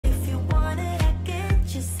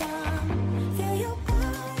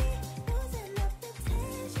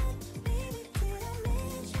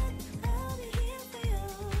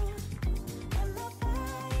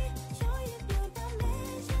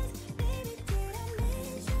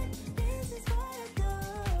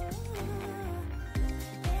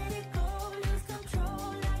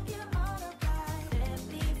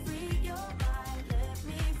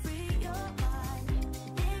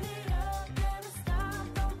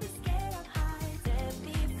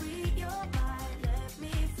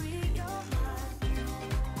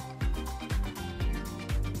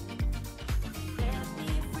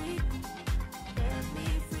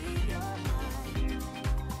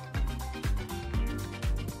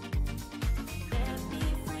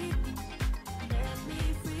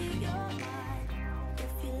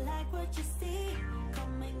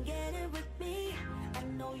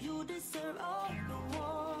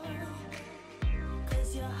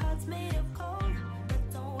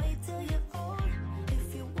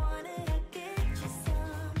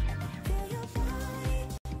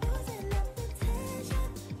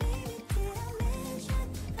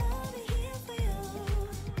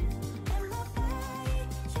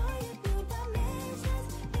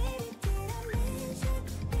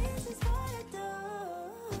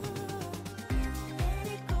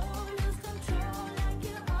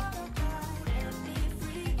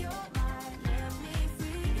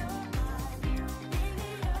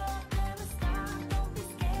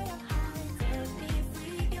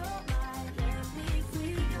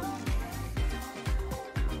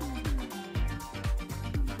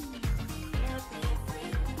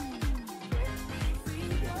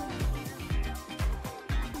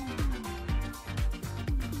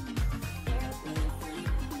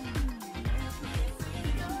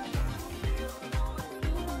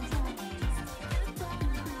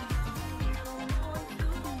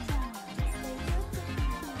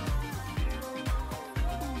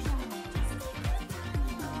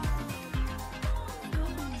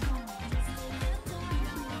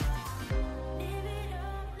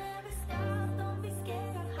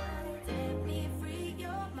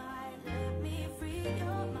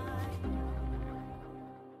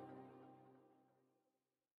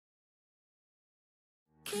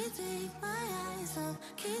Can't take my eyes off,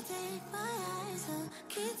 can't take my eyes off,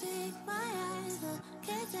 can't take my eyes off,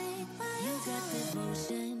 can't take my eyes off. You got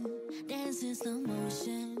devotion, dance in slow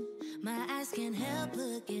motion. My eyes can't help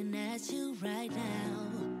looking at you right now.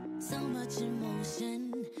 So much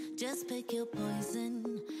emotion, just pick your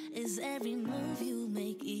poison. Is every move you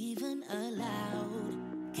make even allowed?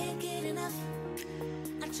 Can't get enough.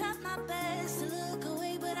 I try my best to look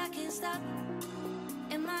away, but I can't stop.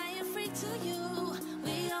 Am I a freak to you?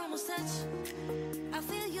 We almost touch. I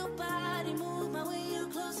feel your body move my way, you're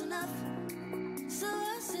close enough. So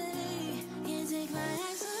I say, can't take my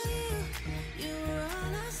eyes on you. You were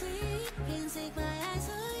all I see. Can't take my eyes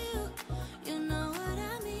on you. You know what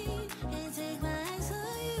I mean. Can't take my eyes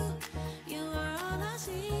on you. You were all I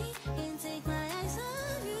see. Can't take my eyes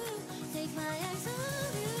on you. Take my eyes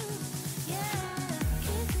on you. Yeah.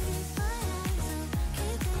 Can't take my eyes off.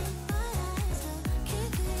 Can't take my eyes off.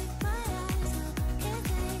 Can't take my eyes off. Can't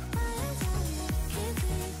take my eyes off you. Can't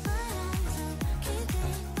take my eyes off. Can't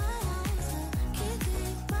take my eyes off. Can't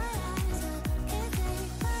take my eyes off. Can't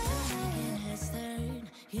take my eyes off. Making heads turn,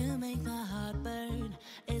 you make my heart burn.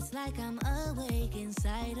 It's like I'm awake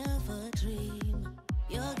inside of a dream.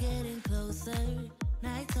 You're getting closer,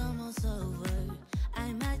 night's almost over.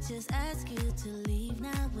 I might just ask you to leave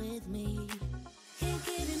now with me. Can't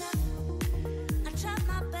get enough. I try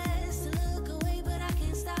my best to look away, but I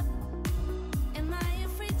can't stop. Am I a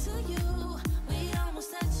freak to you? We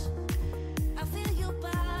almost touch. I feel your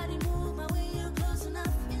body move my way, you're close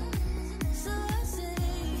enough. So I say,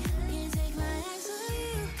 can't take my eyes on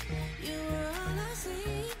you. You were all I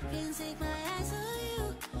see. Can't take my eyes on you.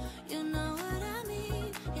 You know what I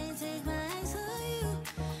mean. Can't take my eyes on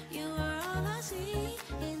you. You were all I see.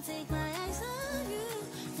 Can't take my eyes on you.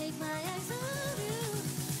 Take my eyes on you.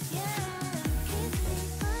 Yeah. Can't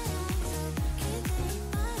take my eyes off. Can't take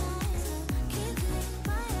my eyes off. Can't take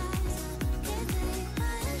my eyes off. Can't take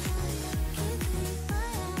my eyes off you. Can't take my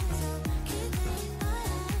eyes off. Can't take my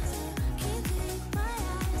eyes off. Can't take my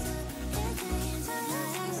eyes off. Can't take my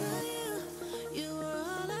eyes on you. You were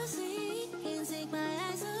all I see. Can't take my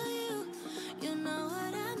eyes on you. You know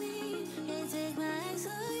what I mean. Can't take my eyes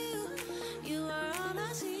on you. You are all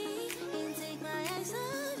I see. Can't take my eyes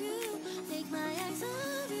on you. Take my eyes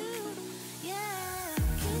on you. Yeah.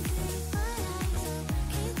 Can't take my eyes off.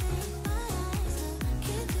 Can't take my eyes off.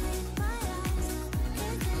 Can't take my eyes off.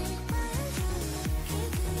 Can't take my eyes on you. Can't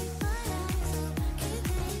take my eyes off. Can't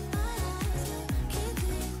take my eyes off. Can't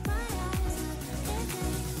take my eyes off. Can't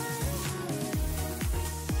take my eyes on you.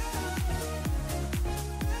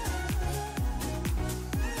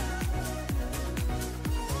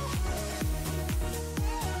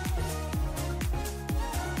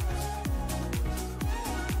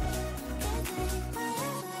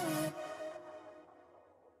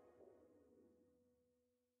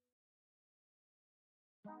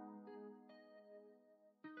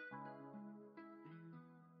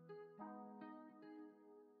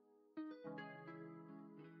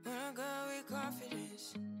 When I go with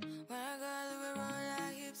confidence, when I go with roll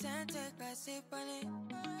our hips and take a sip on it,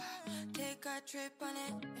 take a trip on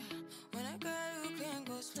it. When I go, you can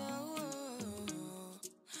go slow.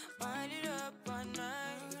 Wind it up all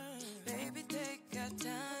night, baby, take your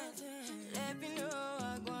time. Let me know what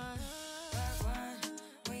I want.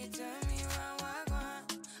 When you tell me what I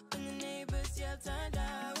want, when the neighbors yell turn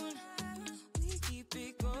down, we keep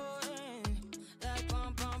it going like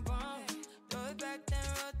bum bum bum. Throw it back then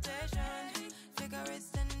rotation,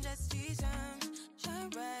 cigarettes and just season, shine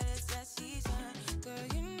bright as that season. Girl,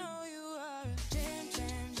 you know you are jam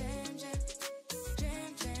jam jam jam,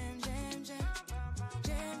 jam jam jam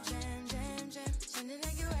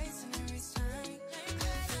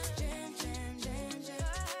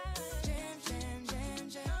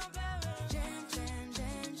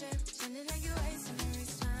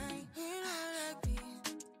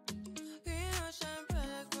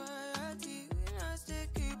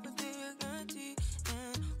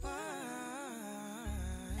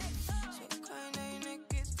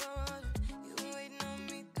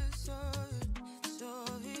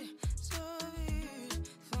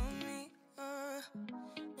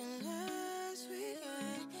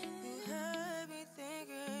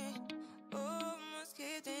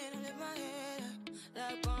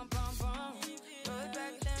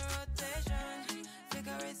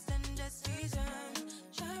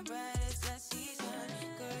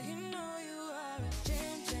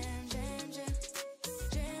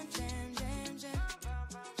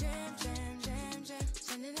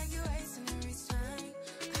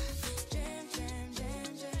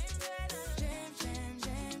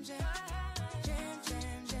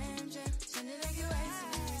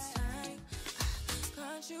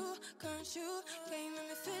Can't you? Can you make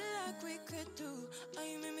me feel like we could do? Oh,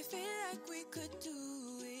 you make me feel like we could do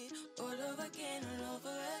it all over again, all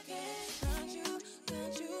over again. Can't you?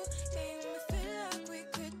 Can't you? Can you make me feel like we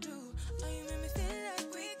could do? Oh, you make me feel like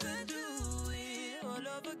we could do it all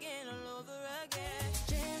over again, all over again.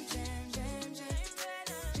 Jam, jam, jam, jam.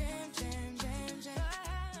 Jam, jam, jam, jam.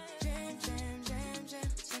 Jam, jam, jam, jam.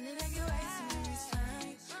 Sounding like you're wasting my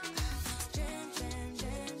time. Jam, jam,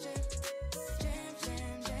 jam, jam. Jam,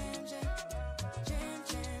 jam, jam, jam. Jam,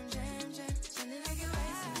 jam, jam, jam. Sounding like you're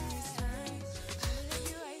wasting my time. Sounding like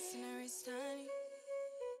you're wasting my time.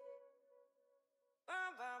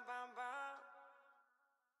 Bam, bam, bam, bam.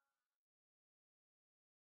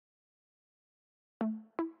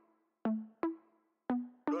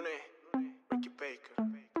 Lunes, Ricky Baker,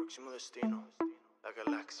 próximo destino, la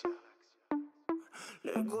galaxia.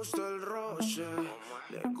 Le gusta el roce,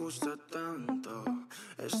 le gusta tanto.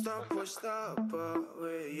 Está puesta pa'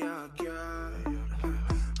 bellaquear.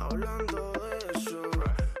 Hablando de eso,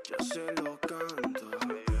 ya se lo canto.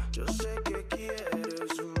 Yo sé que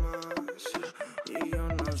quieres más y yo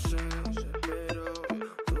no sé, pero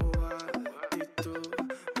tu actitud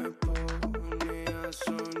me pone a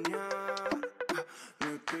soñar.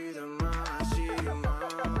 Me pide más y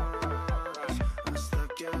más hasta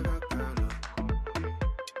que haga calor.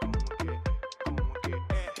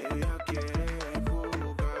 Ella quiere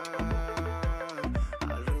jugar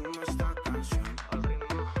al ritmo de esta canción. Al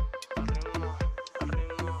ritmo, al ritmo, al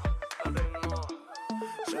ritmo, al ritmo.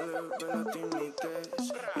 Se le ve la timidez,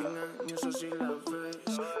 engañosa si la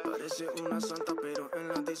ves. Parece una santa pero en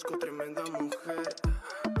la disco tremenda mujer.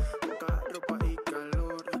 Poca ropa y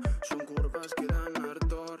calor, son curvas que dan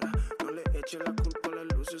ardor. No le eche la culpa a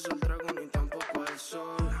las luces, al dragón ni tampoco al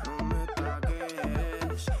sol. No me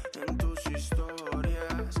tagues en tus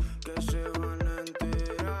historias que se van a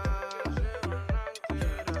enterar.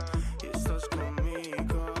 Y estás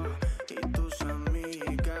conmigo y tus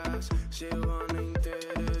amigas se van a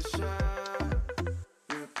interesar.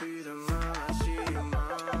 Me pide más y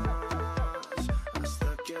más hasta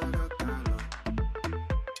que haga calor.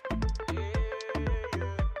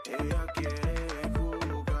 Ella quiere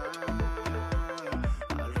jugar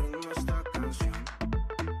al ritmo de esta canción.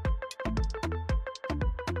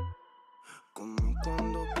 Como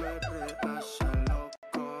cuando perreas a lo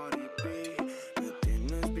Caribe. Me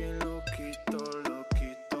tienes bien loquito,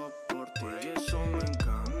 loquito por ti. Y eso me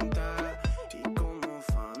encanta. Y como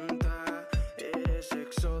Fanta, eres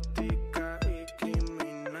exótica y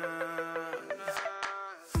criminal.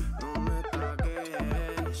 No me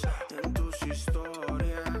tagues en tus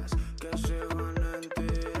historias que se van a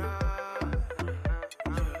enterar.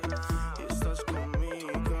 Y estás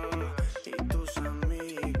conmigo y tus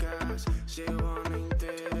amigas se van a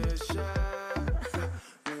interesar.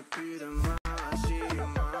 Me pide más y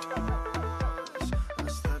más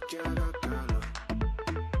hasta que haga calor.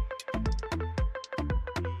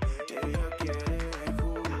 Ella quiere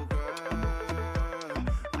jugar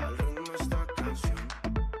al ritmo de esta canción.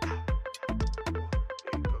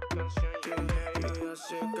 Que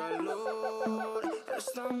hace calor,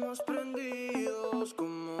 estamos prendidos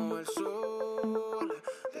como el sol.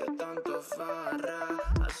 De tanta farra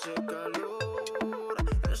hace calor,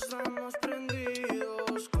 estamos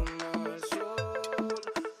prendidos como el sol,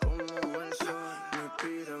 como el sol. Me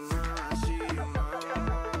pide más y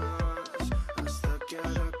más hasta que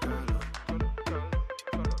haga calor.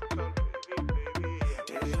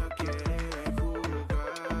 Ella quiere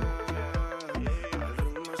jugar al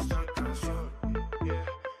ritmo de esta canción. Yeah,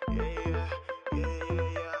 yeah, yeah, yeah, yeah,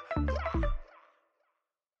 yeah.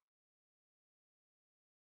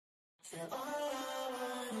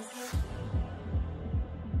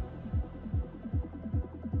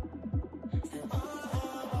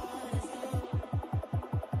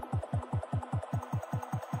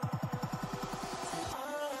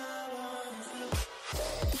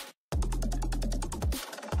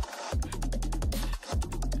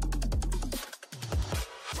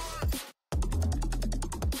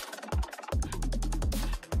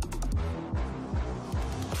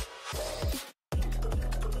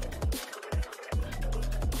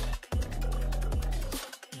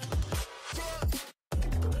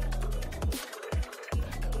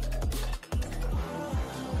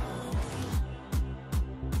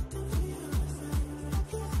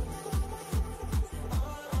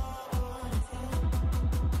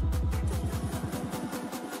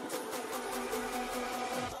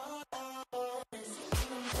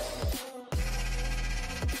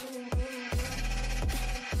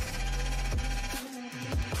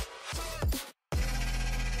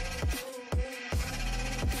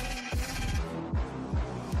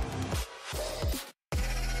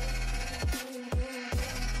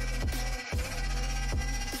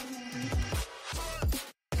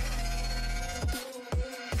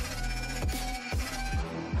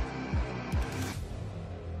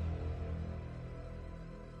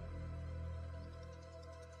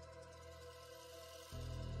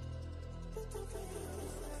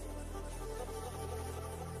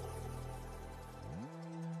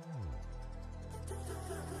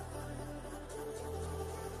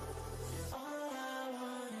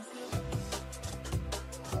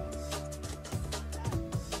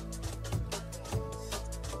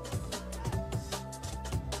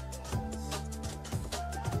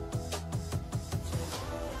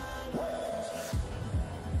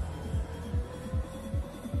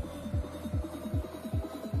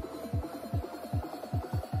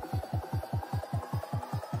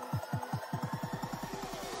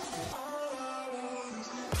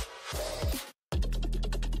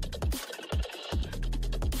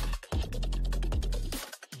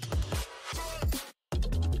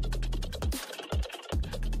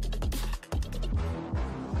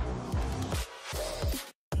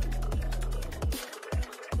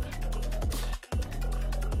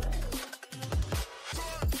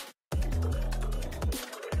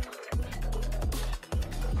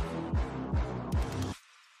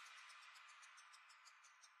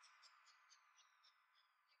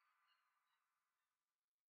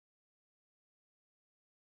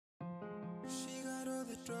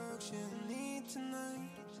 drugs she'll need tonight.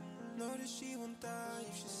 Know that she won't die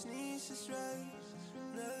if she sneezes right.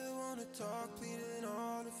 Never wanna talk, pleading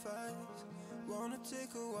all the fights. Wanna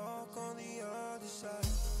take a walk on the other side.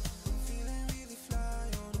 Feeling really fly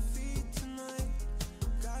on her feet tonight.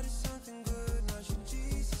 God is something good, now she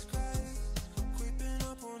Jesus Christ. Creeping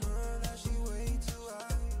up on her like she way too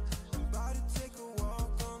high. I'm about to take a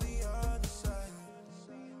walk on the other side.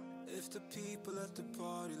 If the people at the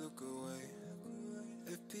party look away,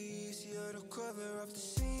 if peace here to cover up the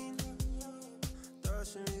scene,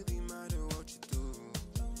 doesn't really matter what you do.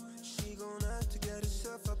 She gon' have to get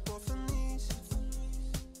herself up off her knees.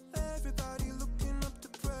 Everybody looking up to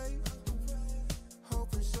pray,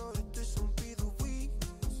 hoping so that this won't be the week.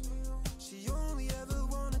 She only ever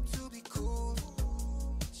wanted to be cool.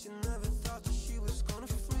 She never thought that she was gonna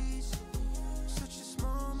freeze. Such a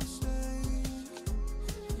small mistake,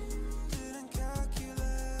 didn't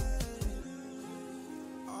calculate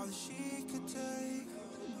all that she could take.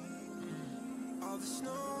 All the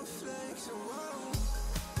snow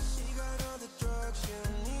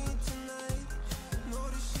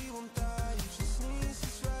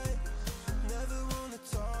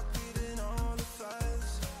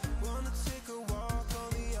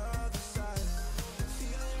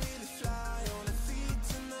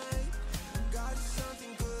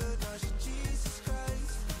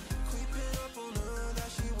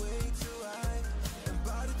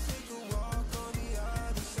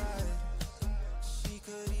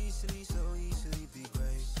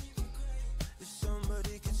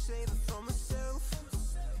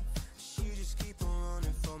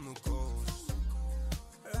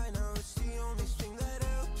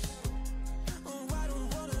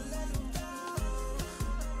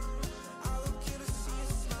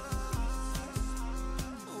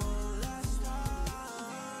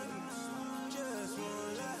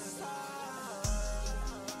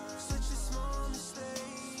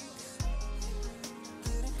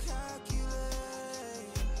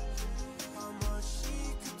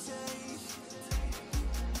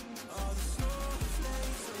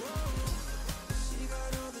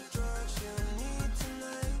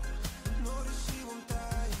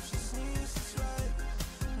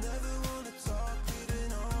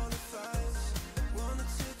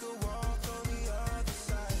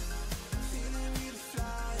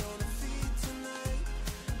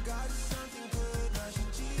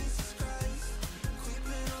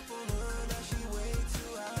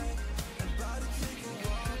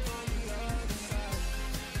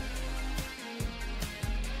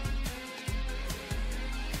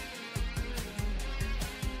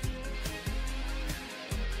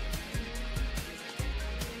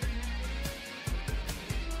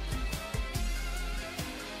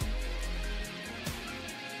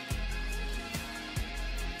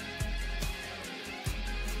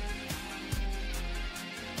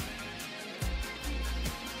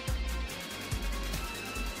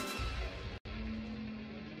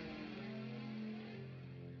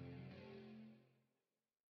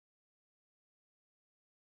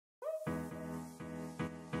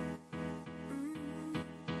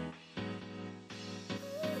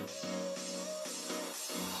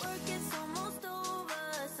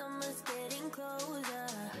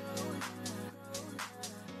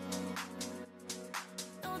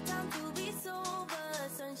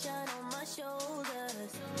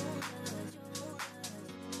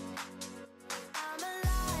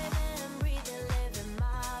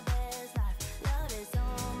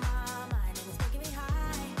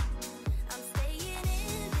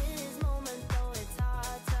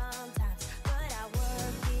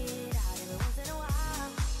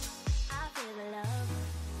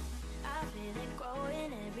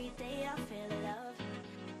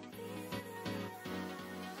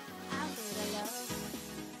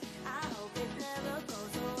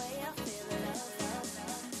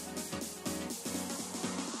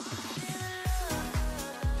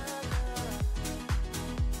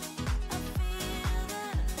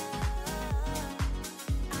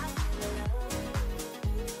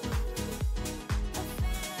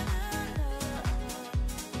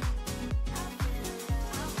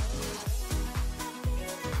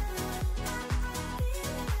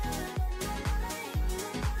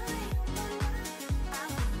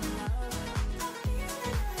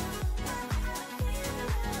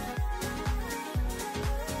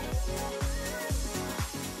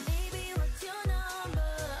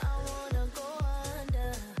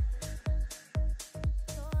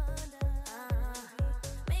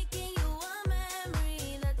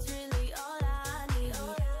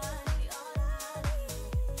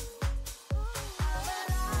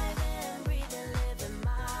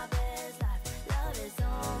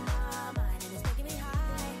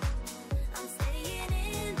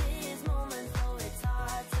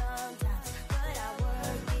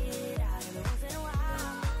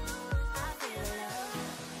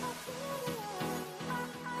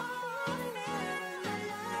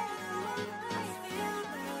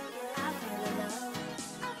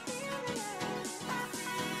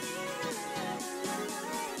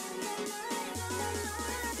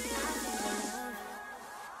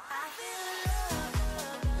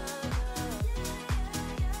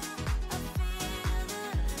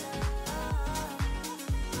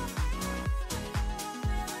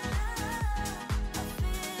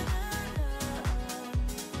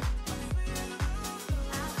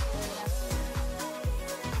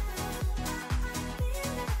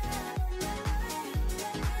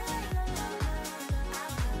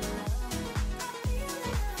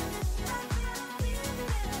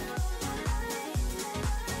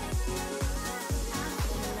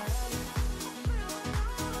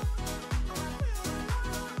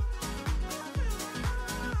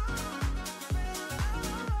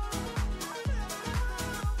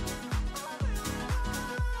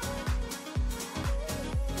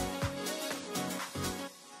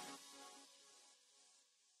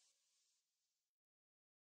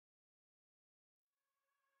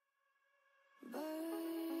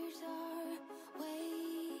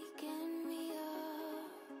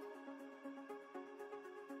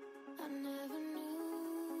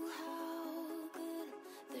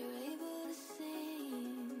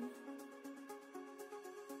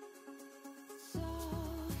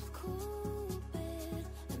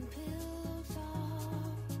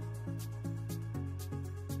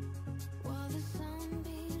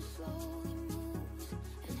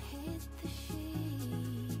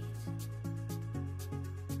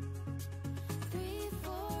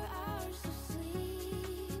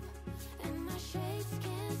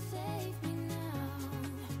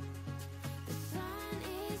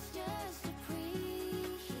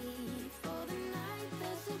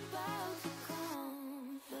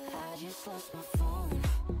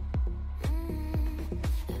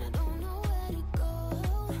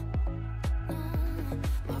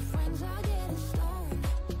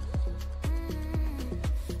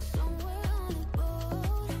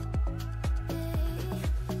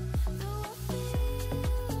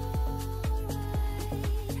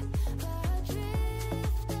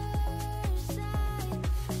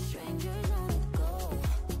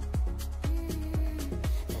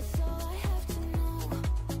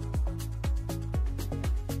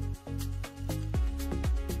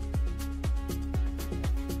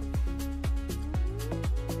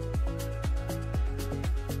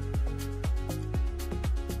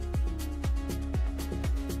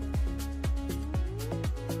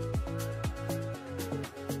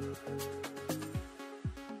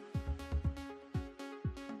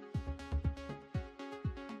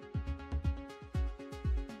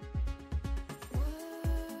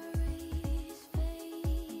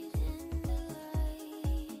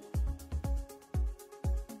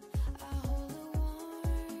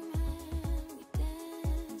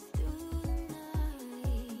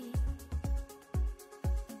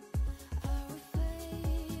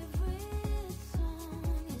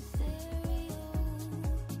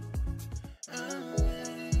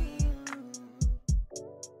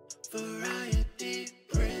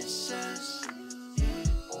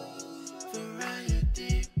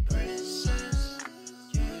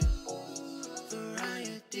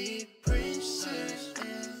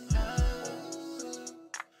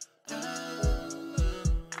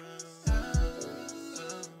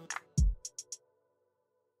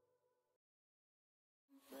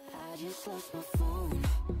just lost my phone.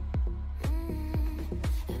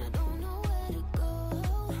 And I don't know where to go.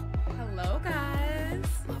 Hello, guys.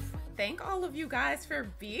 Thank all of you guys for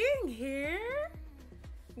being here.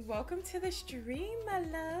 Welcome to the stream, my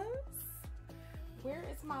loves. Where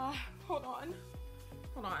is my... Hold on,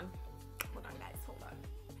 guys. Hold on.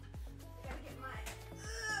 I gotta get my...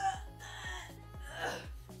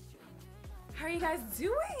 How are you guys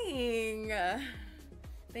doing?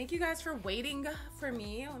 Thank you guys for waiting for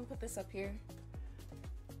me. Let me put this up here.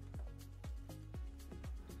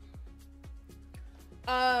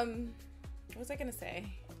 What was I gonna say?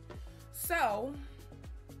 So,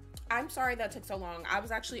 I'm sorry that took so long. I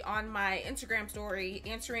was actually on my Instagram story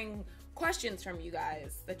answering questions from you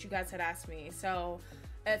guys that you guys had asked me. So,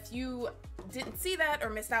 if you didn't see that or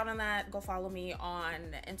missed out on that, go follow me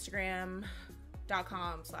on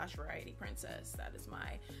Instagram.com/varietyprincess. That is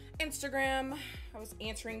my Instagram. I was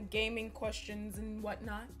answering gaming questions and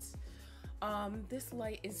whatnot. This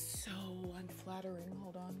light is so unflattering.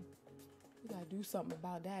 Hold on. We gotta do something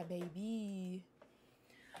about that, baby.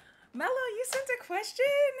 Mello, you sent a question?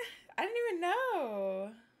 I didn't even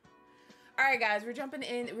know. All right, guys, we're jumping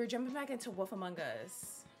back into Wolf Among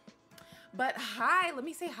Us. But hi, let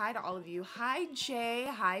me say hi to all of you. Hi, Jay.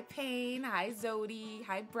 Hi, Payne. Hi, Zodi.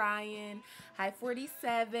 Hi, Brian. Hi,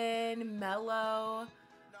 47. Mello.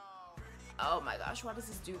 Oh my gosh, why does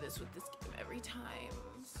this do this with this game every time?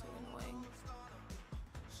 So annoying.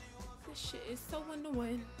 This shit is so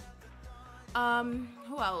annoying.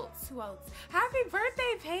 Who else? Happy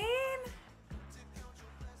birthday, Payne!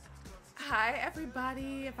 Hi,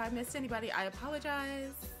 everybody. If I missed anybody, I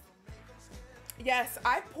apologize. Yes,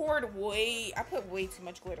 I put way too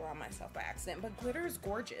much glitter on myself by accident, but glitter is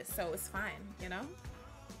gorgeous, so it's fine, you know?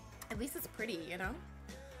 At least it's pretty, you know?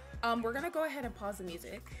 We're gonna go ahead and pause the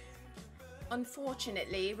music.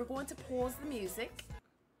 Unfortunately, we're going to pause the music.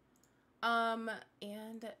 And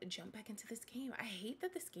jump back into this game. I hate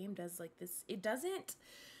that this game does like this. It doesn't,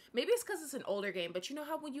 maybe it's because it's an older game, but you know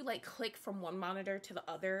how when you like click from one monitor to the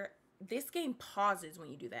other, this game pauses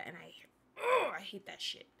when you do that, and I hate that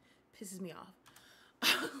shit. Pisses me off.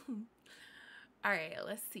 All right,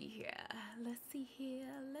 let's see here.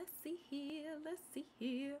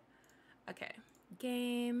 Okay,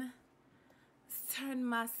 game. Let's turn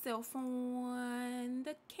myself on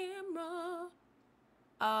the camera.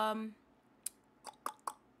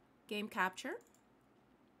 Game capture.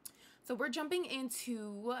 So we're jumping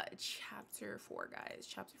into chapter 4, guys.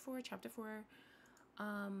 Chapter 4.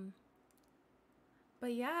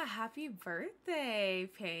 But yeah, happy birthday,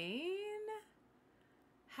 Payne.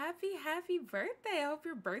 Happy birthday. I hope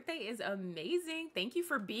your birthday is amazing. Thank you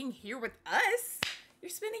for being here with us. You're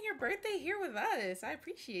spending your birthday here with us. I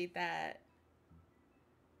appreciate that.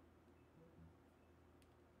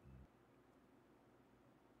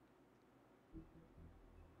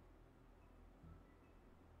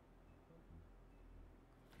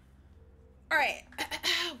 All right,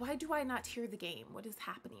 why do I not hear the game? What is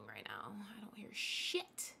happening right now? I don't hear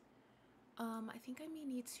shit. I think I may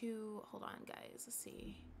need to, hold on, guys, let's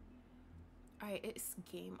see. All right, it's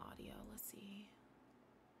game audio, let's see.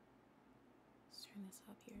 Let's turn this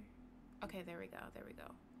up here. Okay, there we go.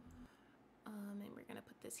 And we're gonna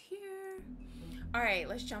put this here. All right,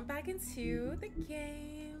 let's jump back into the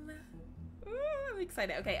game. Ooh, I'm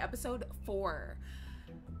excited. Okay, episode 4.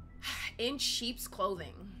 In sheep's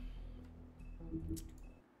clothing.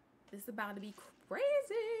 This is about to be crazy.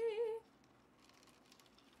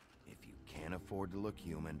 If you can't afford to look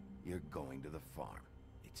human, you're going to the farm.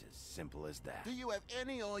 It's as simple as that. Do you have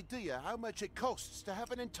any idea how much it costs to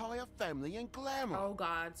have an entire family in Glamour? Oh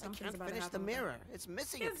God, I something's can't about to finish the happen. mirror. It's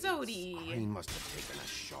missing a It's piece. Zodi. Crane must have taken a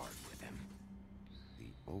shard with him.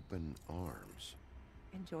 The open arms.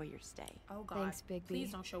 Enjoy your stay. Oh God, Thanks, Bigby.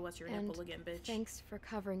 please don't show us your And nipple again, bitch. thanks for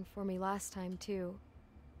covering for me last time, too.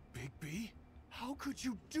 Bigby? How could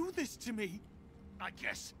you do this to me? I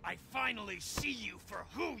guess I finally see you for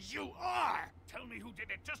who you are! Tell me who did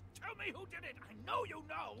it! Just tell me who did it! I know you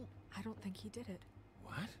know! I don't think he did it.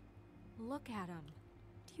 What? Look at him.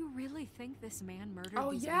 Do you really think this man murdered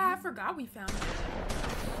Oh these yeah, I women? forgot we found him.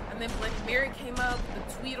 And then Bloody Mary came up, the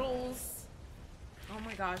Tweedles. Oh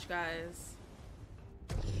my gosh, guys.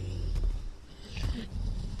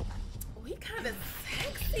 Oh, he kind of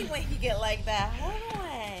sexy when he get like that. Hold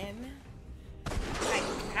on. Oh my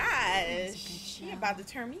gosh. She about to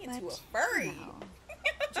turn me into a furry.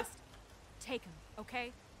 Just take him,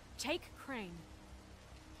 okay? Take Crane.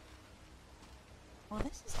 Well,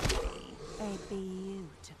 this is gonna be a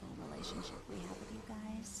beautiful relationship we have with you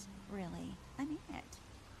guys. Really, I mean it.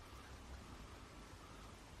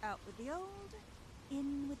 Out with the old,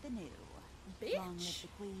 in with the new. Long live Bitch. the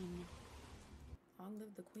queen, Long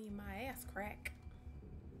live the queen, my ass crack.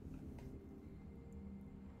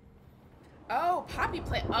 Oh, Poppy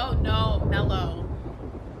play. Oh no, Mellow.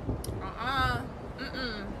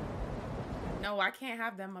 No, I can't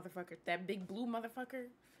have that motherfucker. That big blue motherfucker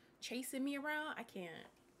chasing me around. I can't.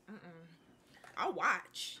 I'll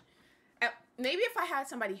watch. Maybe if I had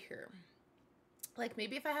somebody here. Like,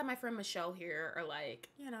 maybe if I had my friend Michelle here, or like,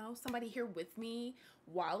 you know, somebody here with me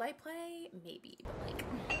while I play, maybe. But like,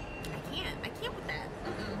 I can't with that.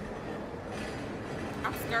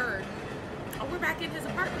 I'm scared. Oh, we're back in his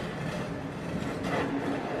apartment.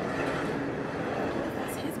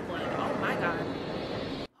 That's his blood. Oh my god.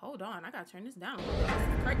 Hold on, I gotta turn this down.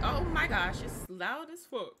 Oh my gosh, it's loud as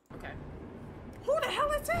fuck. Okay. Who the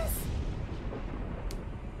hell is this?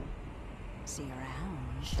 See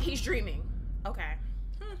around. He's dreaming. Okay.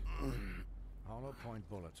 Hollow point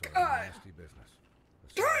bullets are a nasty business.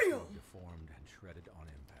 The cells are deformed and shredded on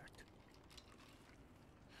impact.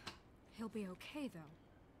 He'll be okay, though.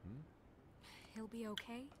 He'll be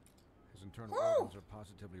okay? His internal organs are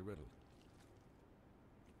positively riddled.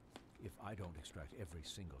 If I don't extract every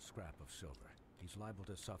single scrap of silver, he's liable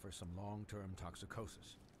to suffer some long-term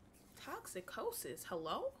toxicosis. Toxicosis?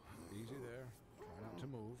 Hello? Easy there. Try not to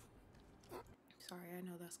move. Sorry, I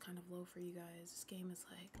know that's kind of low for you guys. This game is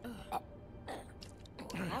like, ugh.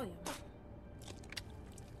 Volume.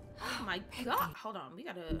 Oh my god. Hold on, we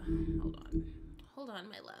gotta, hold on. Hold on,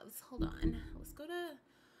 my loves. Hold on. Let's go to,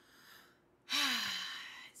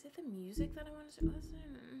 is it the music that I want to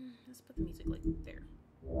listen? Let's put the music like there.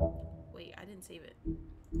 Wait, I didn't save it.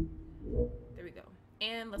 There we go.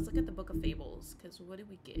 And let's look at the Book of Fables, because what did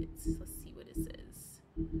we get? Let's see what it says.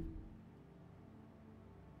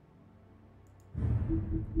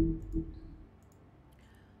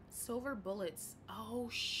 Silver bullets. Oh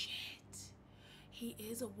shit. He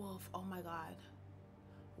is a wolf. Oh my god.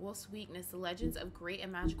 Wolf's weakness. The legends of great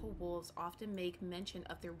and magical wolves often make mention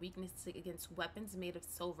of their weakness against weapons made of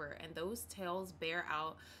silver, and those tales bear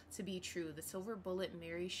out to be true. The silver bullet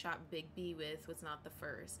Mary shot Bigby with was not the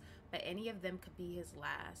first, but any of them could be his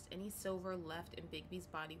last. Any silver left in Bigby's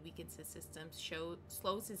body weakens his systems,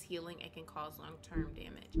 slows his healing, and can cause long-term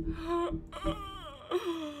damage. Oh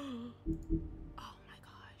my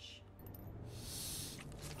gosh.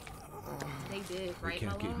 They did, right, We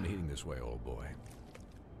can't keep Mello? meeting this way, old boy.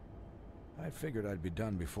 I figured I'd be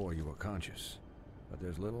done before you were conscious, but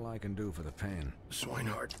there's little I can do for the pain.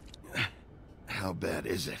 Swinehart, how bad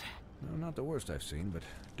is it? No, not the worst I've seen, but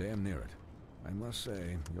damn near it. I must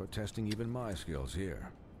say, you're testing even my skills here.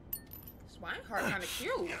 Swinehart kind of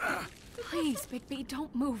cute. Please, Bigby,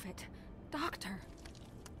 don't move it. Doctor.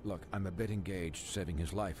 Look, I'm a bit engaged saving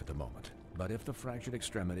his life at the moment, but if the fractured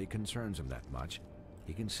extremity concerns him that much,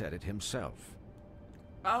 he can set it himself.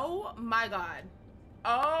 Oh my god.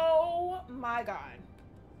 Oh my god.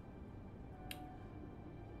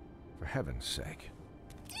 For heaven's sake.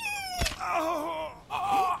 See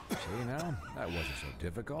now? That wasn't so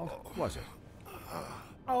difficult, was it?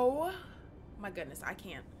 Oh my goodness, I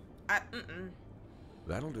can't.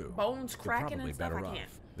 That'll do. Bones You're cracking probably and stuff, better I off. can't.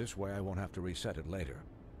 This way I won't have to reset it later.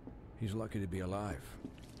 He's lucky to be alive.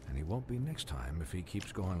 And he won't be next time if he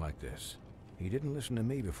keeps going like this. He didn't listen to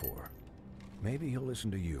me before. Maybe he'll listen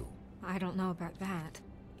to you. I don't know about that.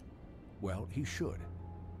 Well, he should.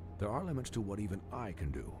 There are limits to what even I can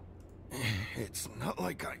do. It's not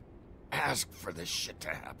like I asked for this shit to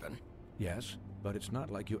happen. Yes, but it's not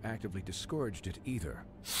like you actively discouraged it either.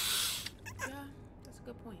 Yeah, that's a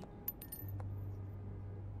good point.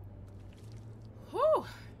 Whew.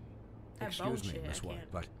 That bone Excuse me, shit, Miss I White,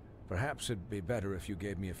 can't. but perhaps it'd be better if you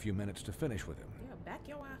gave me a few minutes to finish with him. Yeah, back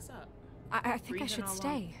your ass up. I think I Breathing should all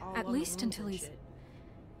stay, all at on least the until wounds he's and shit.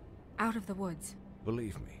 out of the woods.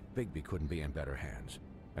 Believe me, Bigby couldn't be in better hands.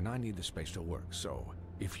 And I need the space to work, so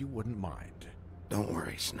if you wouldn't mind. Don't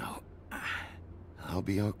worry, Snow. I'll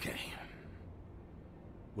be okay.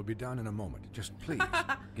 We'll be done in a moment. Just please,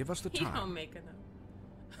 give us the He time. don't make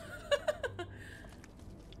enough.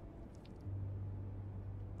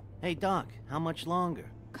 Hey, Doc, how much longer?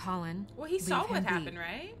 Colin. Well, he leave saw him what be. happened,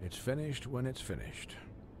 right? It's finished when it's finished.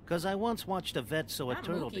 Because I once watched a vet sew a Not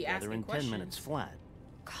turtle Mookie together asking in 10 minutes questions. flat.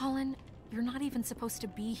 Colin, you're not even supposed to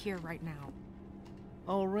be here right now.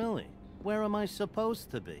 Oh, really? Where am I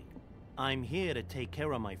supposed to be? I'm here to take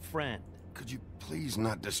care of my friend. Could you please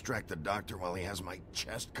not distract the doctor while he has my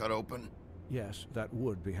chest cut open? Yes, that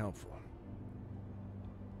would be helpful.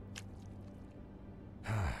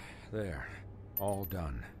 There. All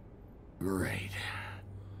done. Great.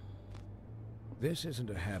 This isn't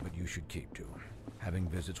a habit you should keep to. Having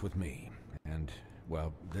visits with me. And,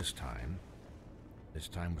 well, this time, This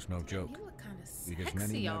time was no joke. You look kind of Eat as sexy,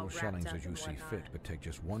 many all metal wrapped shellings up as you and see whatnot. fit, but take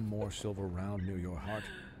just one more silver round near your heart,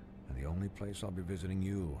 and the only place I'll be visiting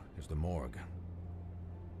you is the morgue.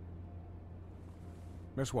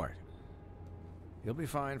 Miss White, he'll be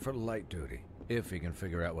fine for light duty, if he can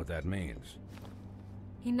figure out what that means.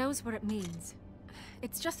 He knows what it means.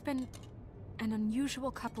 It's just been an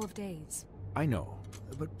unusual couple of days. I know,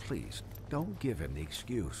 but please, don't give him the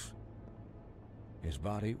excuse. His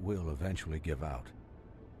body will eventually give out.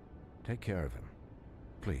 Take care of him,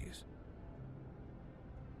 please.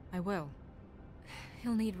 I will.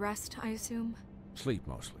 He'll need rest, I assume? Sleep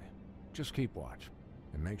mostly. Just keep watch,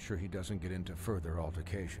 and make sure he doesn't get into further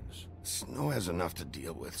altercations. Snow has enough to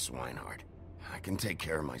deal with, Swinehart. I can take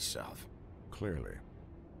care of myself. Clearly.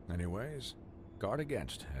 Anyways, guard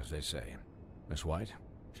against, as they say. Miss White,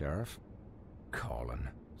 Sheriff, Colin.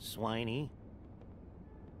 Swiney.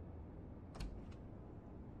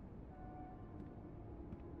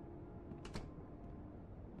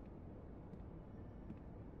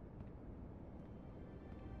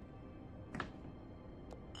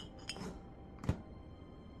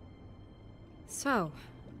 So,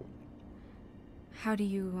 how do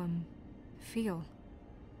you, feel?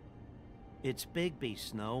 It's Bigby,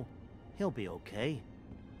 Snow. He'll be okay.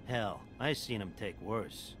 Hell, I seen him take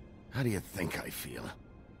worse. How do you think I feel?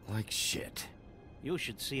 Like shit. You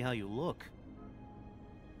should see how you look.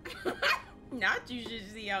 Not you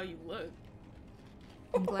should see how you look.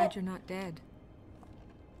 I'm glad you're not dead.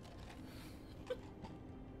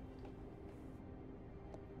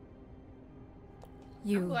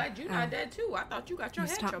 I'm glad you're not dead too. I thought you got your you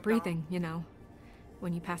head stopped choked breathing, off. you know,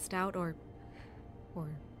 when you passed out or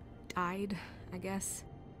died, I guess.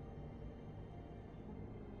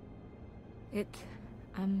 It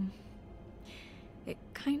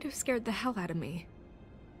kind of scared the hell out of me.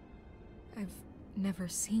 I've never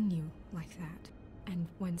seen you like that. And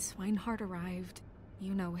when Swinehart arrived,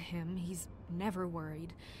 you know him, he's never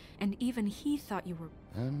worried. And even he thought you were...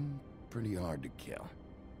 I'm pretty hard to kill.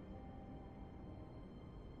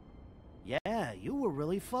 Yeah, you were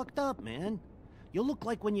really fucked up, man. You look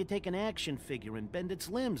like when you take an action figure and bend its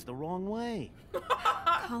limbs the wrong way.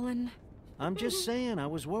 Colin... I'm just saying, I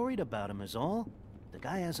was worried about him is all. The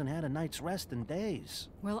guy hasn't had a night's rest in days.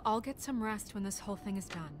 We'll all get some rest when this whole thing is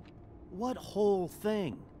done. What whole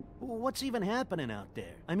thing? What's even happening out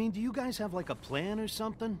there? I mean, do you guys have like a plan or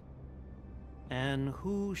something? And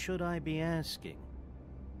who should I be asking?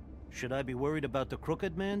 Should I be worried about the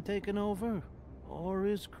Crooked Man taking over? Or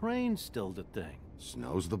is Crane still the thing?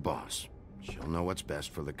 Snow's the boss. She'll know what's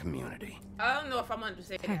best for the community. I don't know if I'm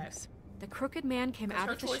understanding Thanks. The Crooked Man came out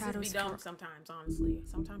her of the choices shadows be dumb sometimes, honestly.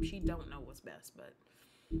 Sometimes she don't know what's best, but...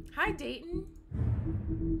 Hi, Dayton.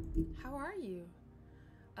 How are you?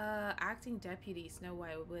 Acting Deputy Snow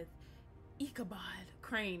White with Ichabod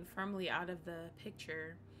Crane firmly out of the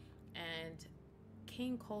picture, and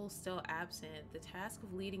King Cole still absent. The task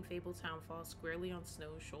of leading Fabletown falls squarely on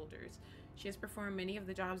Snow's shoulders. She has performed many of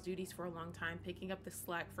the job's duties for a long time, picking up the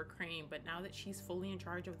slack for Crane, but now that she's fully in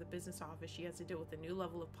charge of the business office, she has to deal with a new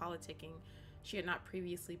level of politicking she had not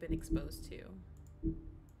previously been exposed to.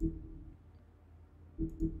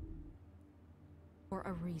 For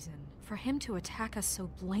a reason. For him to attack us so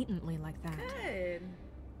blatantly like that. Good.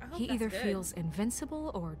 I hope He that's either good. feels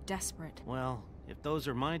invincible or desperate. Well, if those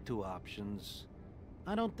are my two options,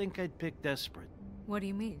 I don't think I'd pick desperate. What do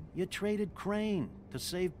you mean? You traded Crane to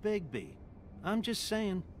save Bigby. I'm just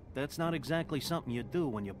saying, that's not exactly something you do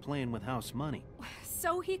when you're playing with house money.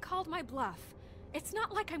 So he called my bluff. It's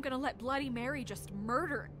not like I'm gonna let Bloody Mary just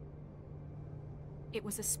murder. It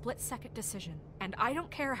was a split-second decision, and I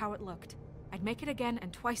don't care how it looked. I'd make it again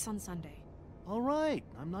and twice on Sunday. All right,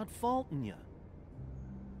 I'm not faulting you.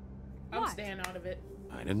 I'm What? staying out of it.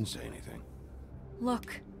 I didn't say anything.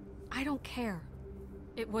 Look, I don't care.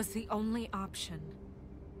 It was the only option.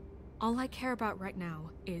 All I care about right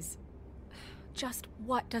now is just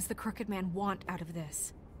what does the Crooked Man want out of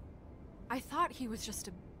this? I thought he was just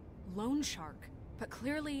a loan shark, but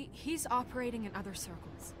clearly he's operating in other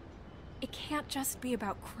circles. It can't just be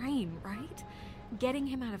about Crane, right? Getting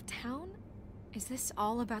him out of town? Is this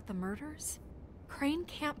all about the murders? Crane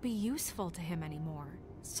can't be useful to him anymore.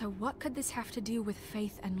 So what could this have to do with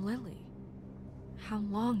Faith and Lily? How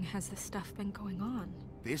long has this stuff been going on?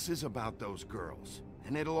 This is about those girls,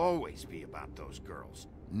 and it'll always be about those girls.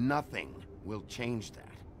 Nothing will change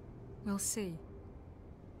that. We'll see.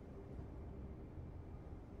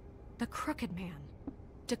 The Crooked Man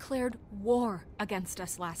declared war against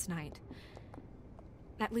us last night.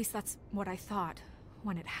 At least that's what I thought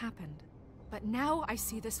when it happened. But now I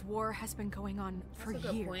see this war has been going on for That's a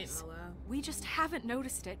good years. point, Mala. We just haven't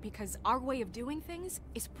noticed it because our way of doing things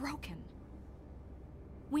is broken.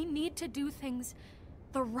 We need to do things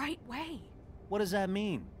the right way. What does that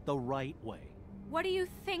mean, the right way? What do you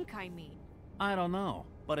think I mean? I don't know,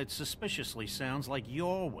 but it suspiciously sounds like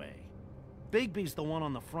your way. Bigby's the one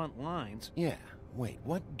on the front lines. Yeah, wait,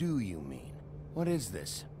 what do you mean? What is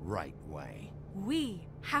this right way? We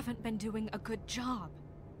haven't been doing a good job.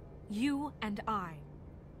 You and I.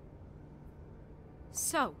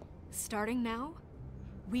 So, starting now,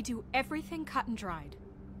 we do everything cut and dried.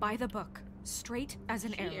 By the book. Straight as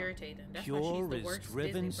an arrow. Irritating. That's why she's the worst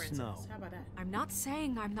driven Disney princess. snow. How about that? I'm not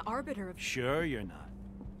saying I'm the arbiter of... Sure you're not.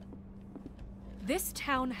 This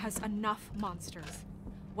town has enough monsters.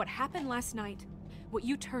 What happened last night, what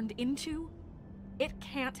you turned into, it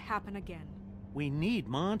can't happen again. We need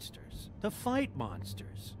monsters. To fight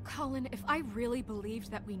monsters. Colin, if I really believed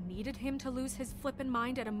that we needed him to lose his flippin'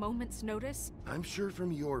 mind at a moment's notice... I'm sure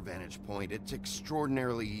from your vantage point, it's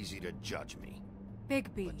extraordinarily easy to judge me.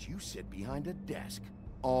 Bigby. But you sit behind a desk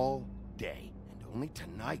all day. And only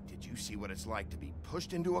tonight did you see what it's like to be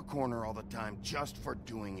pushed into a corner all the time just for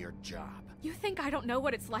doing your job. You think I don't know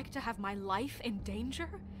what it's like to have my life in danger?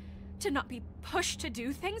 To not be pushed to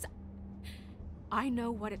do things? I know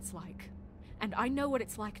what it's like. And I know what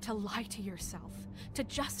it's like to lie to yourself, to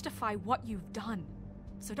justify what you've done.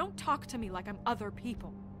 So don't talk to me like I'm other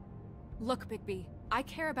people. Look, Bigby, I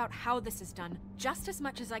care about how this is done just as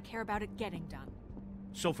much as I care about it getting done.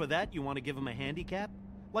 So for that, you want to give him a handicap?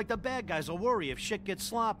 Like the bad guys will worry if shit gets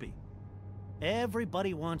sloppy.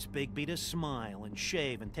 Everybody wants Bigby to smile and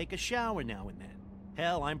shave and take a shower now and then.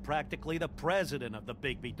 Hell, I'm practically the president of the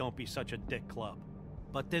Bigby Don't Be Such a Dick Club.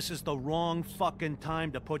 But this is the wrong fucking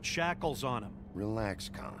time to put shackles on him. Relax,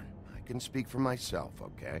 Colin. I can speak for myself,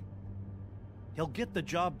 okay? He'll get the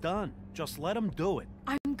job done. Just let him do it.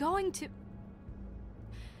 I'm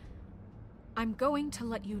going to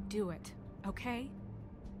let you do it, okay?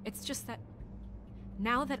 It's just that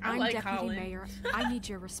now that I'm like deputy Colin. mayor, I need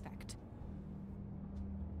your respect.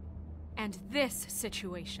 And this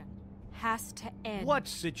situation has to end. What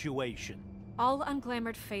situation? All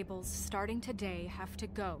unglamored fables starting today have to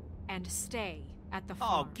go and stay at the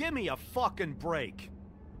farm. Oh, give me a fucking break.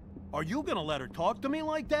 Are you gonna let her talk to me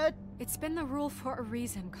like that? It's been the rule for a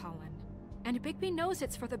reason, Colin. And Bigby knows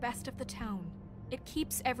it's for the best of the town. It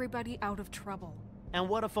keeps everybody out of trouble. And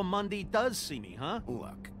what if a Mundy does see me, huh?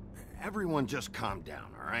 Look, everyone just calm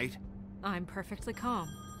down, all right? I'm perfectly calm.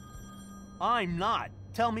 I'm not.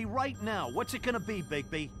 Tell me right now, what's it gonna be,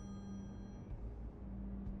 Bigby?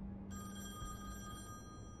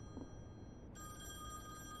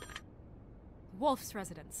 Wolf's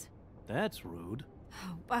residence. That's rude.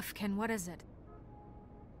 Oh, Buffkin, what is it?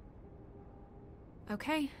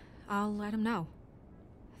 Okay, I'll let him know.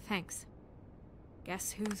 Thanks.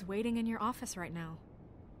 Guess who's waiting in your office right now?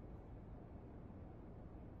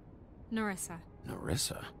 Nerissa.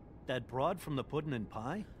 Nerissa? That broad from the Puddin' and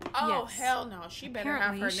Pie? Oh, Yes. hell no. She better have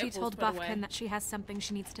Apparently, her she nipples told put away. Buffkin that she has something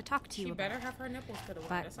she needs to talk to you She about. better have her nipples put away.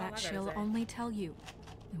 But That's all I that gotta she'll say. only tell you.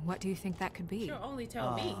 And what do you think that could be? She'll only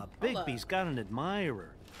tell me. Hold up. Bigby's got an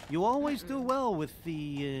admirer. You always do well with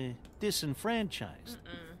the, disenfranchised.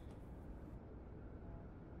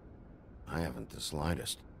 I haven't the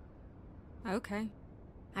slightest. Okay.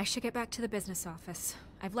 I should get back to the business office.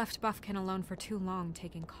 I've left Buffkin alone for too long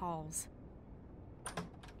taking calls.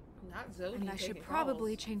 Not Zodi And I should taking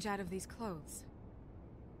probably calls. change out of these clothes.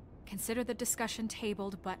 Consider the discussion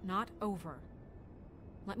tabled, but not over.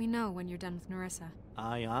 Let me know when you're done with Nerissa.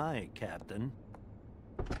 Aye, aye, Captain.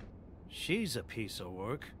 She's a piece of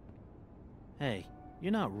work. Hey,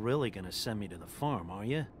 you're not really gonna send me to the farm, are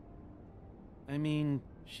you? I mean,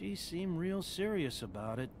 she seemed real serious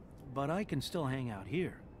about it, but I can still hang out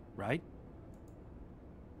here, right?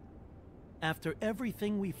 After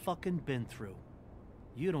everything we fucking been through,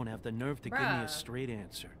 you don't have the nerve to give me Bruh. a straight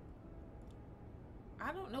answer.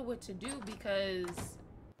 I don't know what to do because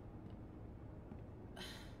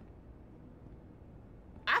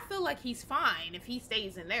I feel like he's fine if he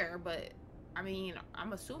stays in there, but I mean,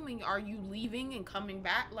 I'm assuming, are you leaving and coming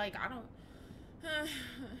back? Like, I don't...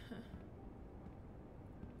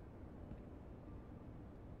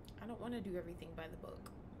 I don't want to do everything by the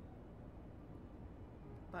book.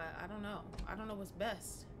 But I don't know. I don't know what's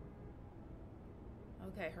best.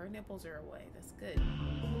 Okay, her nipples are away. That's good.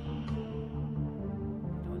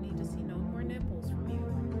 Don't need to see no more nipples from you.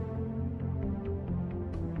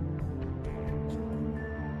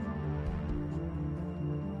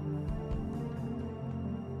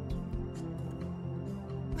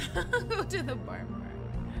 Go to the barber.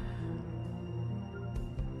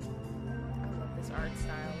 I love this art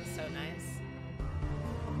style. It's so nice.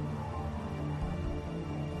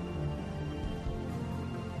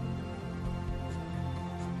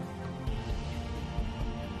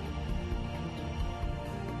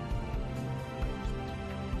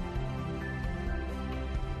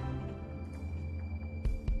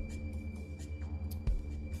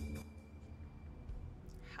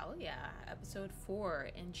 Hell yeah. Episode 4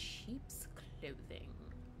 in sheep's clothing.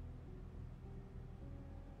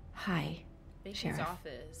 Hi, Bacon's Sheriff.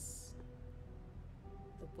 office.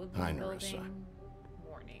 The Hi, Woodland Nerissa. Building.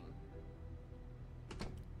 Morning.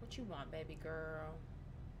 What you want, baby girl?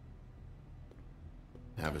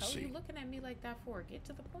 Have a What are you seat. looking at me like that for? Get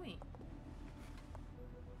to the point.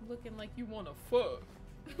 Looking like you want to fuck.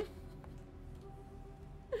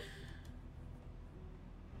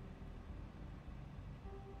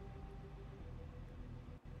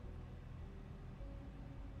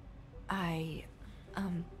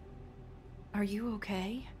 Are you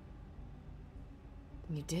okay?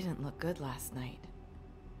 You didn't look good last night.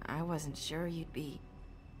 I wasn't sure you'd be,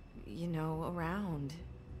 you know, around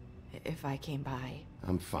if I came by.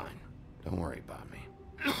 I'm fine. Don't worry about me.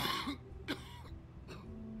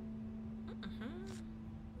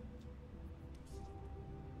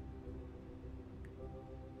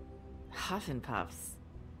 Huff and Puffs.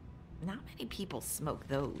 Not many people smoke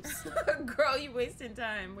those. Girl, you wasting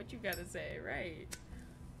time. What you gotta say, right?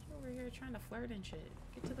 You over here trying to flirt and shit.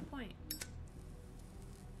 Get to the point.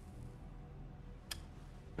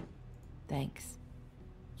 Thanks.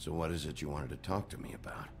 So what is it you wanted to talk to me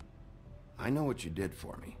about? I know what you did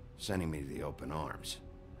for me, sending me to the open arms.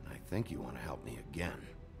 And I think you want to help me again.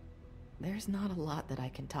 There's not a lot that I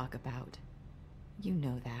can talk about. You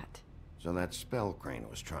know that. So that spell Crane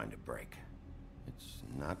was trying to break. It's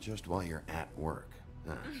not just while you're at work.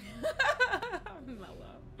 Huh?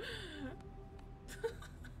 Mellow.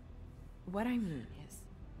 What I mean is,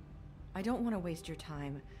 I don't want to waste your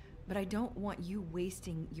time, but I don't want you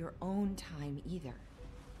wasting your own time either.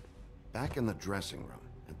 Back in the dressing room,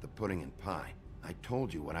 at the Pudding and Pie, I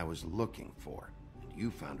told you what I was looking for, and you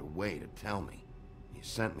found a way to tell me. You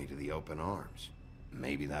sent me to the open arms.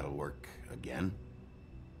 Maybe that'll work again?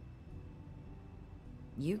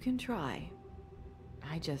 You can try.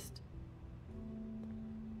 I just...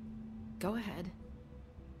 Go ahead.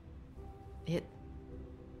 It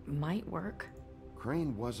might work.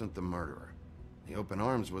 Crane wasn't the murderer. The open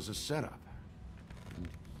arms was a setup. And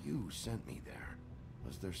you sent me there.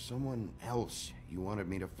 Was there someone else you wanted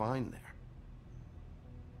me to find there?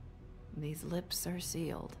 These lips are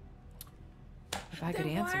sealed. If I could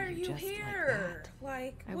Then answer why are you you just here?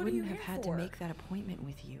 like that, I what are you wouldn't have here had for? to make that appointment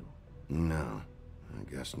with you. No, I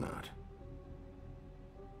guess not.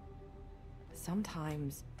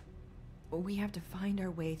 Sometimes we have to find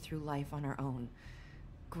our way through life on our own,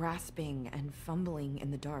 grasping and fumbling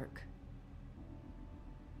in the dark.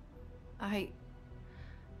 I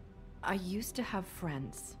used to have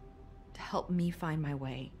friends to help me find my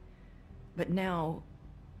way, but now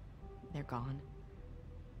they're gone,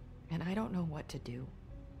 and I don't know what to do.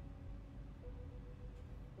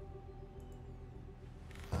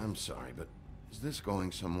 I'm sorry, but is this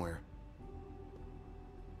going somewhere?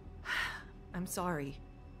 I'm sorry.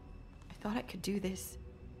 I thought I could do this.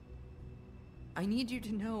 I need you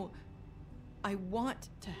to know I want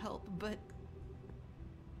to help, but...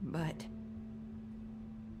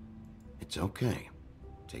 It's okay.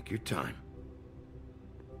 Take your time.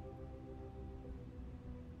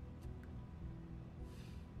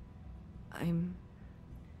 I'm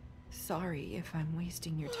sorry if I'm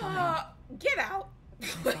wasting your time. Get out. I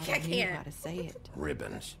thought I I knew can't. how to say it.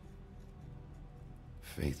 Ribbons.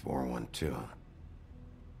 Faith wore one too.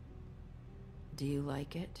 Do you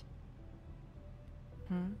like it?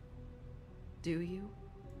 Do you?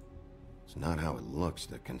 It's not how it looks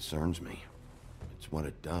that concerns me. It's what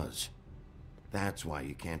it does. That's why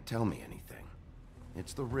you can't tell me anything.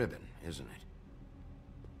 It's the ribbon, isn't it?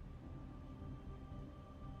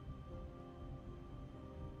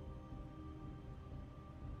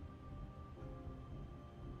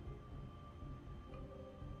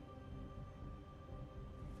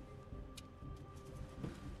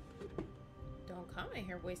 Don't come in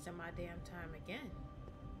here wasting my damn time again.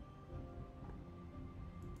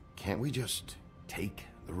 Can't we just take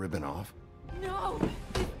the ribbon off? No!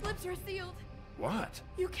 His lips are sealed! What?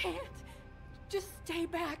 You can't! Just stay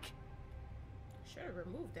back! Should have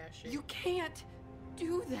removed that shit. You can't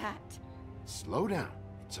do that! Slow down.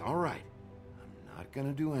 It's all right. I'm not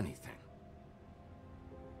gonna do anything.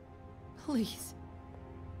 Please,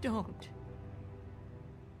 don't.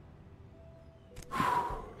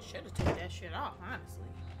 Should have took that shit off, honestly,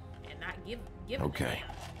 and not give it Okay.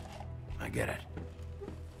 a I get it.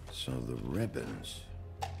 So the ribbons,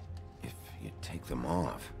 if you take them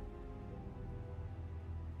off...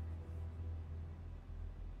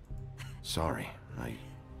 Sorry, I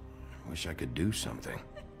wish I could do something.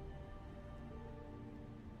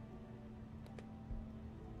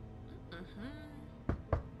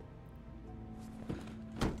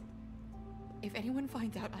 If anyone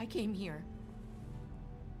finds out I came here...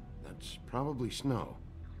 That's probably Snow.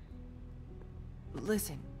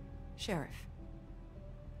 Listen, Sheriff.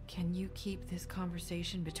 Can you keep this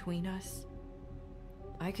conversation between us?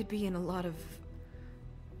 I could be in a lot of...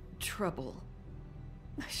 trouble.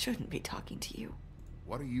 I shouldn't be talking to you.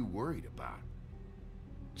 What are you worried about?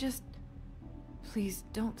 Just... please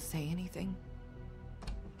don't say anything.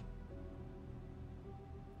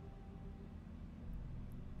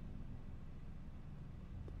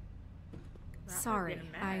 Sorry,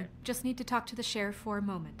 I just need to talk to the sheriff for a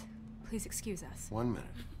moment. Please excuse us. 1 minute.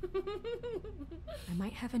 I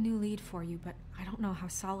might have a new lead for you, but I don't know how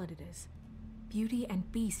solid it is. Beauty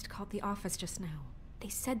and Beast called the office just now. They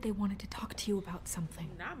said they wanted to talk to you about something.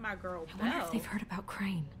 Not my girl, I wonder if they've heard about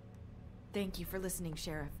Crane. Thank you for listening,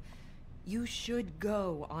 Sheriff. You should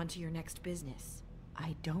go on to your next business.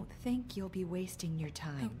 I don't think you'll be wasting your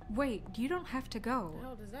time. Wait, you don't have to go. What the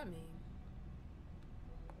hell does that mean?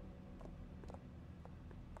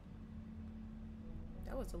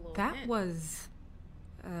 That was a little That hint. was...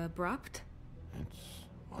 abrupt? It's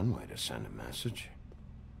one way to send a message.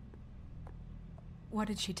 What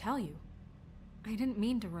did she tell you? I didn't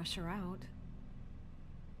mean to rush her out.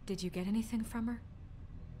 Did you get anything from her?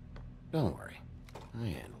 Don't worry. I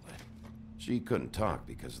handled it. She couldn't talk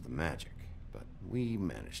because of the magic, but we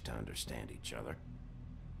managed to understand each other.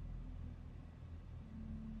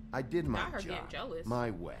 I did my Not her getting job, jealous.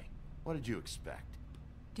 my way. What did you expect?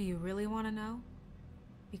 Do you really want to know?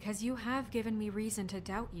 Because you have given me reason to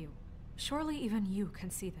doubt you. Surely even you can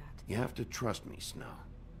see that. You have to trust me, Snow.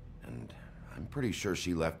 And I'm pretty sure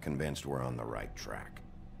she left convinced we're on the right track.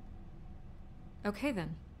 Okay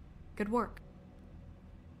then. Good work.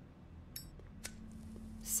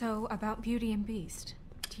 So, about Beauty and Beast,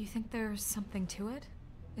 do you think there's something to it?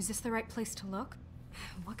 Is this the right place to look?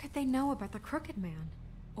 What could they know about the Crooked Man?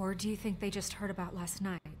 Or do you think they just heard about last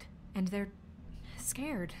night, and they're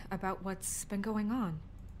scared about what's been going on?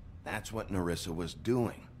 That's what Nerissa was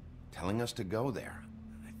doing, telling us to go there.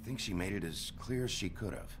 I think she made it as clear as she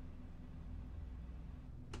could have.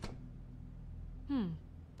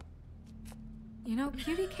 You know,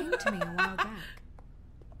 Beauty came to me a while back.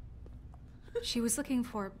 She was looking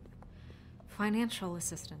for financial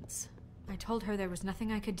assistance. I told her there was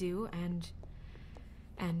nothing I could do, and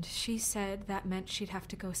she said that meant she'd have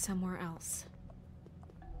to go somewhere else.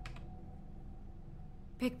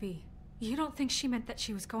 Bigby, you don't think she meant that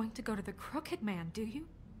she was going to go to the Crooked Man, do you?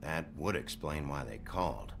 That would explain why they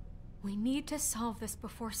called. We need to solve this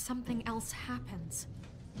before something else happens.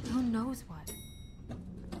 Who knows what?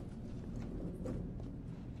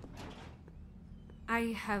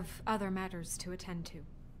 I have other matters to attend to.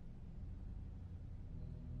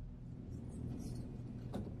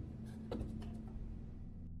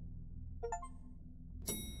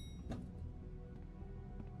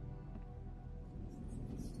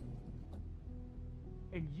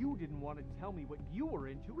 And you didn't want to tell me what you were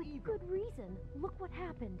into either. Good reason. Look what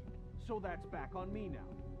happened. So that's back on me now.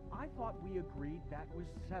 I thought we agreed that was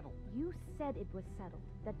settled. You said it was settled.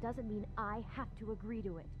 That doesn't mean I have to agree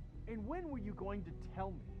to it. And when were you going to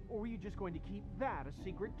tell me? Or were you just going to keep that a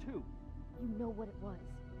secret too? You know what it was.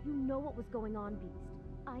 You know what was going on, Beast.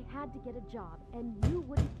 I had to get a job, and you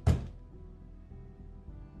wouldn't...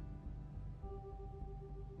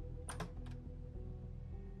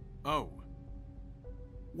 Oh.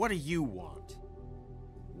 What do you want?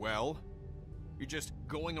 Well? You're just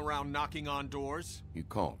going around knocking on doors? You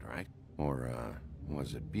called, right? Or,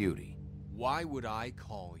 was it Beauty? Why would I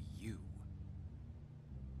call you?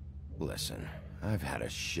 Listen, I've had a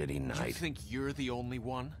shitty night. You think you're the only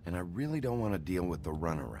one? And I really don't want to deal with the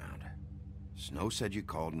runaround. Snow said you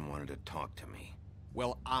called and wanted to talk to me.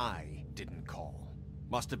 Well, I didn't call.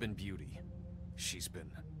 Must have been Beauty. She's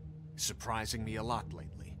been surprising me a lot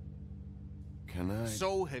lately. Can I?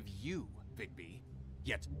 So have you, Bigby.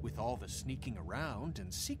 Yet, with all the sneaking around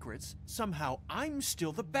and secrets, somehow I'm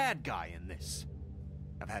still the bad guy in this.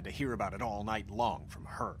 I've had to hear about it all night long from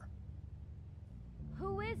her.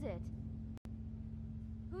 Who is it?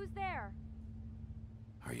 Who's there?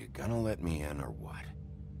 Are you gonna let me in or what?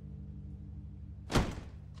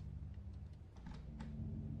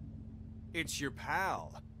 It's your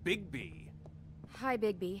pal, Bigby. Hi,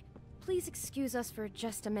 Bigby. Please excuse us for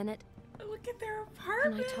just a minute. Look at their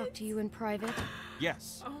apartment. Can I talk to you in private?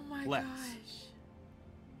 Yes. Oh my Let's. gosh.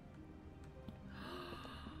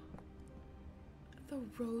 The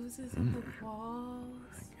roses on the walls.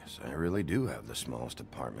 Guess I really do have the smallest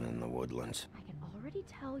apartment in the Woodlands. I can already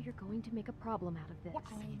tell you're going to make a problem out of this. What's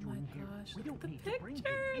Oh my gosh. We Look don't at the need to bring him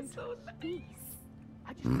pictures. into So this.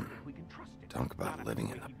 I just don't think we can trust him. Talk about Not living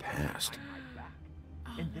in after the what he did past. behind my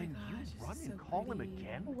back. And then you run and call him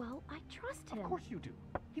again? Well, I trust him. Of course you do.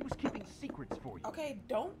 He was keeping secrets for you. Okay,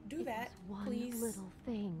 don't do that, One please. little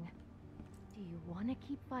thing. Do you want to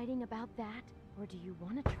keep fighting about that, or do you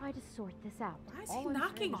want to try to sort this out? Why is All he I'm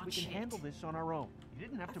knocking saying is on we shit? can handle this on our own. You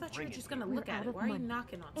didn't have I to thought you bring were it just here. gonna look We're at out it. of Why are you money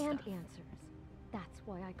knocking on and stuff? answers. That's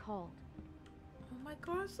why I called. Oh my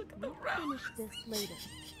gosh, look at the We'll round. finish this later,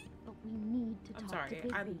 but we need to I'm talk to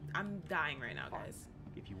sorry. Bigby. I'm dying right now, guys.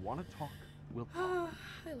 If you want to talk, we'll talk.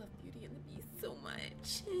 I love Beauty and the Beast so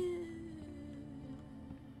much.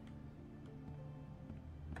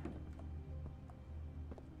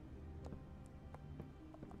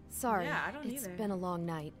 Sorry, Yeah, I don't it's either. been a long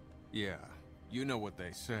night. Yeah, you know what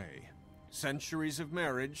they say. Centuries of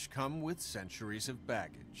marriage come with centuries of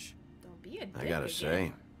baggage. Don't be a dick I gotta again.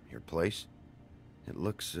 say, your place, it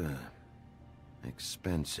looks,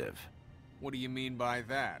 expensive. What do you mean by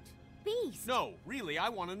that? Beast! No, really, I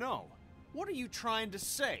want to know. What are you trying to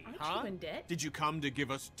say, Aren't huh? you in debt? Did you come to give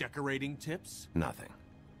us decorating tips? Nothing.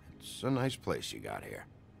 It's a nice place you got here.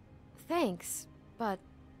 Thanks, but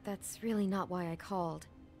that's really not why I called.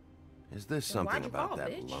 Is this Then why'd something you about call, that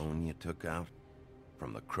bitch? loan you took out?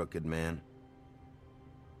 From the Crooked Man?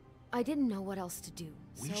 I didn't know what else to do,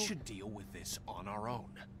 We so should deal with this on our own.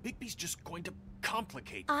 Bigby's just going to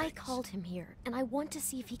complicate I things. called him here, and I want to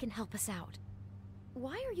see if he can help us out.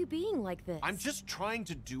 Why are you being like this? I'm just trying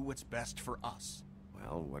to do what's best for us.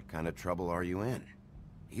 Well, what kind of trouble are you in?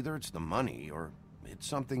 Either it's the money, or it's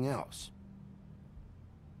something else.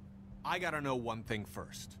 I gotta know one thing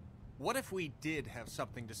first. What if we did have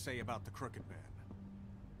something to say about the Crooked Man?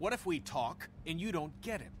 What if we talk and you don't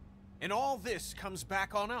get him? And all this comes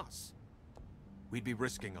back on us? We'd be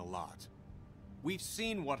risking a lot. We've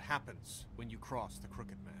seen what happens when you cross the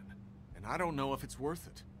Crooked Man. And I don't know if it's worth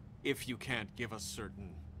it. If you can't give us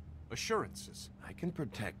certain assurances. I can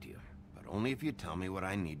protect you, but only if you tell me what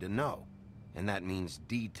I need to know. And that means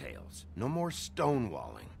details. No more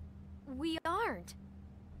stonewalling. We aren't.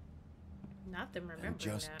 Not them remembering And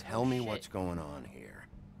just that. tell Oh, me shit. what's going on here.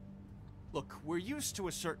 Look, we're used to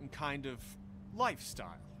a certain kind of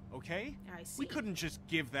lifestyle, okay? I see. We couldn't just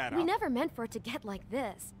give that We up. never meant for it to get like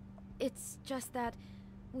this. It's just that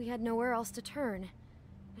we had nowhere else to turn,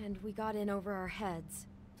 and we got in over our heads.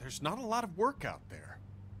 There's not a lot of work out there.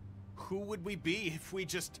 Who would we be if we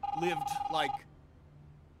just lived like...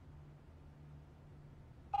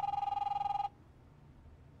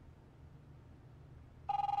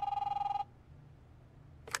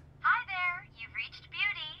 Hi there, you've reached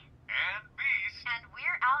Beauty. And Beast. And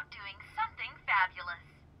we're out doing something fabulous.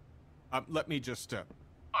 let me just, A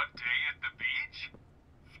day at the beach?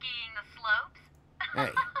 Skiing the slopes?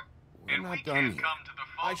 Hey, we're And we not done can't yet. come to the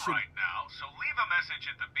phone right now, so leave a message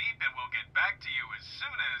at the beep and we'll get back to you as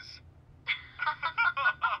soon as...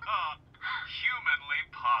 humanly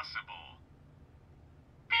possible.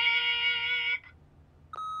 Beep!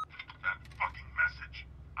 That fucking message.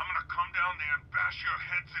 I'm gonna come down there and bash your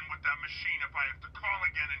heads in with that machine if I have to call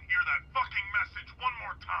again and hear that fucking message one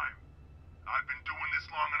more time. I've been doing this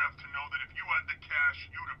long enough to know that if you had the cash,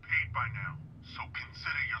 you'd have paid by now. So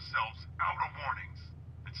consider yourselves out of warnings.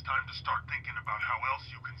 It's time to start thinking about how else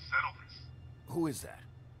you can settle this. Who is that?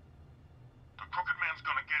 The Crooked Man's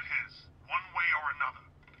gonna get his, one way or another.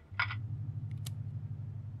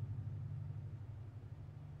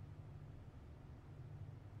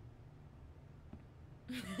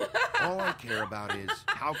 All I care about is,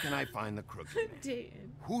 how can I find the Crooked Man?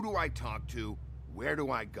 Dayton. Who do I talk to? Where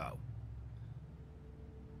do I go?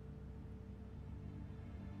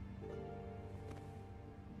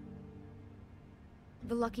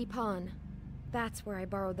 The Lucky Pawn. That's where I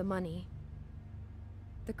borrowed the money.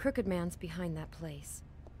 The Crooked Man's behind that place.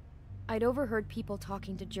 I'd overheard people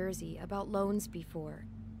talking to Jersey about loans before.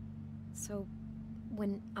 So,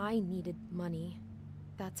 when I needed money,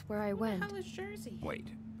 that's where I went. How is Jersey? Wait,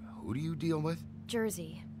 who do you deal with?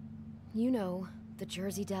 Jersey. You know, the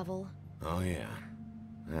Jersey Devil. Oh yeah,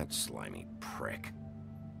 that slimy prick.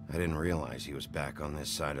 I didn't realize he was back on this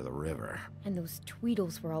side of the river. And those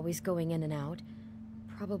Tweedles were always going in and out.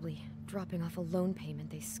 Probably dropping off a loan payment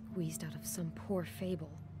they squeezed out of some poor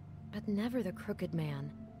fable. But never the Crooked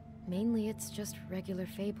Man. Mainly it's just regular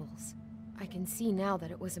fables. I can see now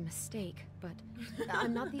that it was a mistake, but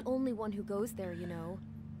I'm not the only one who goes there, you know.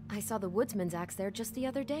 I saw the Woodsman's axe there just the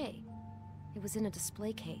other day. It was in a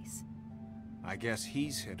display case. I guess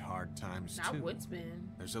he's hit hard times Not too.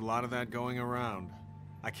 Woodsman. There's a lot of that going around.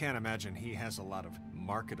 I can't imagine he has a lot of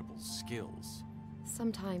marketable skills.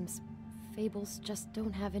 Sometimes, fables just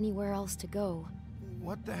don't have anywhere else to go.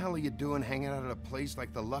 What the hell are you doing hanging out at a place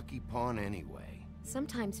like the Lucky Pawn anyway?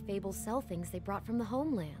 Sometimes fables sell things they brought from the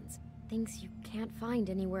homelands. things you can't find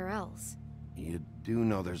anywhere else. You do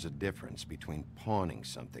know there's a difference between pawning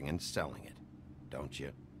something and selling it, don't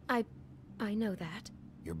you? I know that.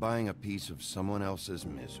 You're buying a piece of someone else's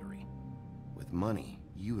misery. With money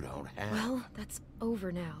you don't have. Well, that's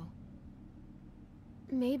over now.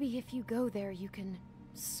 Maybe if you go there, you can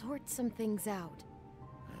sort some things out.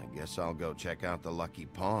 I guess I'll go check out the Lucky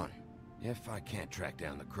Pawn. If I can't track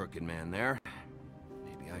down the Crooked Man there,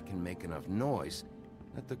 maybe I can make enough noise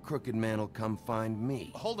that the Crooked Man will come find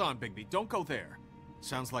me. Hold on, Bigby. Don't go there.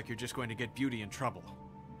 Sounds like you're just going to get Beauty in trouble.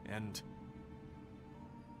 And...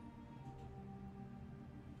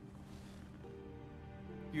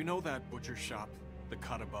 you know that butcher shop, the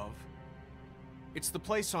cut above? It's the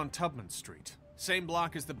place on Tubman Street. Same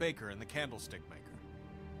block as the baker and the candlestick maker.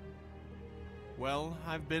 Well,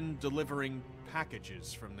 I've been delivering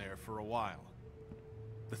packages from there for a while.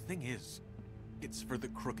 The thing is, it's for the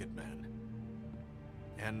Crooked Man.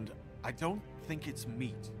 And I don't think it's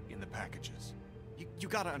meat in the packages. You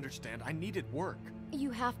gotta understand, I needed work.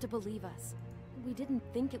 You have to believe us. We didn't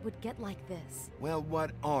think it would get like this. Well,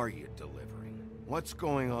 what are you delivering? What's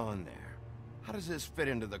going on there? How does this fit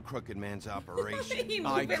into the Crooked Man's operation?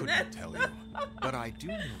 I couldn't tell you, but I do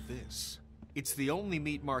know this. It's the only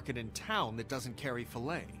meat market in town that doesn't carry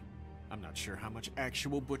filet. I'm not sure how much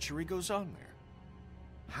actual butchery goes on there.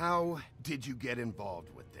 How did you get involved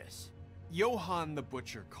with this? Johann the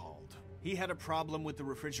butcher called. He had a problem with the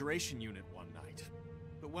refrigeration unit one night.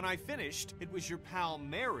 But when I finished, it was your pal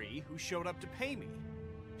Mary who showed up to pay me.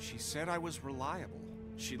 She said I was reliable.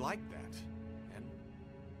 She liked that. And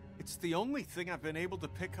it's the only thing I've been able to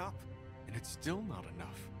pick up. And it's still not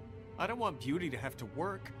enough. I don't want Beauty to have to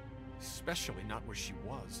work, especially not where she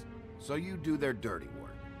was. So you do their dirty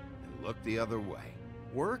work and look the other way.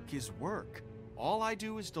 Work is work. All I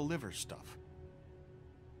do is deliver stuff.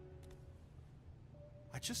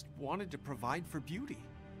 I just wanted to provide for Beauty.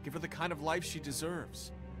 Give her the kind of life she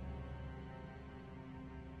deserves.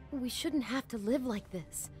 We shouldn't have to live like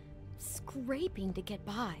this. Scraping to get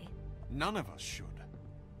by. None of us should.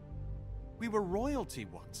 We were royalty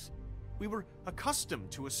once. We were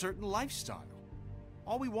accustomed to a certain lifestyle.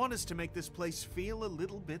 All we want is to make this place feel a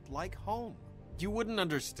little bit like home. You wouldn't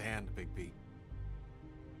understand, Bigby.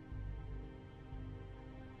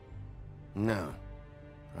 No,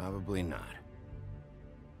 probably not.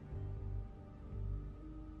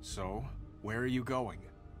 So, where are you going?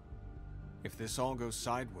 If this all goes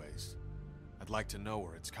sideways, I'd like to know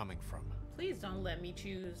where it's coming from. Please don't let me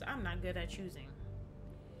choose. I'm not good at choosing.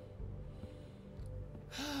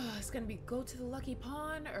 It's gonna be go to the Lucky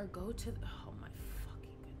Pawn or go to the... Oh my fucking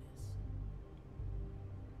goodness.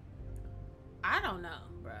 I don't know,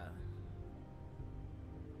 bruh.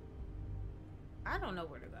 I don't know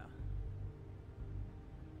where to go.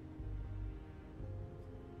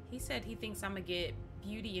 He said he thinks I'm gonna get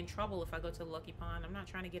Beauty in trouble if I go to the Lucky Pawn. I'm not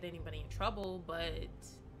trying to get anybody in trouble, but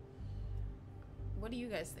what do you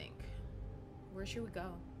guys think? Where should we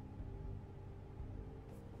go?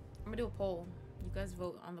 I'm gonna do a poll. You guys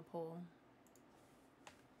vote on the poll.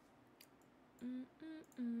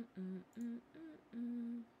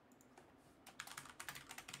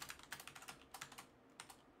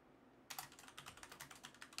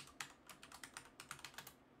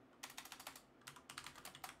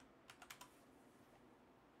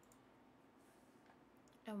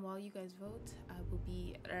 And while you guys vote, I will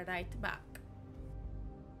be right back.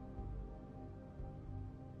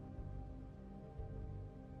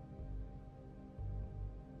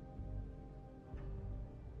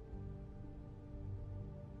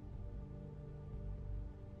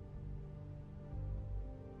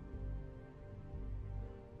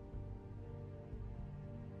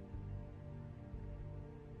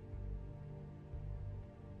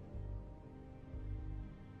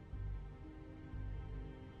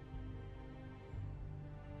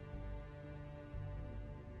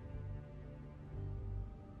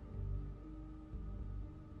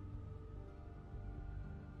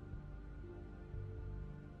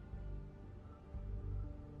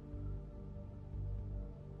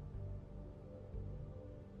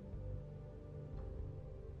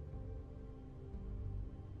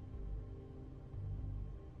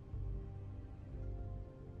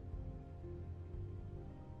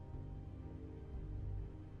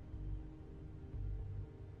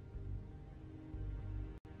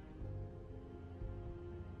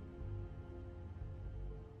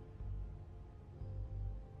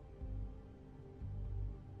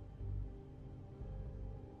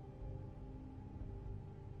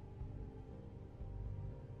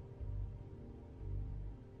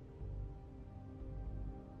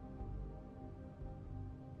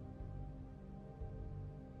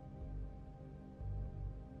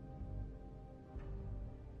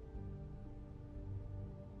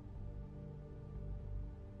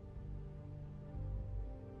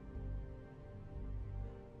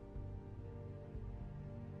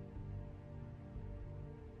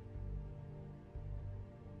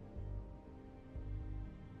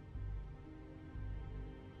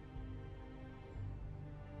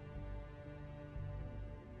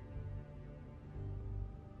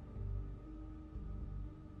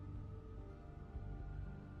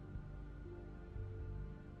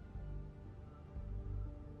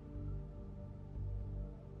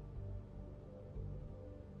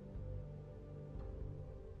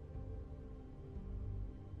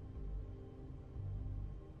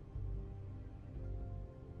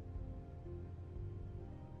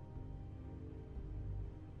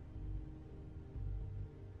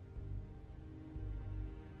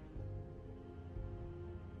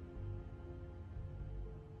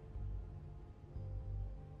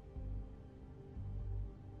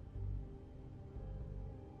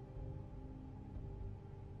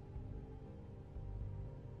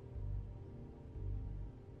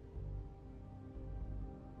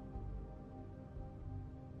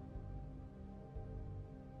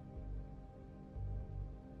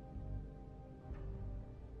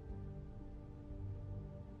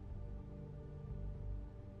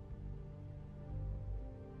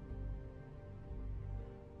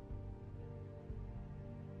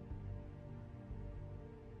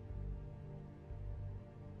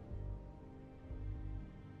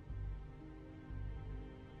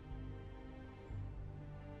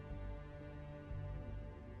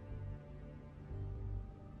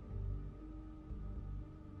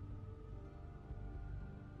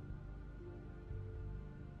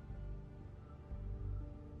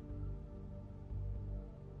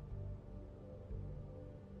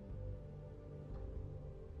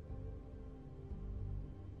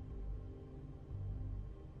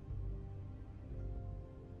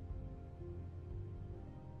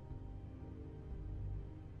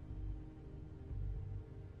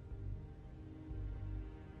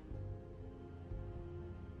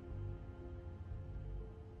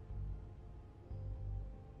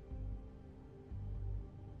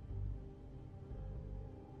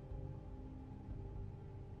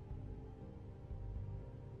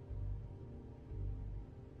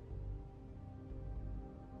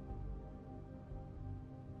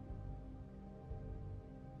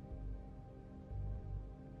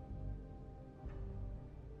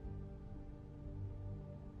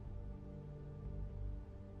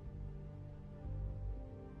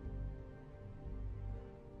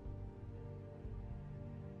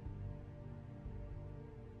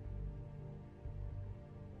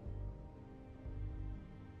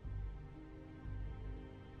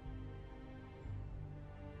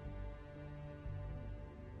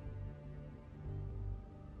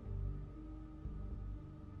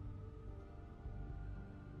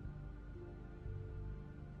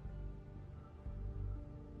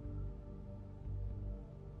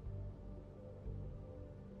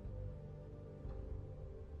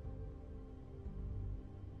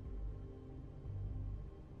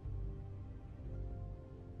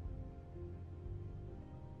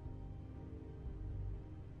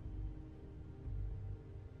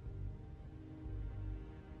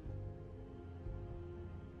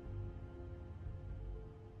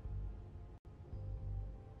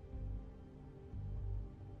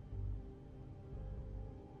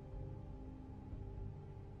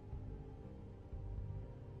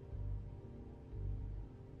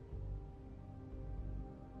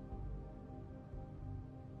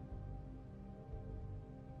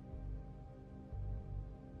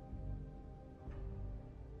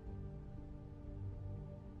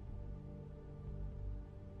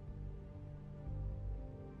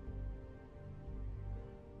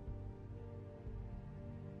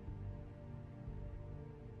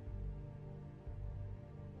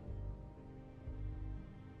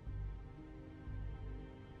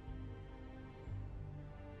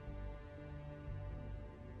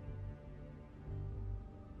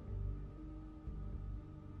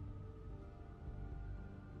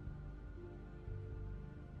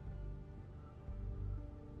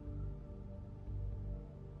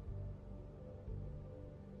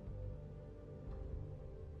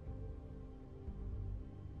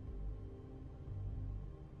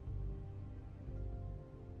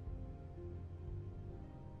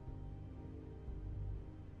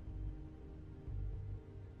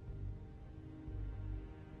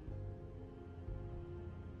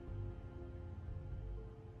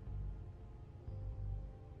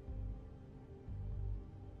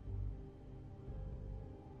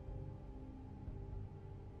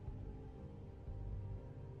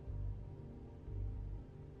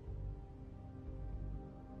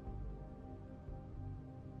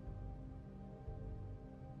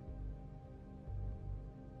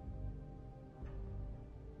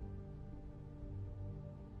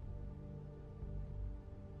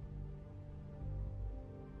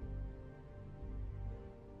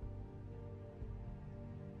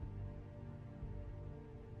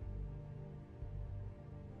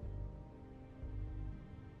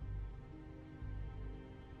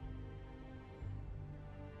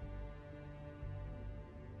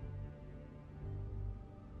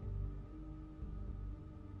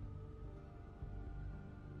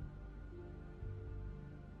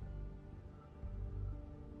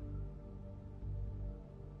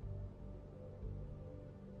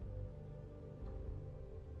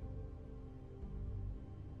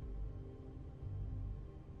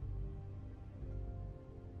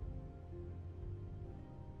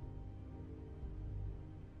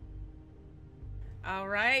 All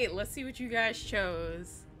right, let's see what you guys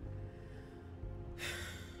chose.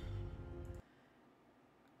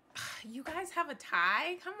 You guys have a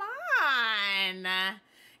tie? Come on,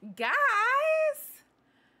 guys.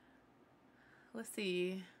 Let's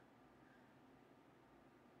see.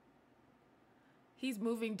 He's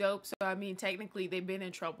moving dope, so I mean, technically, they've been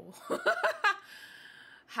in trouble.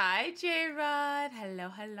 Hi, J-Rod. Hello,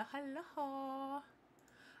 hello, hello. All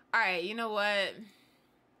right, you know what?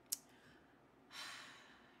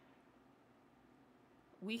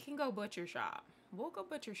 We can go butcher shop. We'll go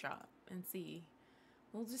butcher shop and see.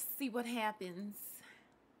 We'll just see what happens.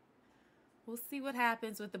 We'll see what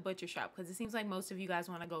happens with the butcher shop, because it seems like most of you guys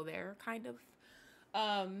want to go there, kind of.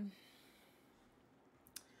 And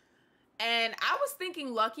I was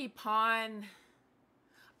thinking Lucky Pawn.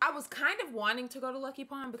 I was kind of wanting to go to Lucky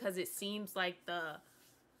Pawn because it seems like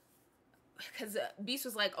because Beast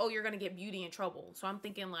was like, oh, you're going to get Beauty in trouble. So I'm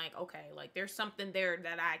thinking like, okay, like there's something there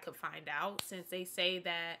that I could find out, since they say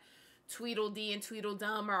that Tweedledee and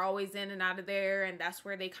Tweedledum are always in and out of there. And that's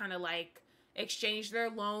where they kind of like exchange their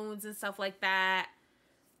loans and stuff like that.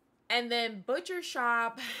 And then Butcher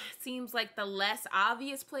Shop seems like the less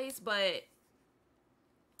obvious place, but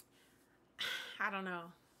I don't know.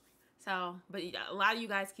 So, but a lot of you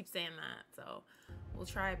guys keep saying that, so we'll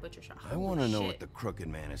try Butcher Shop. I want to know what the Crooked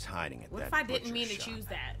Man is hiding at What that if I didn't butcher mean to shop. choose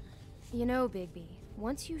that? You know, Bigby,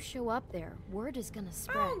 once you show up there, word is gonna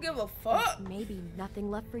spread. I don't give a fuck. Maybe nothing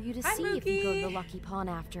left for you to Hi, see if you go to Mookie. the Lucky Pawn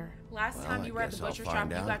after. Last time you were at the guess I'll butcher shop, find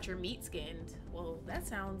you out. got your meat skinned. Well, that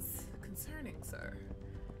sounds concerning, sir.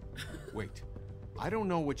 Wait, I don't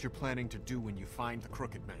know what you're planning to do when you find the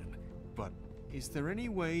Crooked Man, but is there any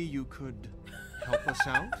way you could help us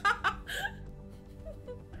out?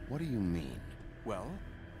 What do you mean? Well,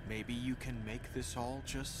 maybe you can make this all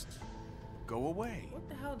just go away. What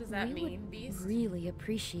the hell does that We mean, would Beast? really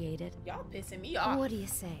appreciate it. Y'all pissing me off. What do you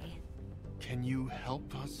say? Can you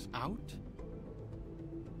help us out?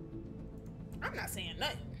 I'm not saying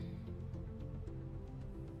nothing.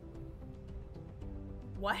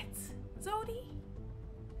 What? Zodi?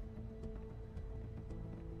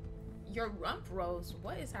 Your rump rose.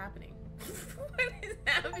 What is happening? What is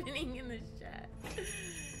happening in the chat?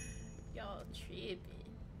 Y'all tripping.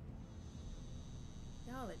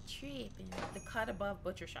 Y'all are tripping. The cut above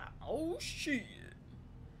butcher shop. Oh shit.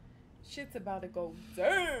 Shit's about to go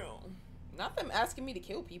down. Not them asking me to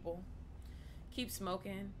kill people. Keep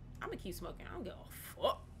smoking. I'm gonna keep smoking. I don't give a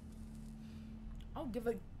fuck. I don't give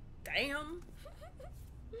a damn.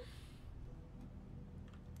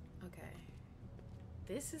 Okay.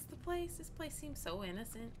 This is the place. This place seems so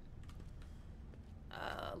innocent.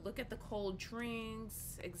 Look at the cold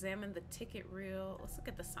drinks. Examine the ticket reel. Let's look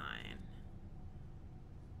at the sign.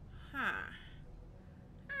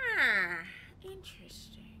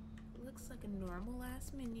 Interesting. Looks like a normal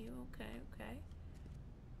ass menu. Okay, okay.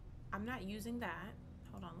 I'm not using that.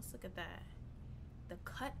 Hold on, let's look at that. The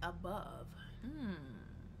cut above.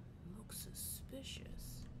 Looks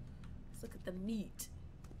suspicious. Let's look at the meat.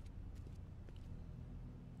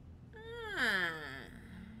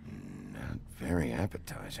 Not very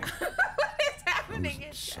appetizing. What is happening?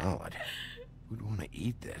 Frozen solid. Who'd want to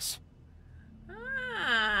eat this?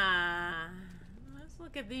 Let's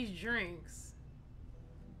look at these drinks.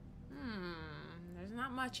 There's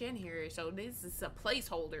not much in here, so this is a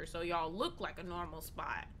placeholder, so y'all look like a normal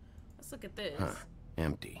spot. Let's look at this. Huh.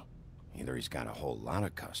 Empty. Either he's got a whole lot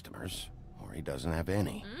of customers, or he doesn't have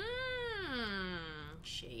any.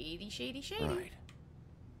 Shady, shady, shady. Right.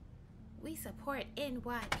 We support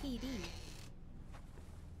NYPD.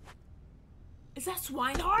 Is that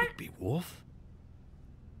Swinehart? Be Wolf?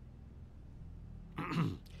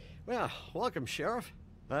 Well, welcome, Sheriff.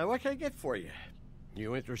 What can I get for you?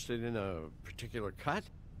 You interested in a particular cut?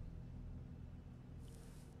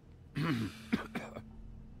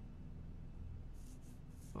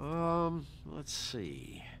 Let's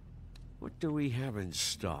see. What do we have in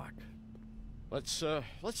stock? Let's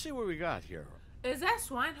see what we got here. Is that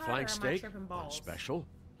Swinehart or Flank am I steak tripping on balls? special.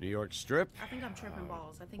 New York strip. I think I'm tripping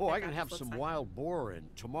balls. I think Oh, that I guy can just have looks some like- wild boar in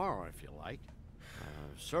tomorrow if you like.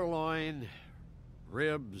 Sirloin,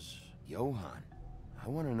 ribs. Johan, I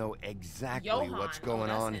want to know exactly Johan. what's Oh, going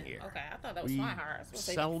that's on it. here. Okay, I thought that was We Swinehart. I was supposed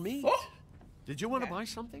to say sell the meat. fuck. Did you want to Okay. buy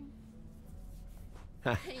something?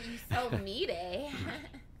 You so meaty.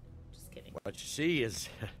 Just kidding. What you see is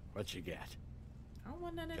what you get. I don't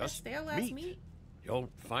want none of that Just stale ass meat. meat. You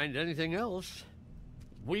won't find anything else.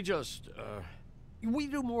 We just, we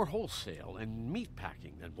do more wholesale and meat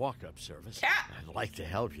packing than walk-up service. I'd like to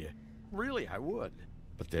help you. Really, I would.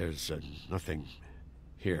 But there's nothing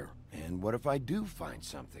here. And what if I do find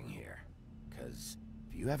something here? Because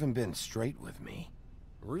If you haven't been straight with me...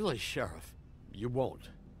 Really, Sheriff? You won't.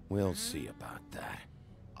 We'll see about that.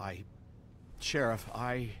 Sheriff,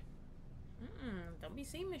 Don't be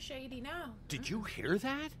seeming shady now. Did you hear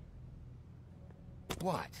that?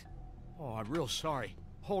 What? Oh, I'm real sorry.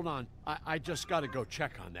 Hold on. I just gotta go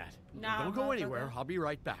check on that. Nah, Don't go anywhere. I'll be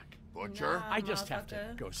right back. Butcher? Nah, I just have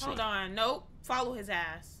to go see. Hold on. Nope. Follow his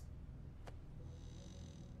ass.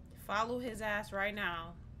 Follow his ass right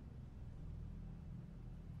now.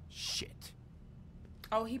 Shit.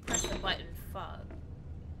 Oh, he pressed the button. Fuck.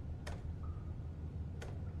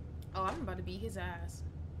 Oh, I'm about to beat his ass.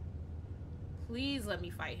 Please let me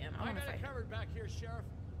fight him. I want to got fight it him. covered back here, Sheriff.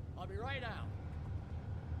 I'll be right out.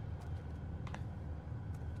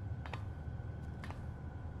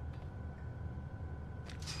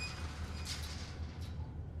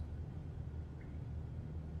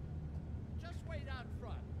 Just wait out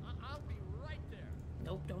front. I'll be right there.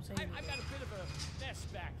 Nope, don't say anything. I've got a bit of a mess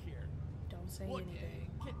back here. Don't say Look, anything.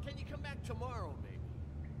 Can you come back tomorrow, maybe?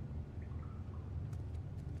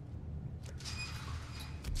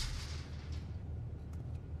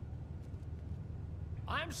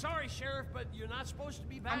 I'm sorry, Sheriff, but you're not supposed to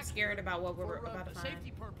be back. I'm scared about what we're for, about to find.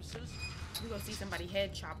 Safety purposes. We're gonna see somebody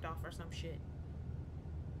head chopped off or some shit.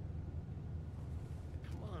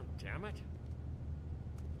 Come on, damn it.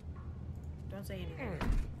 Don't say anything.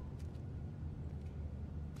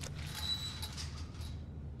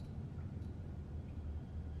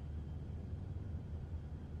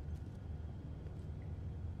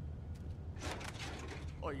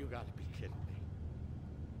 Oh, you gotta be kidding me.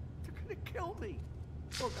 They're gonna kill me.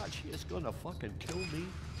 Oh, God, she is gonna fucking kill me.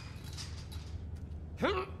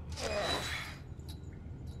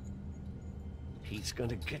 He's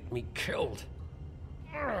gonna get me killed.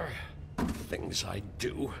 Things I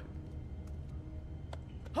do.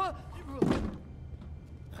 Huh?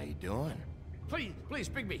 How you doing? Please,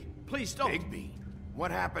 Bigby. Please don't. Bigby?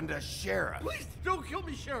 What happened to Sheriff? Please don't kill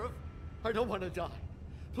me, Sheriff. I don't want to die.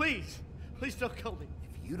 Please don't kill me.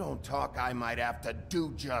 If you don't talk, I might have to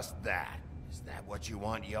do just that. Is that what you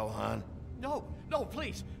want, Johan? No,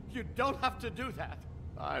 please. You don't have to do that.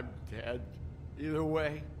 I'm dead. Either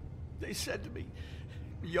way. They said to me,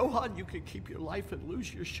 Johan, you can keep your life and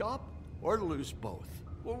lose your shop, or lose both.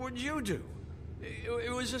 What would you do?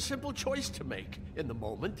 It was a simple choice to make in the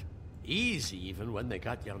moment. Easy, even when they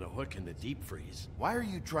got you on a hook in the deep freeze. Why are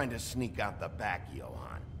you trying to sneak out the back,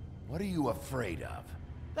 Johan? What are you afraid of?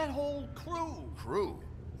 That whole crew. Crew?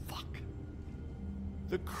 Fuck.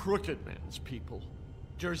 The Crooked Man's people.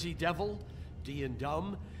 Jersey Devil, D and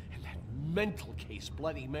Dumb, and that mental case,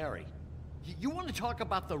 Bloody Mary. You want to talk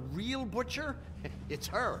about the real butcher? It's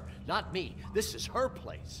her, not me. This is her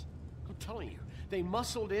place. I'm telling you, they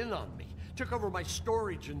muscled in on me. Took over my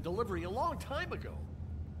storage and delivery a long time ago.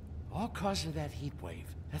 All cause of that heat wave.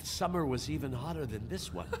 That summer was even hotter than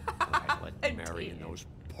this one. I let Mary and those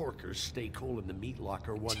porkers stay cool in the meat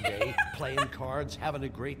locker one day, playing cards, having a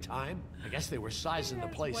great time. I guess they were sizing the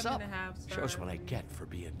place up. Shows what I get for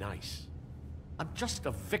being nice. I'm just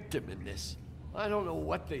a victim in this. I don't know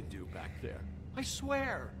what they do back there. I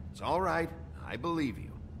swear. It's all right. I believe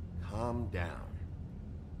you. Calm down.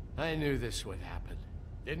 I knew this would happen.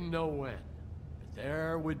 Didn't know when. But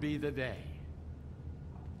there would be the day.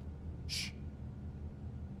 Shh.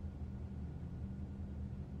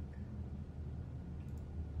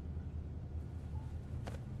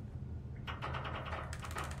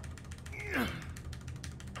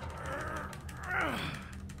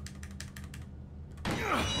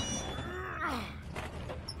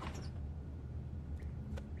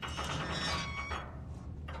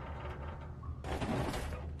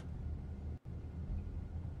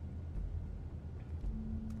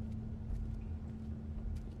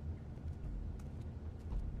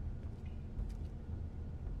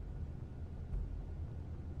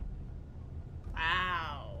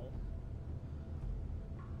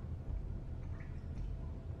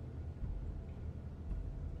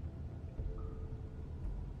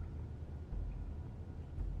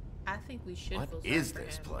 I think we should. What feel sorry is for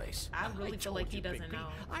this him. place? I really feel like he told you, doesn't Bigby. know.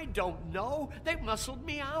 I don't know. They muscled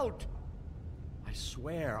me out. I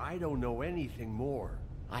swear, I don't know anything more.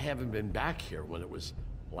 I haven't been back here when it was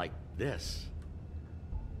like this.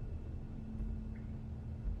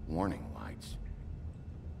 Warning lights.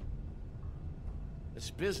 It's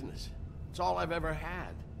business. It's all I've ever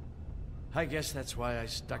had. I guess that's why I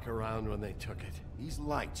stuck around when they took it. These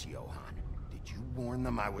lights, Johan. Did you warn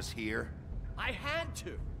them I was here? I had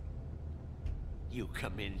to. You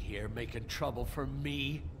come in here making trouble for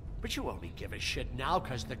me, but you only give a shit now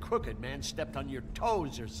because the Crooked Man stepped on your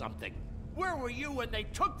toes or something. Where were you when they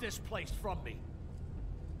took this place from me?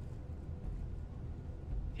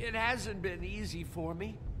 It hasn't been easy for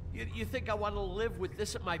me. You think I want to live with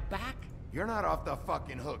this at my back? You're not off the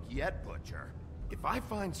fucking hook yet, Butcher. If I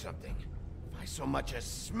find something, if I so much as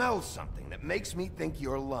smell something that makes me think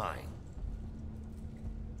you're lying...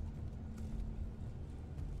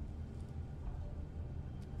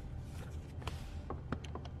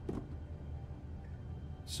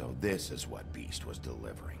 So this is what Beast was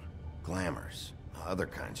delivering. Glamours, other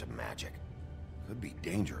kinds of magic. Could be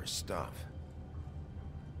dangerous stuff.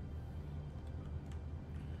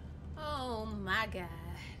 Oh my god.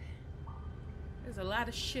 There's a lot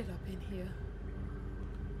of shit up in here.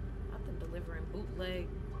 I've been delivering bootleg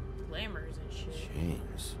glamours and shit.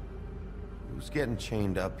 Chains? Who's getting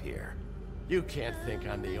chained up here? You can't think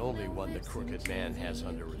I'm the only one the Crooked Man has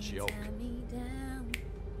under his yoke.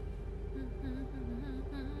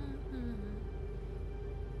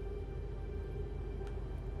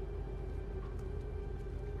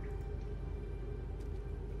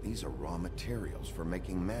 These are raw materials for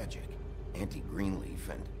making magic. Auntie Greenleaf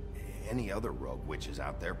and any other rogue witches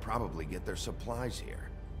out there probably get their supplies here.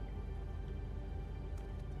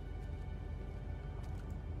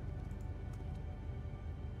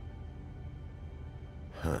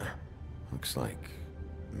 Huh. Looks like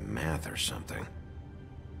math or something.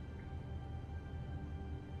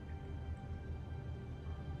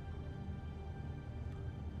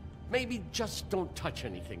 Maybe just don't touch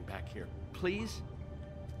anything back here, please?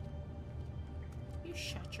 You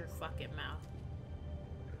shut your fucking mouth.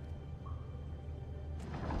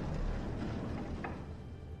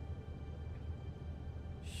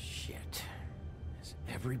 Shit. Is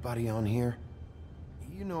everybody on here?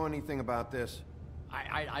 You know anything about this?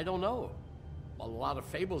 I don't know. A lot of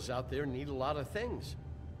fables out there need a lot of things.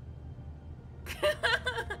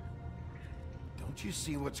 Don't you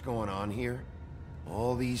see what's going on here?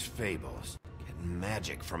 All these fables, getting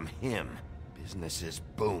magic from him. Business is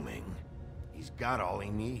booming. He's got all he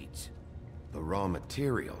needs. The raw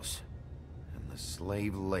materials, and the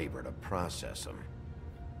slave labor to process them.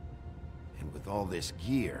 And with all this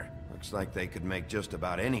gear, looks like they could make just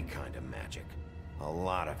about any kind of magic. A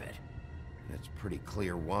lot of it. And it's pretty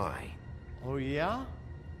clear why. Oh yeah?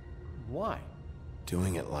 Why?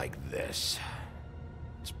 Doing it like this.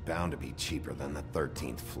 It's bound to be cheaper than the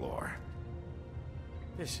 13th floor.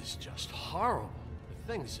 This is just horrible.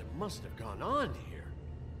 The things that must have gone on here.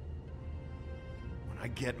 When I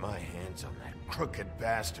get my hands on that crooked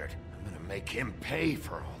bastard, I'm gonna make him pay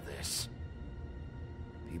for all this.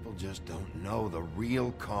 People just don't know the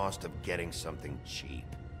real cost of getting something cheap.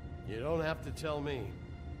 You don't have to tell me.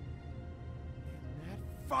 That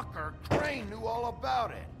fucker Crane knew all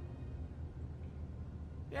about it.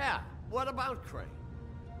 Yeah, what about Crane?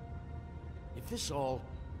 If this all...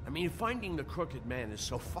 I mean, finding the Crooked Man is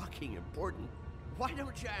so fucking important, why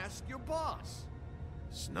don't you ask your boss?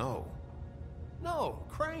 Snow? No,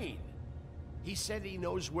 Crane. He said he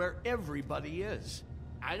knows where everybody is.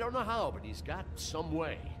 I don't know how, but he's got some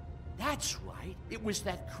way. That's right. It was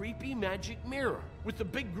that creepy magic mirror with the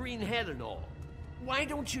big green head and all. Why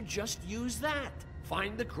don't you just use that?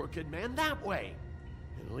 Find the Crooked Man that way.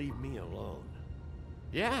 And leave me alone.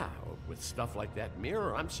 Yeah, with stuff like that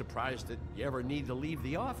mirror, I'm surprised that you ever need to leave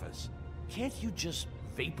the office. Can't you just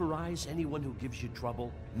vaporize anyone who gives you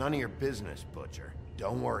trouble? None of your business, Butcher.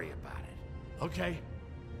 Don't worry about it. Okay.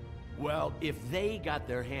 Well, if they got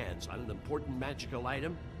their hands on an important magical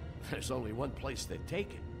item, there's only one place they'd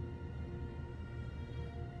take it.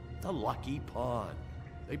 The Lucky Pawn.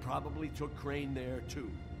 They probably took Crane there,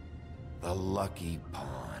 too. The Lucky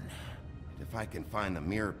Pawn. If I can find the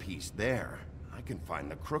mirror piece there, I can find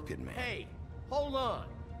the Crooked Man. Hey, hold on.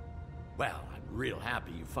 Well, I'm real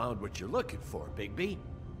happy you found what you're looking for, Bigby.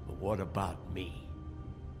 But what about me?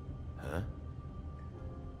 Huh?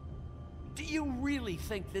 Do you really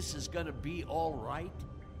think this is gonna be all right?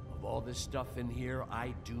 Of all this stuff in here,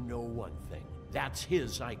 I do know one thing. That's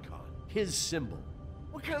his icon, his symbol.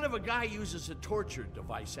 What kind of a guy uses a torture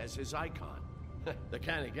device as his icon? The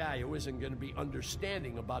kind of guy who isn't gonna be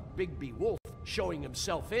understanding about Bigby Wolf showing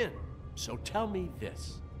himself in. So tell me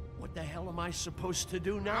this. What the hell am I supposed to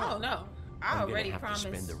do now? I don't know. I already I'm gonna have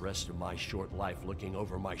to spend the rest of my short life looking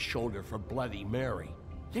over my shoulder for Bloody Mary.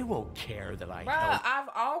 They won't care that I Bruh, helped. I've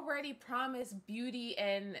already promised Beauty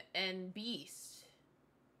and Beast.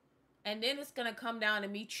 And then it's gonna come down to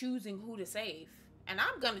me choosing who to save. And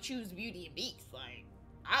I'm gonna choose Beauty and Beast. Like,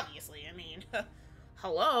 obviously, I mean,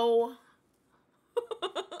 hello.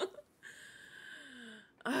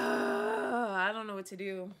 I don't know what to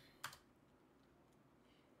do.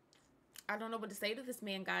 I don't know what to say to this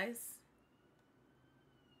man, guys.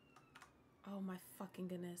 Oh my fucking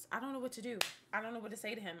goodness. I don't know what to do. I don't know what to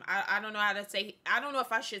say to him. I don't know how to say. I don't know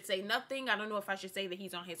if I should say nothing. I don't know if I should say that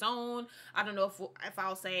he's on his own. I don't know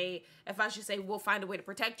if I should say we'll find a way to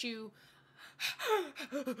protect you.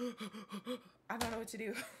 I don't know what to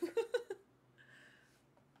do.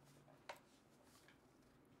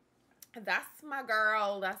 That's my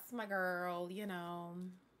girl. That's my girl, you know.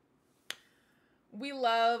 We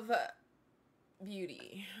love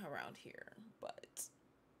Beauty around here, but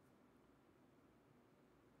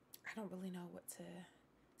I don't really know what to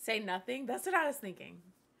say. Nothing. That's what I was thinking.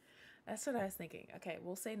 That's what I was thinking. Okay,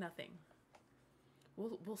 we'll say nothing.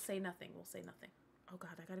 We'll say nothing. We'll say nothing. Oh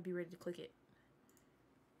God, I gotta be ready to click it.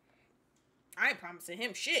 I ain't promising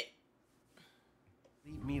him shit.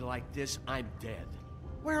 Leave me like this, I'm dead.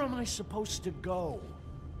 Where am I supposed to go?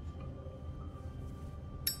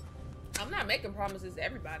 I'm not making promises to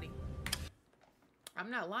everybody.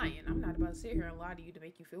 I'm not lying. I'm not about to sit here and lie to you to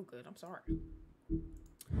make you feel good. I'm sorry.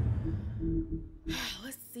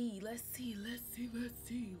 Let's see.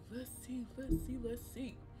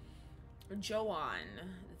 Joan,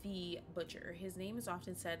 the butcher. His name is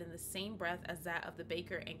often said in the same breath as that of the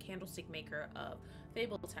baker and candlestick maker of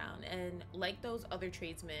Fabletown. And like those other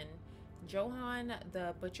tradesmen, Johan,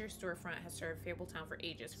 the butcher storefront, has served Fabletown for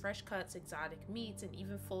ages. Fresh cuts, exotic meats, and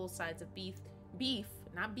even full sides of beef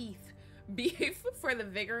for the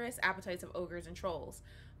vigorous appetites of ogres and trolls.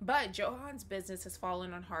 But Johan's business has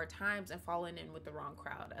fallen on hard times and fallen in with the wrong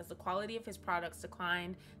crowd. As the quality of his products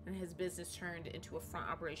declined and his business turned into a front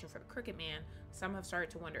operation for the Crooked Man, some have started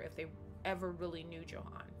to wonder if they ever really knew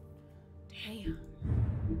Johan. Damn.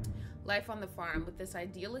 Life on the farm. With this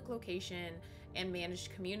idyllic location and managed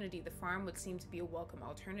community, the farm would seem to be a welcome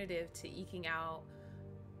alternative to eking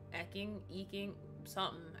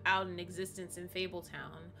something out in existence in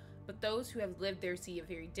Fabletown. But those who have lived there see it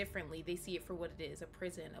very differently. They see it for what it is, a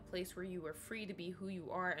prison, a place where you are free to be who you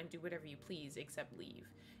are and do whatever you please, except leave.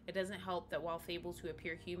 It doesn't help that while fables who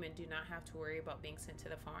appear human do not have to worry about being sent to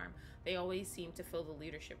the farm, they always seem to fill the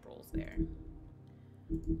leadership roles there.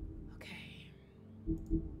 Okay.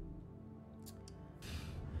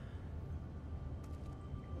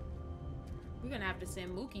 We're gonna have to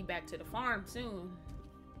send Mookie back to the farm soon.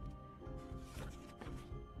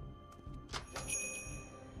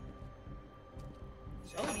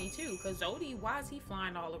 Zodi too, cause Zodi, why is he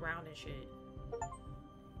flying all around and shit?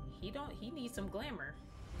 He needs some glamour.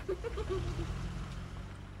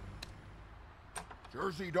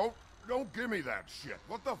 Jersey, don't give me that shit.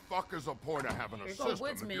 What the fuck is the point of having a system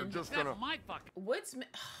if you're just gonna... my fuck. Woodsman.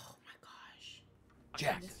 Oh my gosh.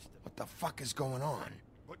 Jack, what the fuck is going on?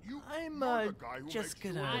 But you, I'm the guy who just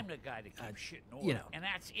makes gonna. sure- I'm the guy that keeps shit in order, you know. and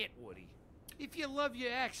that's it, Woody. If you love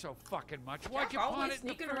your ex so fucking much, why'd Jack you pawn always it in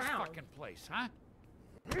the sneaking first around. fucking place, huh?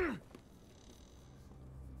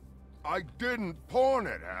 I didn't pawn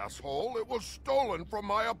it, asshole. It was stolen from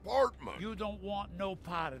my apartment. You don't want no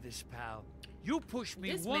part of this, pal. You push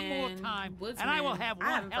me This one more man, time, Woodsman, and I will have I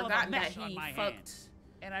one haven't hell of a forgotten mess that on he my fucked hands.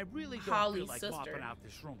 And I really don't Holly's feel like sister. mopping out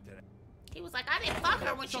this room today. He was like, I didn't fuck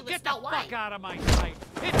her when So she was get Snow the White. fuck out of my sight.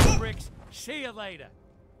 Hit the bricks. See you later.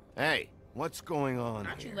 Hey, what's going on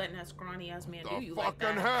Not you here? letting that scrawny ass man The do you like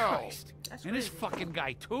fucking that. hell. Christ. That's And this crazy. fucking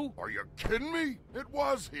guy, too? Are you kidding me? It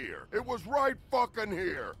was here. It was right fucking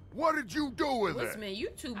here. What did you do with it? Woodsman, you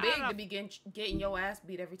too big to be getting your ass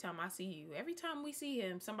beat every time I see you. Every time we see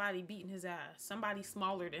him, somebody beating his ass. Somebody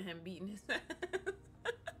smaller than him beating his ass.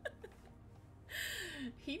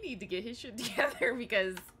 He need to get his shit together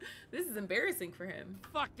because this is embarrassing for him.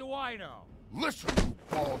 Fuck do I know? Listen, you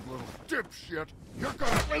bald little dipshit. You're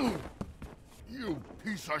gonna... You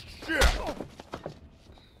piece of shit.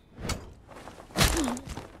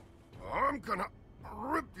 I'm gonna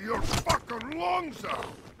rip your fucking lungs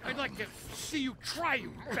out. I'd like to see you try,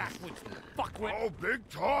 you backwards fuckwit. Oh, big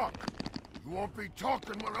talk. You won't be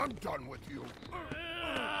talking when I'm done with you.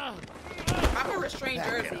 I'm gonna restrain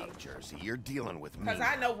Back it Jersey up, Jersey. You're dealing with me. because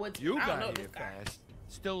I know Woodsman. You I don't know got this here guy. fast.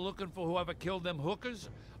 Still looking for whoever killed them hookers?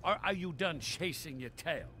 Or are you done chasing your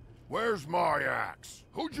tail? Where's my axe?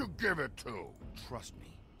 Who'd you give it to? Trust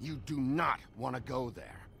me, you do not want to go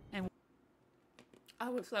there. I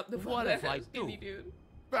would slap the What fuck if out I of skinny do? dude.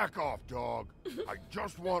 Back off, dog. I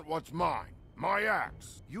just want what's mine. My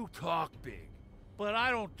axe. You talk big, but I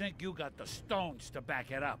don't think you got the stones to back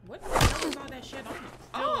it up. What the hell is all that shit on?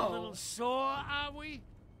 Still a little sore, are we?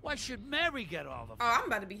 Why should Mary get all the Oh, I'm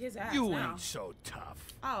about to beat his ass You now. ain't so tough.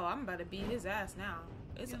 Oh, I'm about to beat his ass now.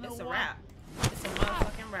 It's You know a what? rap. It's a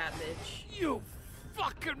motherfucking rap, bitch. You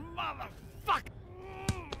fucking motherfucker!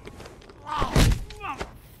 Oh,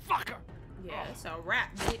 motherfucker! Yeah, it's a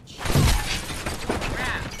rap, bitch.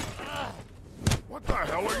 Rap. What the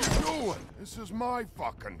hell are you doing? This is my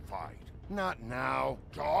fucking fight. Not now.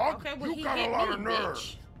 Dog, Okay, well, you he got a hit lot me, of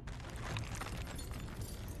nerve.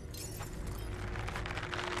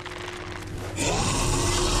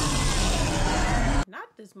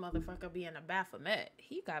 Not this motherfucker being a Baphomet.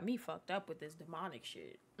 He got me fucked up with this demonic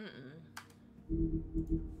shit.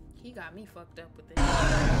 He got me fucked up with this.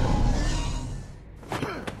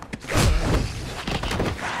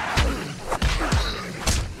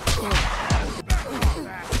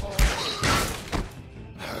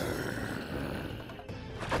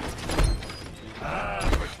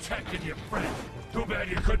 Protecting your friend. Too bad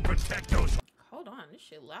you couldn't protect those. Hold on, this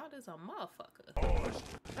shit loud as a motherfucker.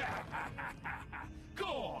 Go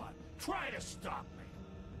on, try to stop me.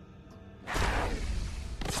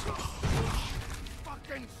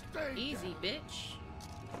 Fucking stay Easy, bitch.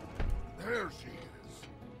 There she is.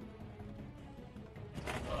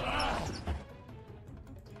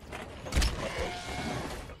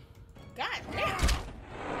 God damn.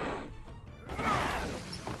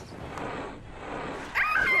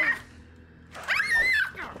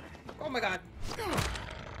 Oh my god.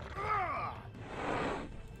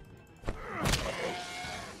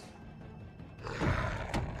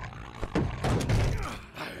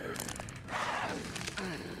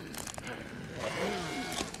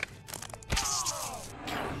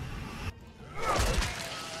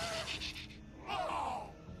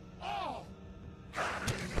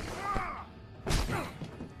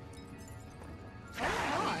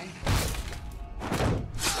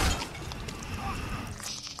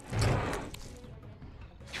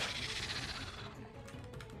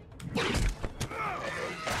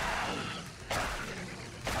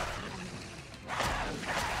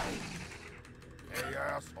 Hey,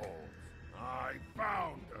 assholes. I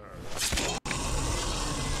found her.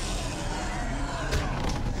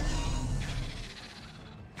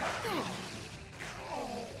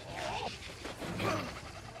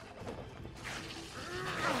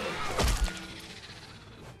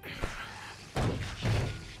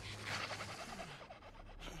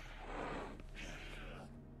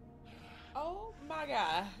 Oh my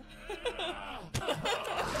god.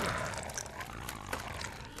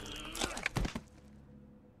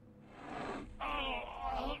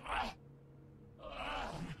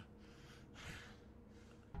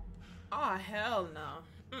 Oh hell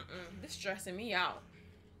no. This stressing me out.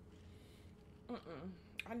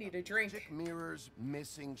 I need a drink. Magic Mirror's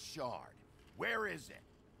missing shard. Where is it?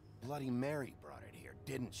 Bloody Mary brought it here,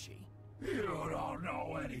 didn't she? You don't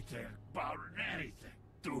know anything about anything,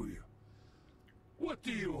 do you? What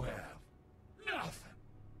do you have? Nothing.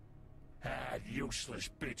 That useless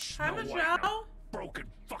bitch Snow Hi, White, Michelle. no broken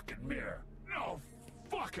fucking mirror. No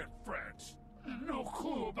fucking friends. And no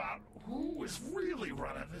clue about who is really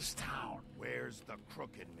running this town. Where's the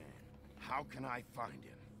Crooked Man? How can I find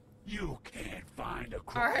him? You can't find a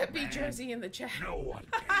crooked R.I.P. man. Jersey in the chat. No one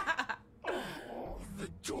can. Oh, the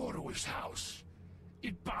door to his house.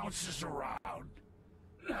 It bounces around.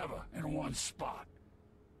 Never in one spot.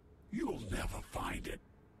 You'll never find it.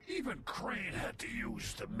 Even Crane had to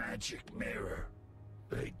use the magic mirror.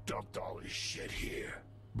 They dumped all his shit here.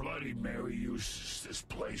 Bloody Mary uses this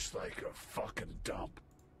place like a fucking dump.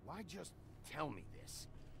 Why just tell me this?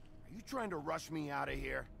 Are you trying to rush me out of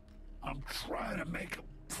here? I'm trying to make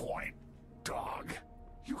a point, dog.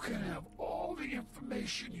 You can have all the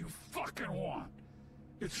information you fucking want.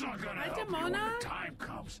 It's not gonna Hi, help you when Demona. the time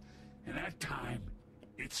comes. And that time,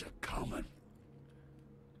 it's a-coming.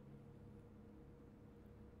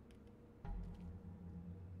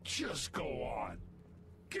 Just go on.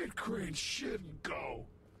 Get Crane's shit and go.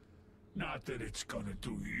 Not that it's gonna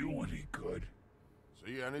do you any good.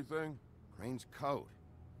 See anything? Crane's coat.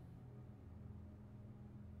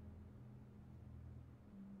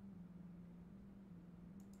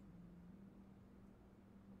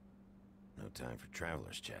 No time for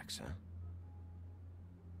traveler's checks, huh?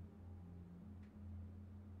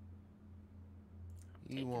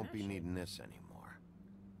 You won't be needing this anymore.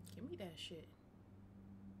 Give me that shit.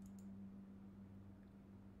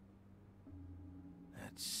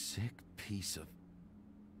 That sick piece of...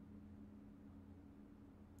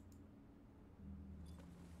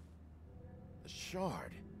 The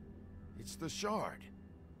shard. It's the shard.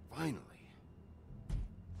 Finally.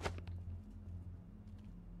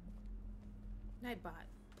 Nightbot,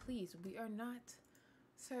 please, we are not...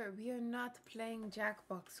 Sir, we are not playing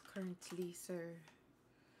Jackbox currently, sir.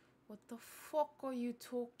 What the fuck are you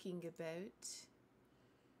talking about?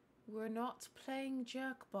 We're not playing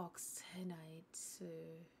Jackbox tonight,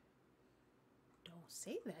 sir. Don't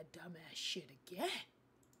say that dumbass shit again.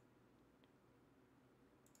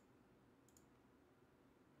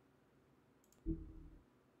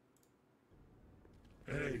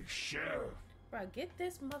 Hey, Sheriff. Bro, get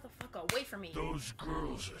this motherfucker away from me. Those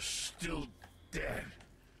girls are still dead.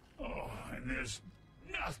 Oh, and there's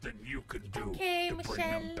nothing you can do to bring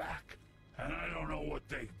them back. And I don't know what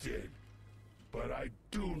they did, but I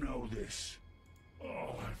do know this.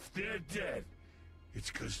 Oh, if they're dead,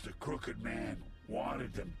 it's because the Crooked Man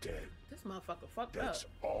wanted them dead. This motherfucker fucked That's up.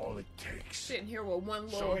 all it takes. Sitting here with one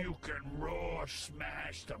little... So you can roar,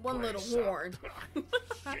 smash the one little place up. horn.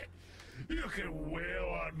 Shit. You can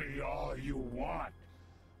wail on me all you want,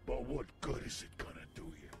 but what good is it gonna do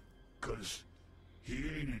you? 'Cause he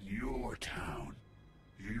ain't in your town.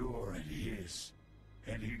 You're in his.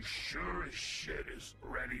 And he sure as shit is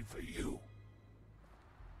ready for you.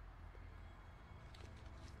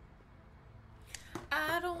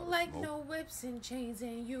 I don't like no whips and chains,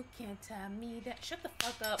 and you can't tie me that. Shut the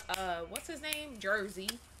fuck up. What's his name? Jersey.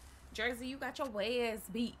 Jersey, you got your way ass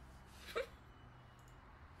beat.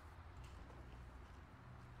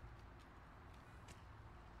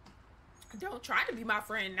 Don't try to be my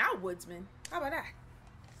friend now, Woodsman. How about that?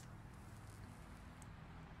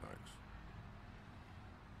 Thanks.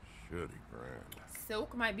 Shitty brand.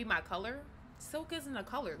 Silk might be my color. Silk isn't a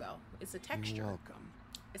color though. It's a texture. You're welcome.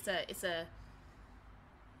 It's a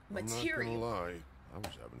material. I'm not gonna lie. I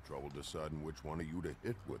was having trouble deciding which one of you to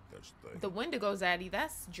hit with this thing. The Wendigo Zaddy,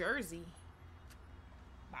 that's Jersey.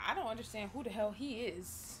 But I don't understand who the hell he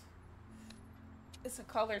is. It's a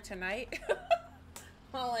color tonight.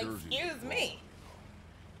 Well, excuse me.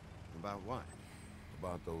 About what?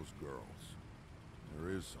 About those girls. There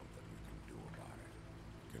is something you can do about it.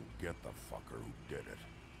 You can get the fucker who did it.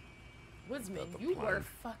 Woodsman, the you plan? were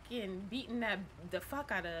fucking beating the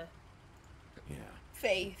fuck out of Yeah.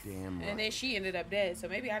 Faith. Damn right. And then she ended up dead, so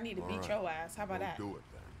maybe I need to All beat right. your ass. How about Go that? do it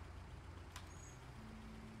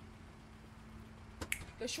then.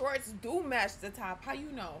 The shorts do match the top. How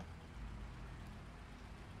you know?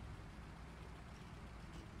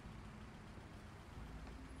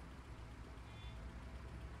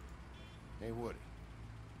 Hey, Woody.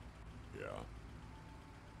 Yeah.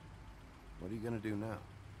 What are you gonna do now?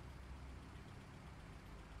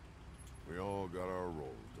 We all got our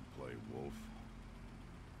roles to play, Wolf.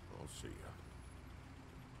 I'll see ya.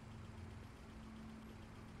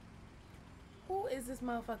 Who is this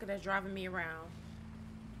motherfucker that's driving me around?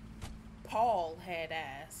 Paul head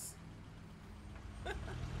ass.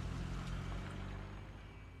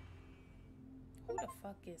 Who the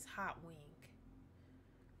fuck is Hot Wing?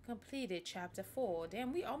 Completed chapter 4.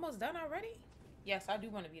 Damn, we almost done already? Yes, I do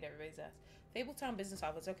want to beat everybody's ass. Fabletown business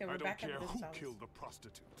office. Okay, we're I don't back at care the who business office. killed the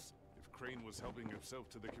prostitutes. If Crane was helping himself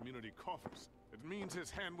to the community coffers, it means his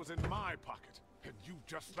hand was in my pocket, and you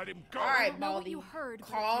just let him go. All right, know what Baldy. you heard, but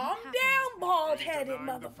it Calm didn't down, bald-headed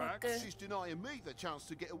denying the motherfucker. She's denying me the chance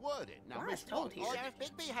to get a word in. Now, Well, I Miss told you. White, Sheriff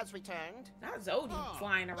Bigby has returned. Not Zodi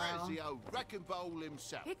flying There's around. the old wrecking bowl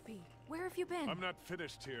himself. Higby, where have you been? I'm not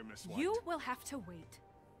finished here, Miss White. You will have to wait.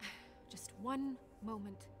 Just one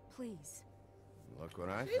moment, please. Look what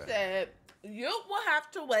I She found. said, you will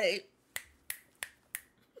have to wait.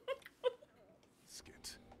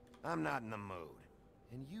 Skit. I'm not in the mood.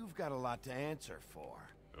 And you've got a lot to answer for.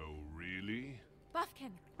 Oh, really?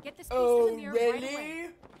 Buffkin, get this piece of the mirror right really? away.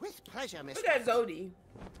 With pleasure, Miss Look at Zodi.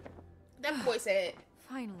 That boy said,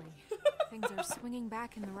 Finally, things are swinging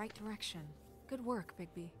back in the right direction. Good work,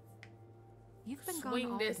 Bigby. You've been gone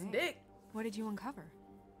swing all this day. dick. What did you uncover?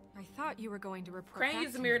 I thought you were going to report Crane back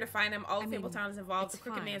used the to mirror me. to find him. All I of mean, Fabletown is involved. The it's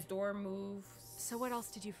Crooked fine. Man's door moves. So what else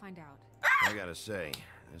did you find out? I gotta say,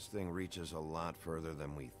 this thing reaches a lot further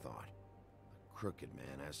than we thought. The Crooked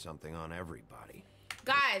Man has something on everybody.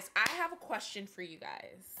 Guys, I have a question for you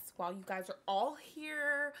guys. While you guys are all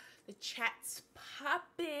here, the chat's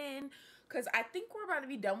popping. Because I think we're about to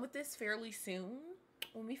be done with this fairly soon.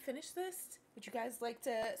 When we finish this, would you guys like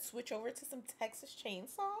to switch over to some Texas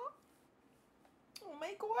Chainsaw? Oh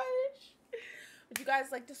my gosh. Would you guys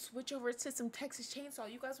like to switch over to some Texas Chainsaw?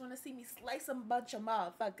 You guys want to see me slice a bunch of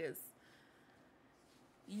motherfuckers?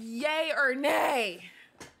 Yay or nay?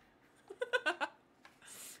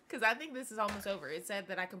 Because I think this is almost over. It said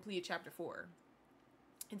that I completed chapter 4.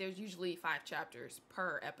 And there's usually 5 chapters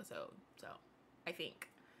per episode. So, I think.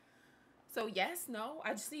 So, yes, no,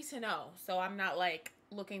 I just need to know. So, I'm not, like,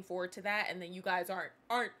 looking forward to that. And then you guys aren't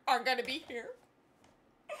going to be here.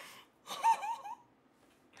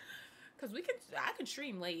 Because I can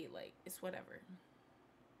stream late. Like, it's whatever.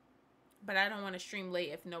 But I don't want to stream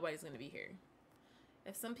late if nobody's going to be here.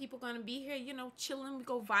 If some people going to be here, you know, chilling, we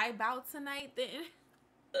go vibe out tonight, then...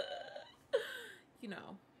 you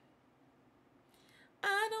know.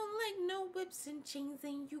 I don't like no whips and chains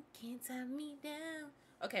and you can't tie me down.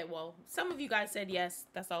 Okay, well, some of you guys said yes.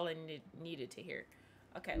 That's all I needed to hear.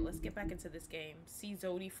 Okay, let's get back into this game. See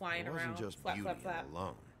Zodi flying It wasn't around. just Flap, Beauty flap, flap.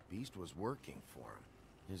 alone. Beast was working for him.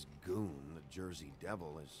 His goon, the Jersey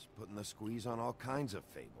Devil, is putting the squeeze on all kinds of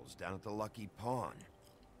fables down at the Lucky Pawn.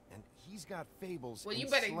 And he's got fables Well, you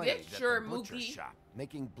better enslaved get at your the butcher Mookie. shop,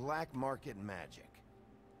 making black market magic.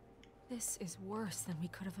 This is worse than we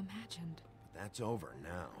could have imagined. But that's over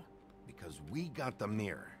now, because we got the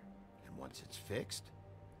mirror. And once it's fixed,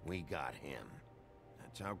 we got him.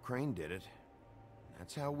 That's how Crane did it.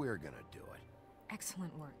 That's how we're gonna do it.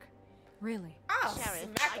 Excellent work. Really. Sheriff,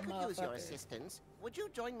 I could use your assistance. Would you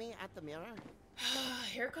join me at the mirror?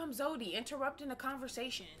 Here comes Zodi interrupting the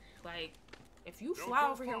conversation. Like, if you Don't fly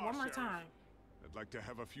go over here far, one more Sheriff. time. I'd like to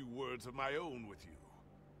have a few words of my own with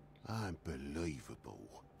you. Unbelievable.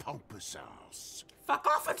 Pompous ass. Fuck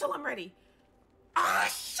off until I'm ready. Ah,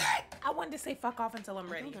 shit! I wanted to say fuck off until I'm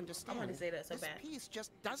ready. I don't understand. I wanted to say that so this bad. piece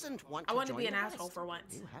just doesn't want I to wanted to join be an the asshole rest. for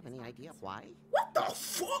once. Do you have any idea why? What the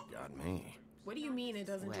fuck? Got me. What do you mean it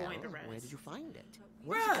doesn't Well, join the rest? where did you find it?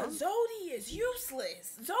 Where did it Bruh, come from? Zodi is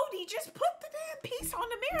useless. Zodi, just put the damn piece on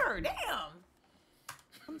the mirror. Damn.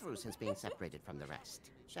 Come through since being separated from the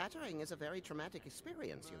rest. Shattering is a very traumatic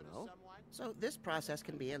experience, you know. So this process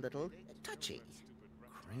can be a little touchy.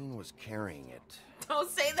 Crane was carrying it. Don't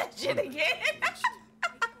say that shit again.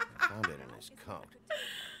 I found it in his coat.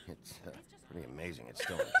 It's pretty amazing it's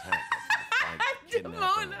still intact. Kidnapping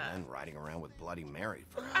Demona. and riding around with Bloody Mary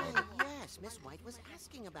for Oh, yes, Miss White was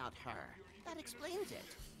asking about her. That explains it.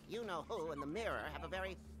 You know who and the mirror have a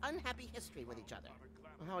very unhappy history with each other.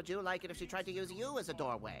 How would you like it if she tried to use you as a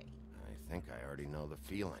doorway? I think I already know the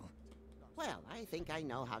feeling. Well, I think I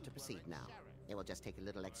know how to proceed now. It will just take a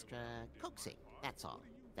little extra coaxing, that's all.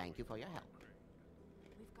 Thank you for your help.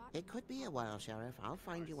 It could be a while, Sheriff. I'll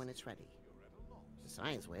find you when it's ready.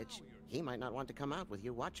 Besides which, he might not want to come out with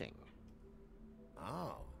you watching.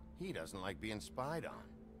 Oh, he doesn't like being spied on.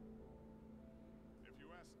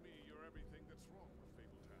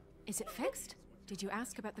 Is it fixed? Did you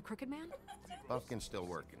ask about the Crooked Man? Buffkin's still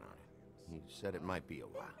working on it. He said it might be a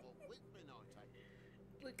while.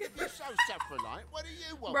 If you're so self-reliant, what do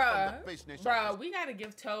you want Bruh, from the business? bruh, we gotta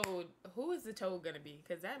give Toad. Who is the Toad gonna be?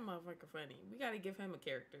 Because that motherfucker funny. We gotta give him a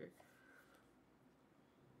character.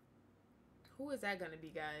 Who is that gonna be,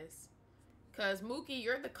 guys? Because Mookie,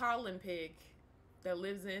 you're the Colin pig that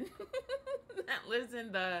lives in that lives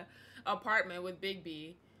in the apartment with Big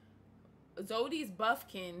B. Zodi's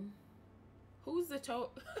Buffkin. Who's the Toad?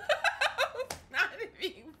 Not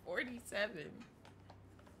even 47.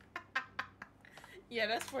 Yeah,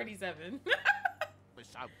 that's 47.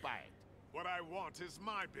 It's so bad. What I want is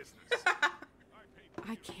my business.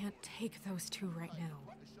 I can't take those two right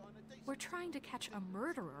now. We're trying to catch a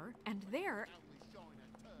murderer, and they're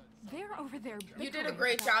over there. You did a bickering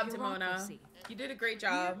great job, about Demona. bureaucracy. You did a great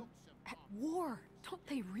job. We're at war. Don't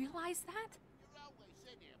they realize that?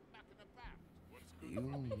 Do you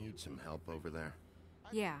need some help over there?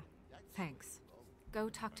 Yeah, thanks. Go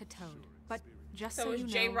talk to Toad. But just So so it's you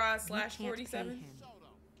know, J-Rod you slash can't 47? pay him.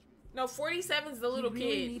 No, 47's the little he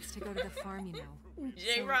really kid. needs to go to the farm, you know.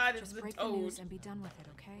 J-Rod So is just the break the news Toad. and be done with it,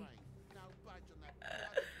 okay?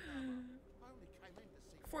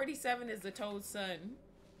 47 is the Toad's son.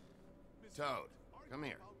 Toad, come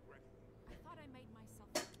here.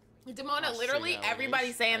 Demona, literally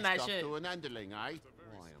everybody's saying that shit. To an underling, eh?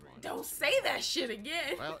 Don't say that shit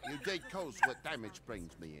again. Well, you did cause what damage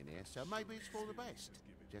brings me in here, so maybe it's for the best.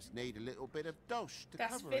 Just need a little bit of dosh to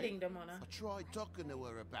That's cover fitting, it. Demona. I tried talking to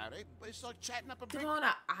her about it, but it's like chatting up a brick.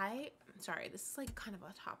 Demona, I'm sorry, this is like kind of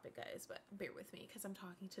a topic, guys, but bear with me because I'm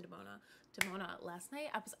talking to Demona. Demona, last night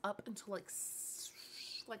I was up until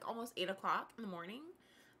like almost 8 o'clock in the morning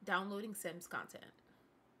downloading Sims content.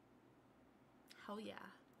 Hell yeah.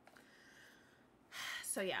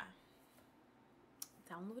 So yeah.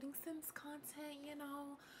 Downloading Sims content, you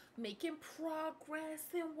know, making progress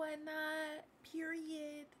and whatnot,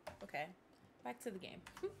 period. Okay, back to the game.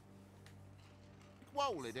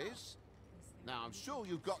 Well, it is. Now, I'm sure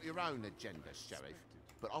you've got your own agenda, Sheriff,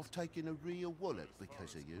 but I've taken a real wallet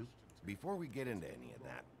because of you. Before we get into any of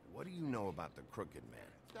that, what do you know about the Crooked Man?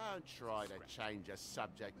 Don't try to change a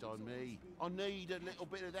subject on me. I need a little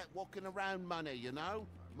bit of that walking around money, you know?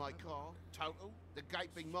 My car, total, the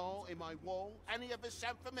gaping maw in my wall. Any of us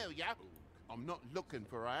sound familiar? I'm not looking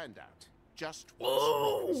for a handout. Just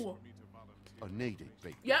Ooh. I need it,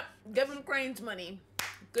 big. Yep, give him Crane's money.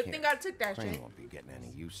 Good thing I took that Crane shit. won't be getting any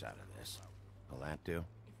use out of this. Will that do?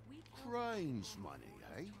 Crane's money,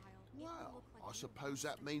 eh? Well, I suppose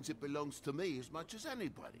that means it belongs to me as much as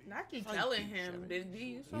anybody. I keep Thank telling you, him, Sheriff. Big B,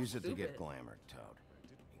 you so Use it to stupid. get glamour, Toad.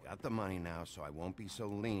 You got the money now, so I won't be so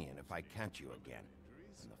lenient if I catch you again.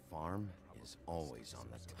 And the farm is always on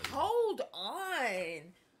the table. Hold on.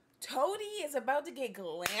 Toady is about to get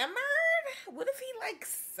glamored? What if he like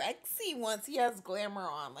sexy once he has glamour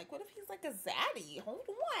on? Like, what if he's like a zaddy? Hold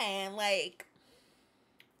on. Like,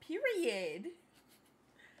 period.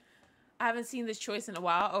 I haven't seen this choice in a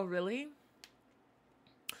while. Oh, really?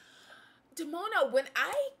 Demona, when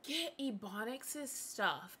I get Ebonyx's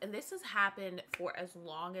stuff, and this has happened for as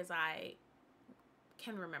long as I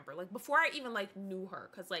can remember, like before I even like knew her,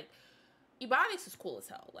 because like Ebonyx is cool as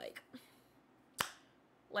hell. Like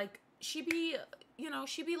she be, you know,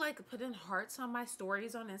 she be like putting hearts on my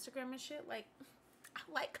stories on Instagram and shit. Like, I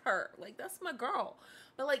like her. Like, that's my girl.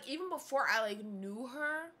 But like even before I like knew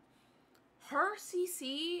her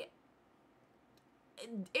CC,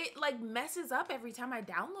 it like messes up every time I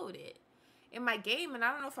download it in my game, and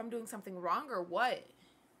I don't know if I'm doing something wrong or what.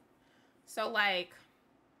 So like,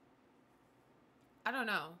 I don't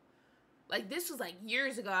know. Like, this was like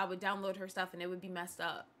years ago. I would download her stuff and it would be messed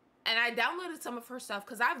up. And I downloaded some of her stuff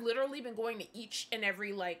because I've literally been going to each and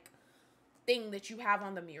every like thing that you have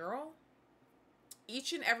on the mural.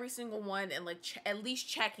 Each and every single one, and like at least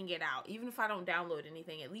checking it out. Even if I don't download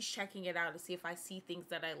anything, at least checking it out to see if I see things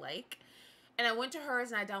that I like. And I went to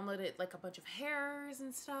hers and I downloaded like a bunch of hairs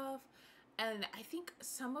and stuff. And I think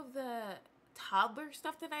some of the toddler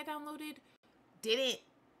stuff that I downloaded didn't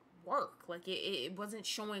work. Like it wasn't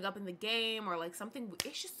showing up in the game, or like something.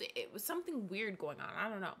 It's just, it was something weird going on. I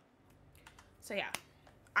don't know. So yeah,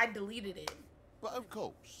 I deleted it. But of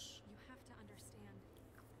course. You have to understand.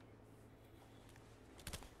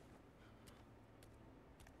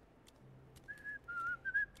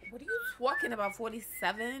 What are you talking about,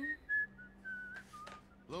 47?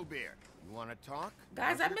 Bluebeard, you want to talk?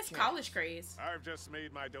 Guys, Now's I your miss chance. college craze. I've just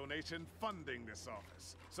made my donation funding this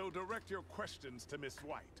office, so direct your questions to Miss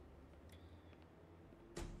White.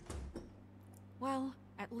 Well,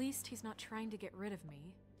 at least he's not trying to get rid of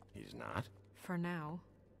me. He's not? For now.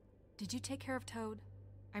 Did you take care of Toad?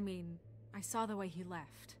 I mean, I saw the way he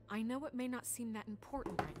left. I know it may not seem that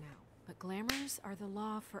important right now, but glamours are the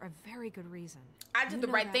law for a very good reason. I did You the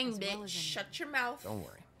know right that thing, as bitch. well as anyone. Shut your mouth. Don't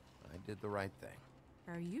worry. I did the right thing.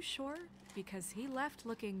 Are you sure? Because he left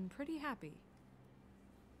looking pretty happy.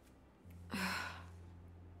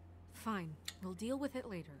 Fine, we'll deal with it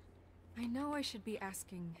later. I know I should be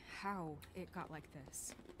asking how it got like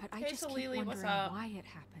this, but I Hey, just keep Salili, what's wondering up? why it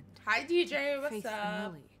happened. Hi, DJ. What's Faith up?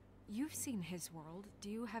 and Lily, you've seen his world. Do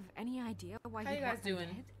you have any idea why How he you guys want them doing?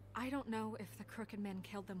 dead? I don't know if the Crooked Man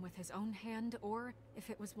killed them with his own hand or if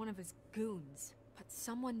it was one of his goons, but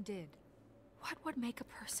someone did. What would make a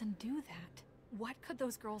person do that? What could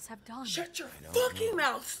those girls have done? Shut your fucking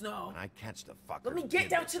mouth, Snow. When I catch the fucker. Let me who get did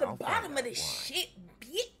down this, to the I'll bottom find of out this why. shit,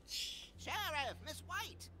 bitch. Sheriff, Miss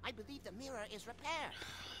White, I believe the mirror is repaired.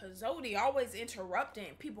 Zodi always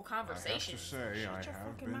interrupting people I have to conversations. say, Shut I your have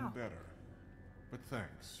fucking been mouth. better. But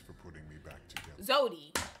thanks for putting me back together.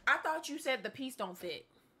 Zodi, I thought you said the piece don't fit.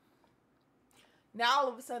 Now all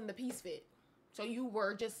of a sudden the piece fit. So you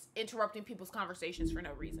were just interrupting people's conversations for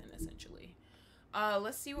no reason, essentially.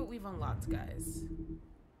 Let's see what we've unlocked, guys.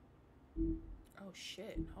 Oh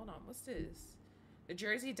shit. Hold on. What's this? The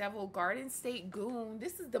Jersey Devil Garden State Goon.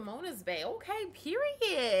 This is Demona's Bay. Okay,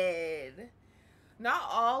 period. Not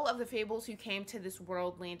all of the fables who came to this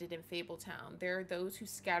world landed in Fabletown. There are those who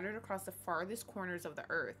scattered across the farthest corners of the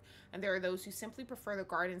earth, and there are those who simply prefer the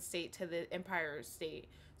Garden State to the Empire State.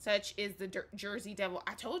 Such is the Jersey Devil.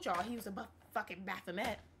 I told y'all he was a fucking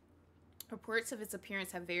Baphomet. Reports of its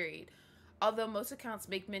appearance have varied. Although most accounts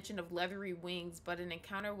make mention of leathery wings, but an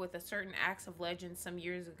encounter with a certain axe of legend some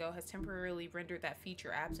years ago has temporarily rendered that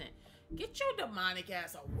feature absent. Get your demonic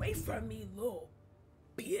ass away from me, little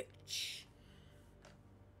bitch.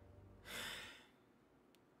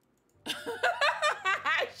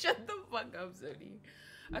 Shut the fuck up, Zodi.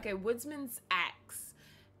 Okay, Woodsman's Axe.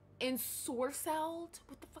 Ensorcelled?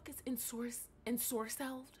 What the fuck is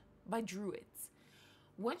ensorcelled? By druids.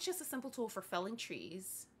 Once just a simple tool for felling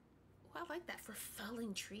trees. Oh, I like that, for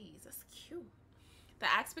felling trees. That's cute.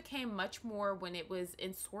 The axe became much more when it was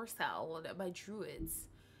ensorcelled by druids.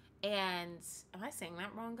 And, am I saying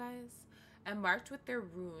that wrong, guys? And marked with their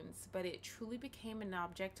runes, but it truly became an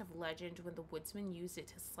object of legend when the woodsman used it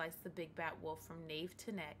to slice the big bad wolf from nape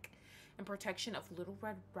to neck in protection of Little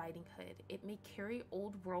Red Riding Hood. It may carry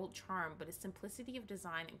old world charm, but its simplicity of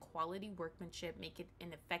design and quality workmanship make it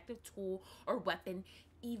an effective tool or weapon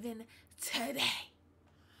even today.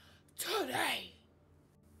 Today!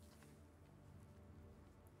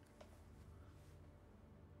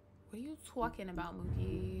 What are you talking about,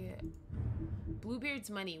 Mookie? Bluebeard's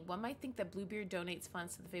money. One might think that Bluebeard donates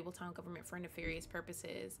funds to the Fabletown government for nefarious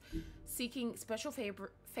purposes, seeking special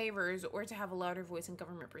favors or to have a louder voice in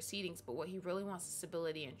government proceedings, but what he really wants is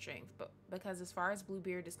stability and strength. But because as far as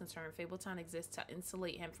Bluebeard is concerned, Fabletown exists to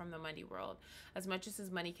insulate him from the money world. As much as his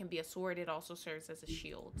money can be a sword, it also serves as a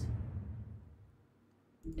shield.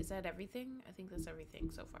 Is that everything? I think that's everything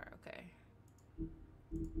so far. Okay.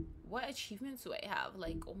 What achievements do I have?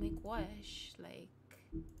 Like, oh my gosh. Like,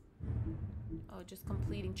 oh, just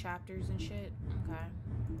completing chapters and shit.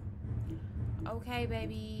 Okay. Okay,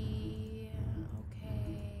 baby.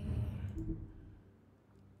 Okay.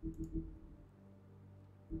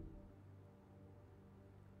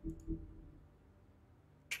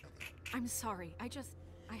 I'm sorry. I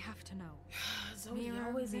have to know. Zoe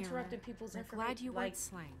always interrupted people's I'm glad you like went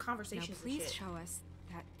slang. conversations. Now and please shit. show us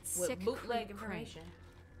that With sick bootleg creep information.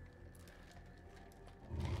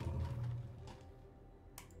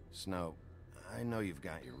 Snow, I know you've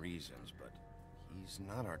got your reasons, but he's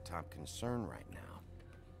not our top concern right now.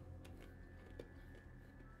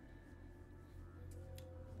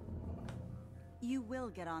 You will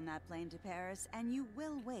get on that plane to Paris, and you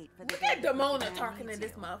will wait for the Look day at the Demona Crooked Man talking to needs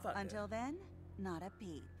this you. motherfucker. Until then, not a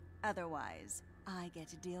peep. Otherwise, I get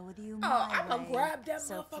to deal with you Oh, my I'm gonna way. grab that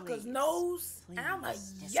So motherfucker's please, nose and I'm gonna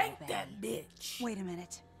please yank disobey. that bitch. Wait a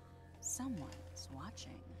minute. Someone's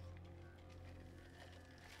watching.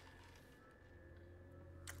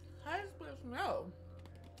 How does this know?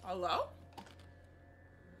 Hello?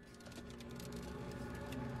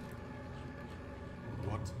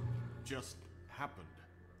 What just happened?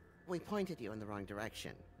 We pointed you in the wrong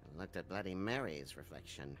direction and looked at Bloody Mary's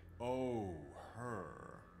reflection. Oh, her.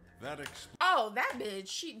 That Oh, that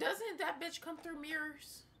bitch. Doesn't that bitch come through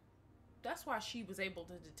mirrors? That's why she was able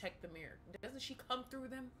to detect the mirror. Doesn't she come through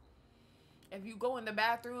them? If you go in the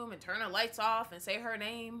bathroom and turn the lights off and say her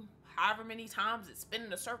name however many times, and spin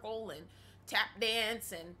in a circle and tap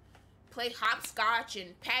dance and play hopscotch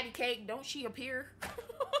and patty cake, don't she appear?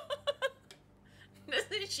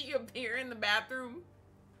 Doesn't she appear in the bathroom?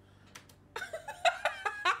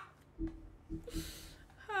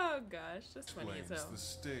 Oh gosh, that's funny as explains hell. the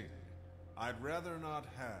sting. I'd rather not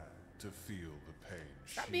have to feel the pain.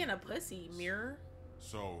 Stop she being a pussy, mirror.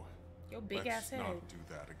 So, Your big let's ass head. not do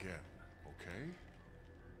that again, okay?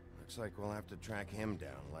 Looks like we'll have to track him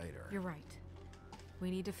down later. You're right. We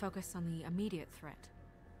need to focus on the immediate threat,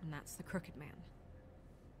 and that's the Crooked Man.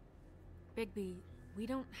 Bigby, we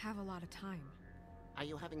don't have a lot of time. Are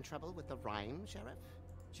you having trouble with the rhyme, Sheriff?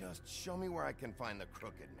 Just show me where I can find the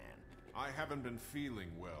Crooked Man. I haven't been feeling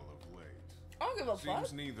well of late. I don't give a Seems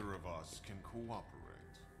fuck. neither of us can cooperate.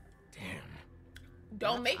 Damn.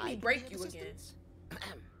 Don't make me I break can you be of again.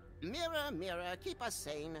 Mirror, mirror, keep us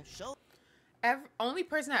sane. Show. Only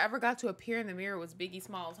person that ever got to appear in the mirror was Biggie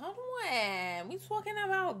Smalls. Hold on. We talking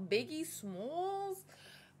about Biggie Smalls?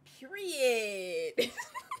 Period.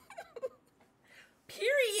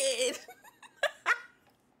 Period.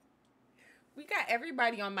 We got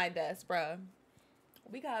everybody on my desk, bruh.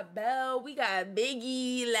 We got Belle. We got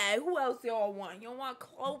Biggie. Like, who else y'all want? Y'all want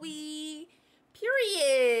Chloe?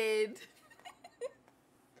 Period.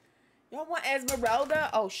 Y'all want Esmeralda?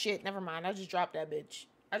 Oh, shit. Never mind. I just dropped that bitch.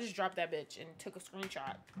 I just dropped that bitch and took a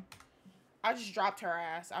screenshot. I just dropped her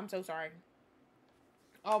ass. I'm so sorry.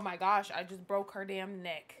 Oh, my gosh. I just broke her damn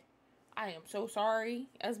neck. I am so sorry,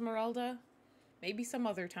 Esmeralda. Maybe some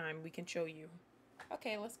other time we can show you.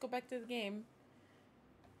 Okay, let's go back to the game.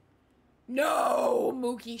 No,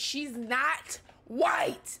 Mookie, she's not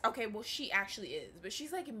white. Okay, well, she actually is, but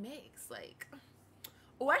she's like mixed. Like,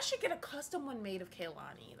 oh, I should get a custom one made of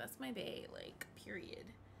Kaylani. That's my bae, like, period.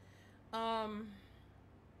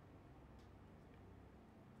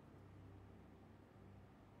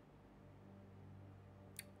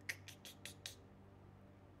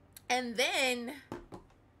 And then,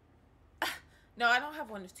 no, I don't have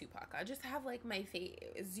one of Tupac. I just have, like, my face.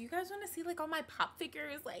 You guys want to see, like, all my pop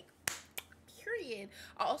figures? Like, period.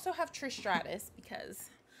 I also have Trish Stratus because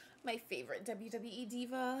my favorite WWE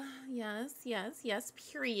diva. Yes, yes, yes.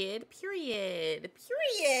 Period. Period.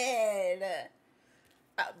 Period.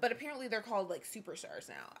 But apparently they're called, like, superstars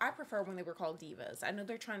now. I prefer when they were called divas. I know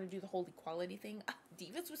they're trying to do the whole equality thing.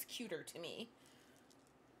 Divas was cuter to me.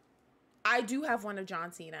 I do have one of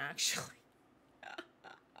John Cena, actually.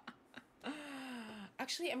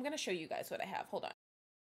 Actually, I'm going to show you guys what I have. Hold on.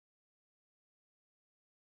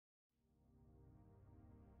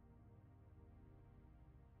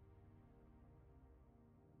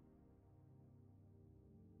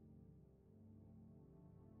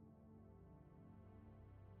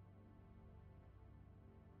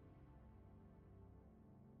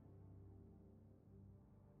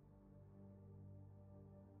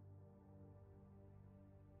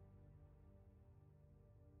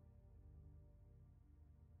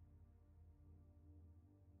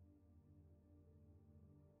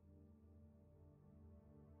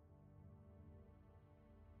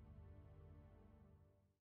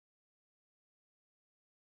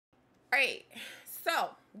 Alright, so,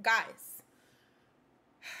 guys.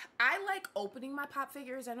 I like opening my pop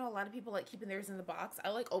figures. I know a lot of people like keeping theirs in the box. I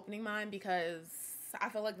like opening mine because I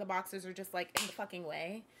feel like the boxes are just like in the fucking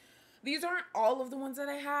way. These aren't all of the ones that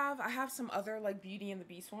I have. I have some other like Beauty and the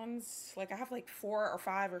Beast ones. Like I have like 4 or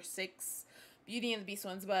 5 or 6 Beauty and the Beast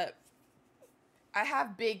ones, but I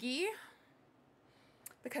have Biggie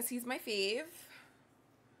because he's my fave.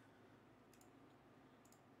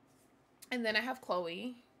 And then I have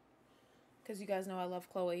Chloe because you guys know I love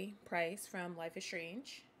Chloe Price from Life is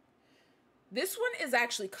Strange. This one is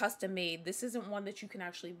actually custom made. This isn't one that you can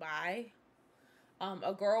actually buy.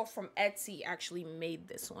 A girl from Etsy actually made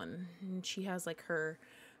this one. And she has like her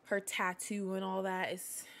tattoo and all that.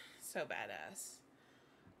 It's so badass.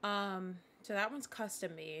 So that one's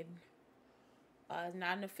custom made.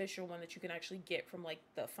 Not an official one that you can actually get from like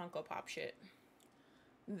the Funko Pop shit.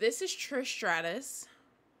 This is Trish Stratus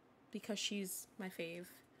because she's my fave.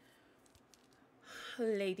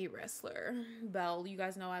 Lady wrestler. Belle. You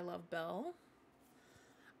guys know I love Belle.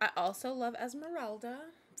 I also love Esmeralda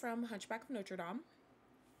from Hunchback of Notre Dame.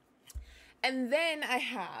 And then I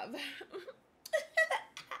have...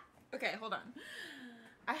 okay, hold on.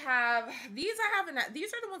 I have... These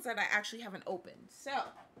are the ones that I actually haven't opened. So,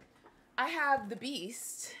 I have the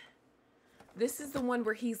Beast. This is the one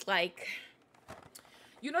where he's like...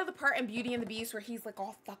 You know the part in Beauty and the Beast where he's like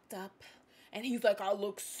all fucked up? And he's like, I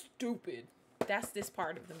look stupid. That's this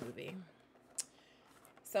part of the movie.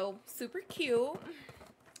 So, super cute.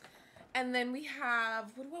 And then we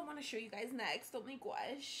have... What do I want to show you guys next? Oh my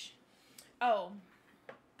gosh. Oh.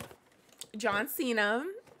 John Cena.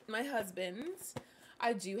 My husband's.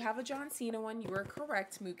 I do have a John Cena one. You are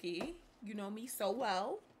correct, Mookie. You know me so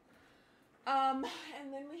well. And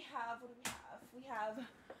then we have... What do we have?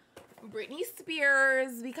 We have Britney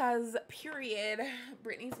Spears because, period,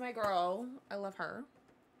 Britney's my girl. I love her.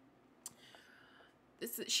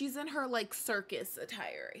 She's in her, like, circus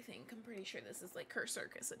attire, I think. I'm pretty sure this is, like, her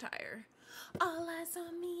circus attire. All eyes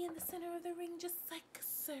on me in the center of the ring, just like a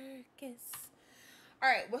circus. All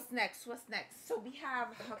right, what's next? What's next? So we have,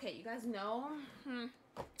 okay, you guys know.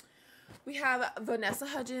 We have Vanessa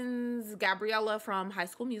Hudgens, Gabriella from High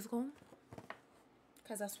School Musical.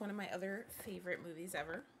 Because that's one of my other favorite movies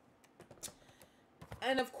ever.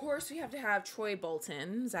 And, of course, we have to have Troy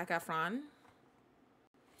Bolton, Zac Efron.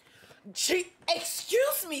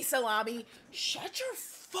 Excuse me, Salami. Shut your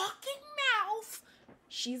fucking mouth.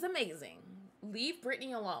 She's amazing. Leave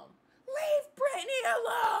Britney alone. Leave Britney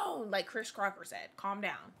alone. Like Chris Crocker said. Calm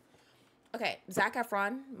down. Okay, Zac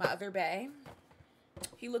Efron, my other bae.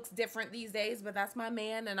 He looks different these days, but that's my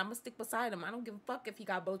man, and I'm gonna stick beside him. I don't give a fuck if he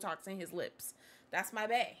got Botox in his lips. That's my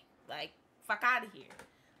bae. Like, fuck out of here.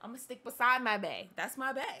 I'm gonna stick beside my bae. That's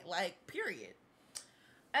my bae. Like, period.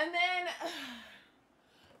 And then...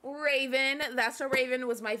 Raven. That's So Raven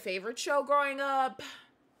was my favorite show growing up.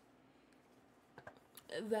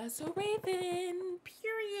 That's So Raven.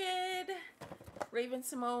 Period.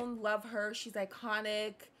 Raven-Symoné. Love her. She's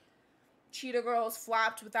iconic. Cheetah Girls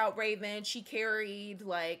flopped without Raven. She carried.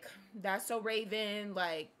 Like, That's So Raven.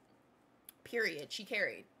 Like, period. She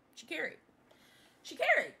carried. She carried. She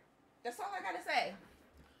carried. That's all I gotta say.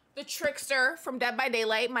 The Trickster from Dead by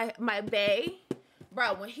Daylight. My bae.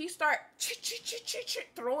 Bro, when he start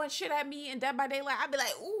throwing shit at me in Dead by Daylight, I'd be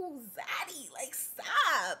like, ooh, Zaddy, like,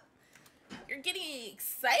 stop. You're getting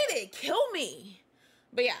excited. Kill me.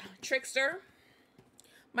 But yeah, Trickster.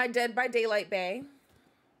 My Dead by Daylight bae.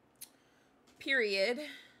 Period.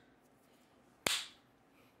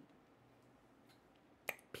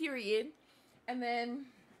 Period. And then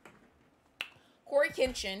Corey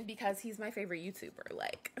Kenshin, because he's my favorite YouTuber.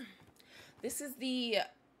 Like, this is the...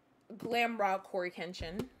 Glam Rock Corey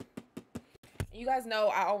Kenshin. You guys know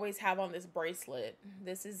I always have on this bracelet.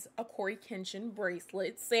 This is a Corey Kenshin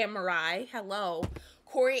bracelet. Samurai. Hello.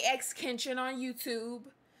 Corey X Kenshin on YouTube.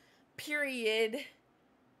 Period.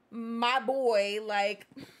 My boy. Like,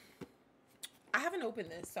 I haven't opened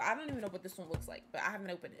this, so I don't even know what this one looks like, but I haven't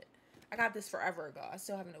opened it. I got this forever ago. I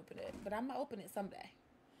still haven't opened it, but I'm gonna open it someday.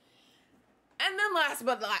 And then last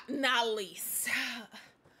but not least...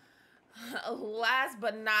 Last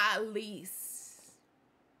but not least,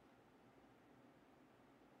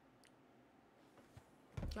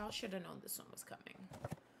 y'all should have known this one was coming.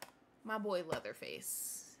 My boy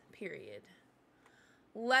Leatherface. Period.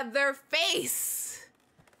 Leatherface.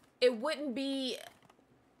 It wouldn't be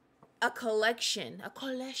a collection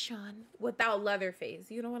without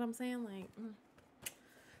Leatherface. You know what I'm saying? Like,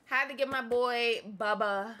 had to get my boy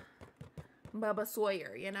Bubba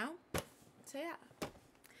Sawyer, you know? So yeah.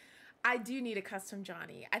 I do need a custom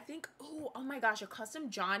Johnny. I think, oh my gosh, a custom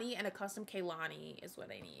Johnny and a custom Kaylani is what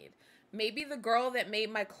I need. Maybe the girl that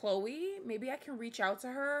made my Chloe, maybe I can reach out to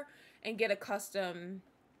her and get a custom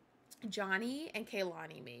Johnny and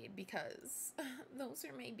Kaylani made, because those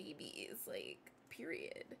are my babies, like,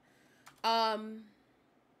 period. But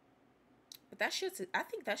that shit's, I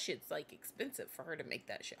think that shit's like expensive for her to make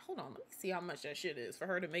that shit. Hold on, let me see how much that shit is for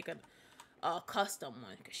her to make a custom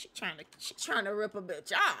one, because she trying to rip a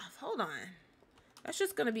bitch off. Hold on, that's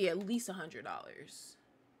just gonna be at least $100.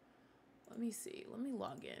 Let me see. Let me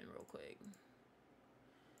log in real quick.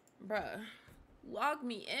 Bruh, log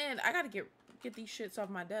me in. I gotta get these shits off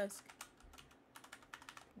my desk.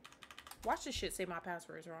 Watch this shit say my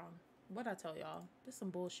password is wrong. What'd I tell y'all? This is some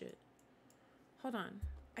bullshit. Hold on.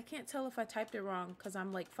 I can't tell if I typed it wrong because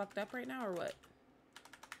I'm like fucked up right now or what.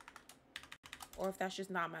 Or if that's just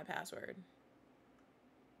not my password.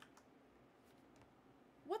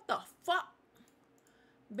 What the fuck?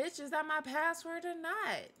 Bitch, is that my password or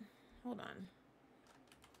not? Hold on.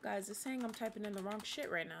 Guys, it's saying I'm typing in the wrong shit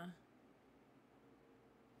right now.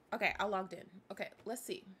 Okay, I logged in. Okay, let's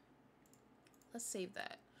see. Let's save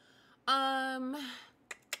that.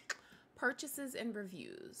 Purchases and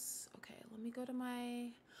reviews. Okay, let me go to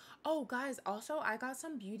my... Oh, guys, also, I got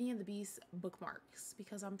some Beauty and the Beast bookmarks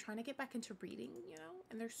because I'm trying to get back into reading, you know?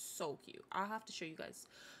 And they're so cute. I'll have to show you guys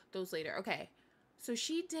those later. Okay, so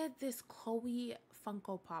she did this Chloe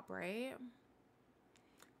Funko Pop, right?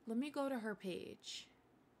 Let me go to her page.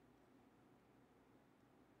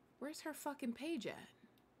 Where's her fucking page at?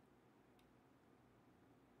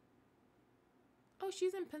 Oh,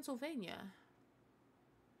 she's in Pennsylvania.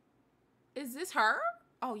 Is this her?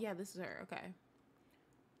 Oh, yeah, this is her. Okay.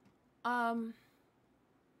 Oh,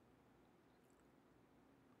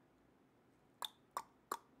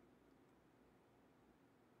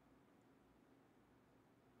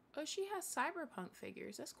 she has cyberpunk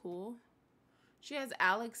figures. That's cool. She has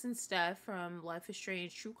Alex and Steph from Life is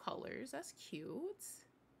Strange True Colors. That's cute.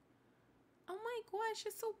 Oh my gosh,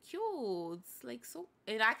 it's so cute. It's like so...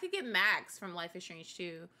 And I could get Max from Life is Strange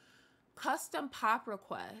too. Custom pop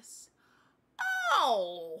requests.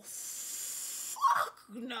 Oh, fuck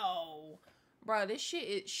no. Bro, this shit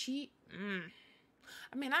is...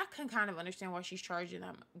 I mean, I can kind of understand why she's charging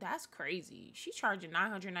them. That's crazy. She's charging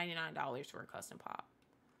 $999 for a custom pop.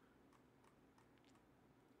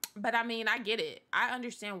 But I mean, I get it. I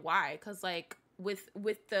understand why. Because, like, with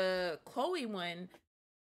the Chloe one...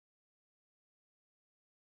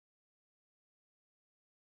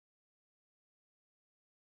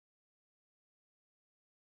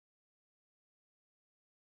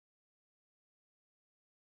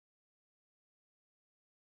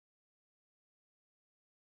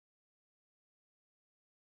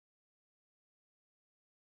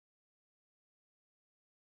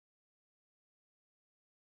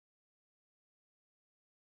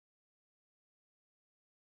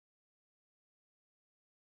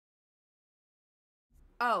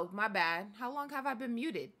 Oh, my bad. How long have I been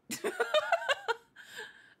muted?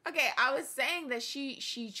 Okay, I was saying that she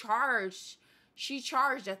charged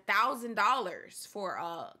 $1,000 for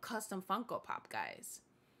a custom Funko Pop, guys.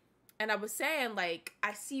 And I was saying, like,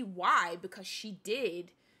 I see why, because she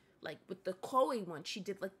did, like, with the Chloe one, she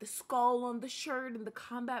did, like, the skull on the shirt and the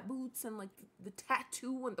combat boots and, like, the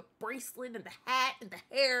tattoo and the bracelet and the hat and the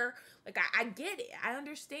hair. Like, I get it. I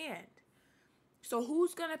understand. So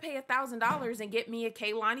who's gonna pay $1,000 and get me a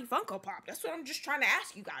Kaylani Funko Pop? That's what I'm just trying to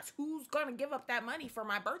ask you guys. Who's gonna give up that money for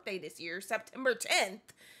my birthday this year, September 10th,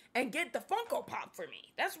 and get the Funko Pop for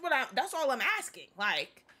me? That's all I'm asking.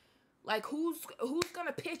 Like who's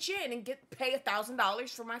gonna pitch in and pay $1,000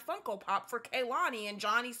 for my Funko Pop for Kaylani and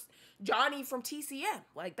Johnny from TCM?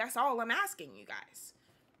 Like, that's all I'm asking you guys.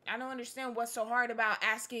 I don't understand what's so hard about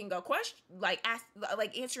asking a question,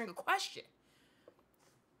 answering a question.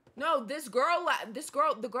 No, the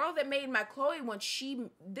girl that made my Chloe one,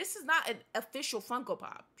 this is not an official Funko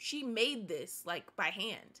Pop. She made this, like, by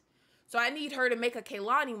hand. So I need her to make a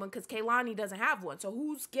Kaylani one, because Kaylani doesn't have one. So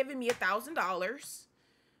who's giving me $1,000?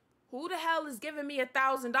 Who the hell is giving me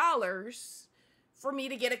 $1,000 for me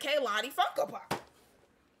to get a Kaylani Funko Pop?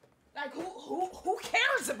 Like, who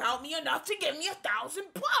cares about me enough to give me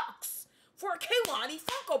 $1,000 for a Kaylani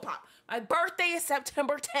Funko Pop? My birthday is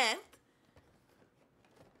September 10th.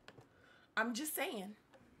 I'm just saying.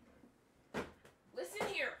 Listen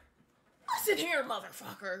here,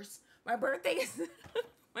 motherfuckers. My birthday is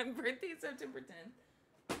September 10th.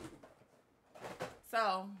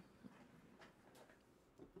 So,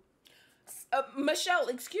 Michelle,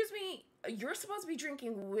 excuse me. You're supposed to be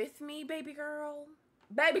drinking with me, baby girl.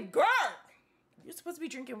 Baby girl, you're supposed to be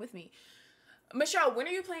drinking with me. Michelle, when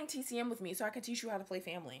are you playing TCM with me so I can teach you how to play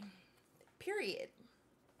Family? Period.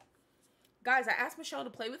 Guys, I asked Michelle to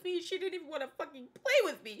play with me and she didn't even want to fucking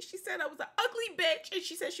play with me. She said I was an ugly bitch and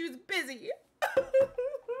she said she was busy.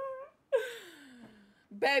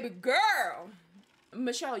 Baby girl.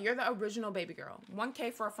 Michelle, you're the original baby girl.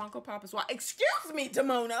 1K for a Funko Pop as well. Excuse me,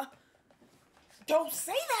 Demona. Don't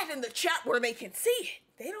say that in the chat where they can see it.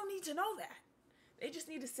 They don't need to know that. They just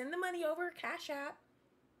need to send the money over. Cash App.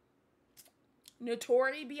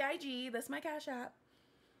 Notori B.I.G. That's my Cash App.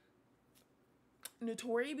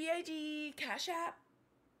 Notori B.I.G. Cash App.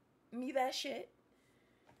 Me that shit.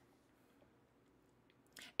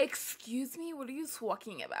 Excuse me? What are you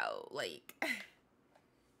talking about? Like...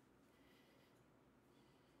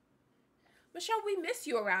 Michelle, we miss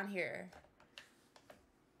you around here.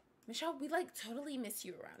 Michelle, we, like, totally miss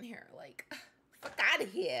you around here. Like, fuck out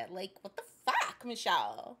of here. Like, what the fuck,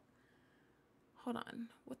 Michelle? Hold on.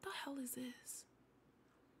 What the hell is this?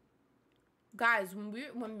 Guys,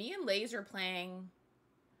 when me and Lays are playing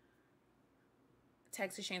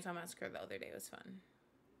Texas Chainsaw Massacre the other day, it was fun.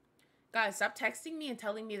 Guys, stop texting me and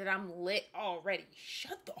telling me that I'm lit already.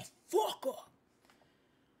 Shut the fuck up.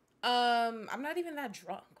 I'm not even that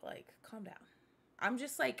drunk. Like, calm down. I'm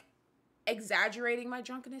just, like, exaggerating my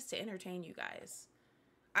drunkenness to entertain you guys.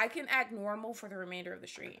 I can act normal for the remainder of the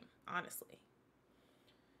stream, honestly.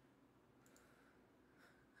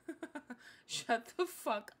 Shut the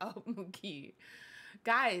fuck up, Mookie.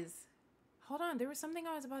 Guys, hold on. There was something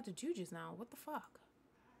I was about to do just now. What the fuck?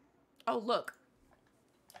 Oh, look.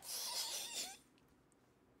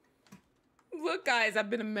 Look, guys,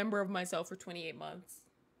 I've been a member of myself for 28 months.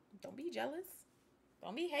 Don't be jealous.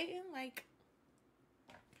 Don't be hating. Like,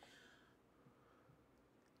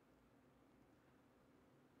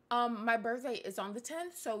 my birthday is on the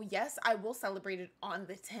 10th, so yes, I will celebrate it on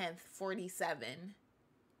the 10th, 47.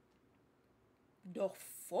 The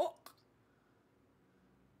fuck?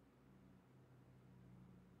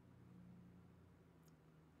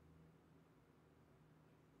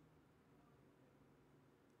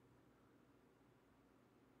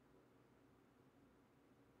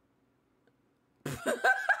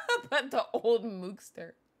 But the old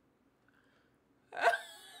mookster.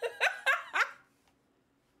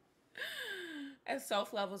 As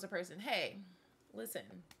self-love as a person. Hey, listen.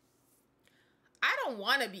 I don't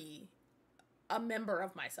want to be a member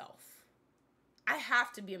of myself. I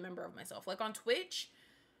have to be a member of myself. Like on Twitch,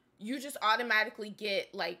 you just automatically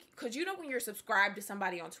get like, because you know when you're subscribed to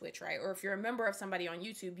somebody on Twitch, right? Or if you're a member of somebody on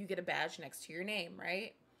YouTube, you get a badge next to your name,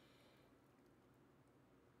 right?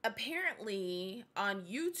 Apparently on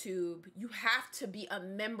YouTube, you have to be a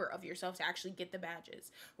member of yourself to actually get the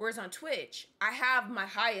badges. Whereas on Twitch, I have my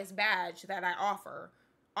highest badge that I offer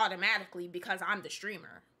automatically because I'm the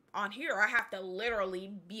streamer. On here, I have to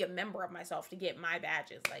literally be a member of myself to get my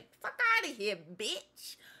badges. Like, fuck out of here,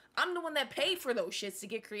 bitch. I'm the one that paid for those shits to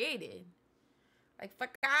get created. Like,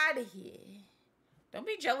 fuck out of here. Don't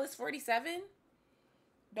be jealous, 47.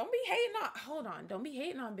 Don't be hating on... Hold on. Don't be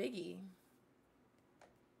hating on Biggie.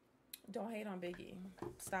 Don't hate on Biggie.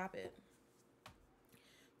 Stop it.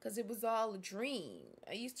 Because it was all a dream.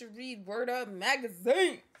 I used to read Word Up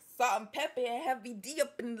magazine. Salt and Pepper and Heavy D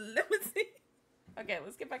up in the limousine. Okay,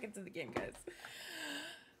 let's get back into the game, guys.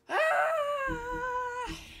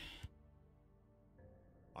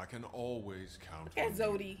 I can always count Look at on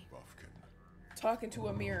Zodi you, Buffkin. talking to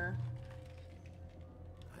a mirror.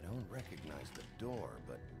 I don't recognize the door,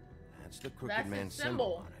 but that's the Crooked That's Man its symbol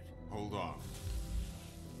symbol. on it. Hold on.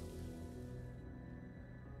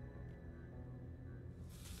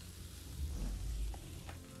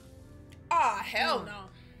 Ah, hell no.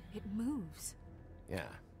 It moves. Yeah,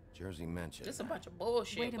 Jersey mentioned Just a that. bunch of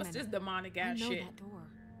bullshit. Wait a What's this minute. demonic I ass know shit? that door.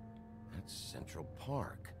 That's Central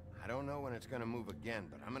Park. I don't know when it's gonna move again,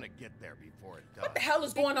 but I'm gonna get there before it does. What the hell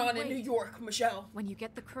is going on in New York, Michelle? When you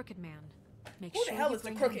get the Crooked Man, make Who the sure hell you is the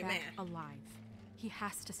bring Crooked him back Man? alive. He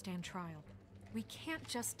has to stand trial. We can't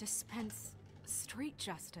just dispense street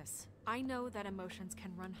justice. I know that emotions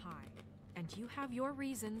can run high, and you have your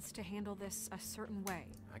reasons to handle this a certain way.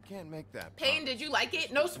 I can't make that. Payne, did you like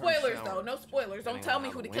it? No It's her spoilers, shower. though. No spoilers. Don't Depending tell on me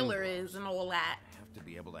how who the the killer wind is and all that. I have to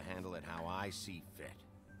be able to handle it how I see fit.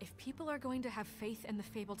 If people are going to have faith in the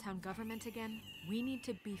Fabletown government again, we need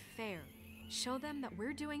to be fair. Show them that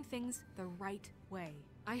we're doing things the right way.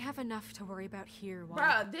 I have enough to worry about here while...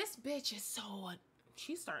 Bruh, this bitch is so...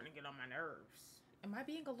 She's starting to get on my nerves. Am I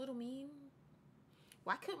being a little mean?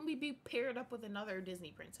 Why couldn't we be paired up with another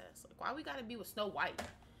Disney princess? Like, why we gotta be with Snow White?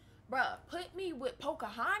 Bruh, put me with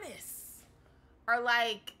Pocahontas. Or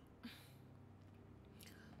like...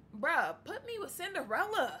 Bruh, put me with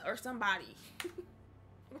Cinderella or somebody.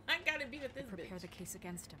 I gotta be with this prepare bitch. the case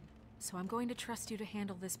against him. So I'm going to trust you to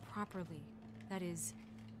handle this properly. That is,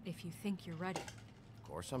 if you think you're ready. Of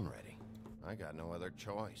course I'm ready. I got no other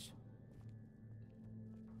choice.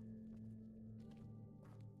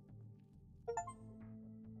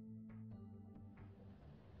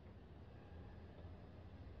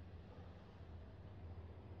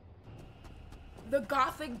 The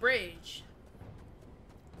Gothic Bridge.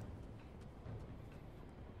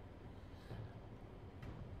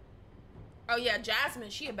 Oh yeah, Jasmine,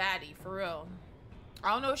 she a baddie, for real.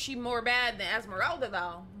 I don't know if she more bad than Esmeralda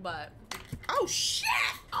though, but... Oh shit!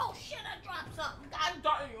 Oh shit, I dropped something. God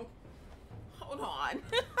damn. Hold on.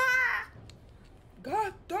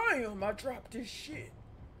 God damn, I dropped this shit.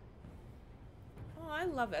 Oh, I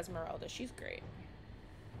love Esmeralda. She's great.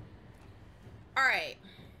 Alright.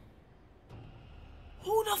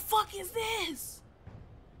 Who the fuck is this?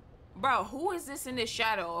 Bro, who is this in this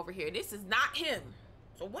shadow over here? This is not him.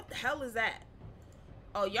 So what the hell is that?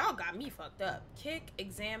 Oh, y'all got me fucked up. Kick,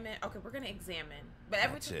 examine. Okay, we're gonna examine. But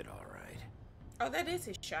every That's it, all right. Oh, that is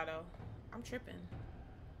his shadow. I'm tripping.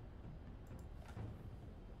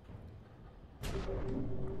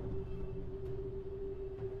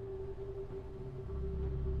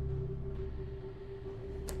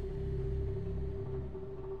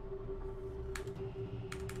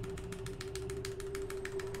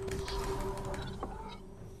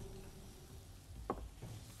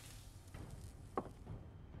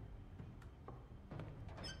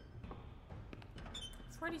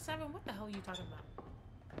 It's 47. What the hell are you talking about?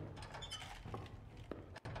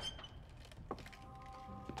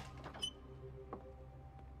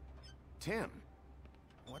 Tim,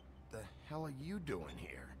 what the hell are you doing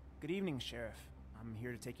here? Good evening, Sheriff. I'm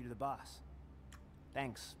here to take you to the boss.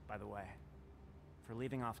 Thanks, by the way, for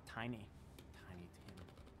leaving off Tiny. Tiny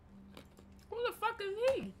Tim. Who the fuck is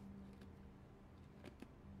he?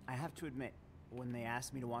 I have to admit, when they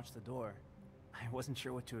asked me to watch the door, I wasn't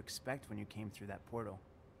sure what to expect when you came through that portal.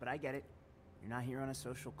 But I get it. You're not here on a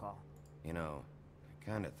social call. You know, I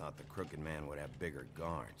kinda thought the Crooked Man would have bigger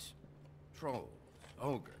guards. Trolls,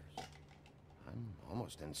 ogres. I'm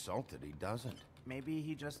almost insulted he doesn't. Maybe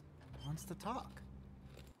he just wants to talk.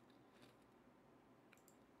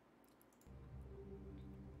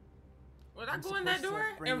 Would I go in that door?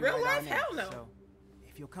 In real life? Hell no. So,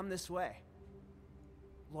 if you'll come this way.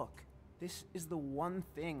 Look, this is the one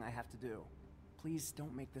thing I have to do. Please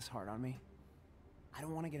don't make this hard on me. I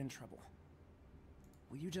don't want to get in trouble.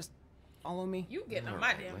 Will you just follow me? You getting on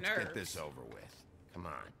my damn let's nerves. get this over with. Come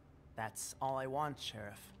on. That's all I want,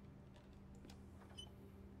 Sheriff.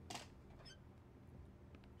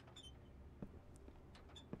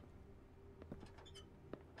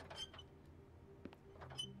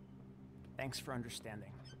 Thanks for understanding.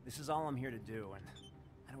 This is all I'm here to do, and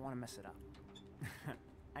I don't want to mess it up.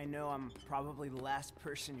 I know I'm probably the last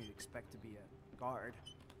person you'd expect to be a guard,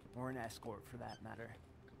 or an escort for that matter.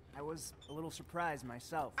 I was a little surprised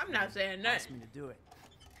myself. I'm not saying asked nothing. me to do it.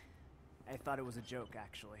 I thought it was a joke,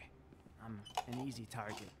 actually. I'm an easy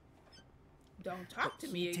target. Don't talk to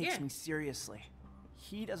But me he takes again. me seriously.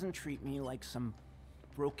 He doesn't treat me like some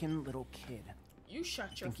broken little kid. You shut I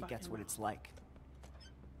your think he fucking gets what mouth. it's like.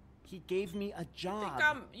 He gave me a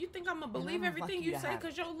job. You think I'm gonna and believe I'm everything lucky you to say have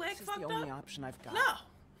because it. your leg This is fucked the only up? option I've got. No.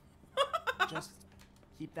 Just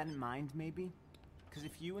keep that in mind, maybe. Because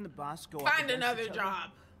if you and the boss go up Find against another each other, job.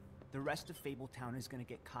 the rest of Fabletown is gonna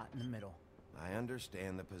get caught in the middle. I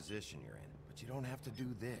understand the position you're in, but you don't have to do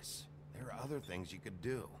this. There are other things you could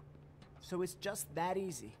do. So it's just that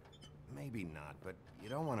easy. Maybe not, but you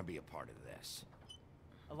don't want to be a part of this.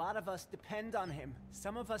 A lot of us depend on him.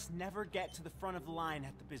 Some of us never get to the front of the line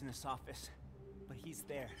at the business office. But he's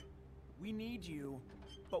there. We need you,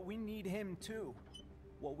 but we need him too.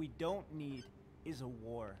 What we don't need is a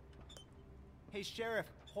war. Hey, Sheriff,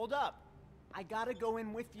 hold up. I gotta go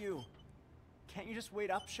in with you. Can't you just wait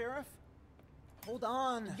up, Sheriff? Hold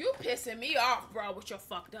on. You pissing me off, bro, with your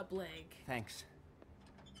fucked up leg. Thanks.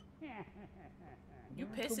 You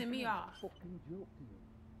pissing me off.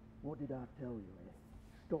 What did I tell you, eh?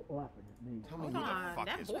 Stop laughing at me. Hold on,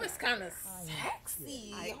 that voice kind of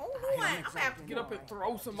sexy. Hold I on, don't I'm gonna have to exactly get up know. and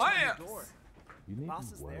throw some Just open the ass. door. You needn't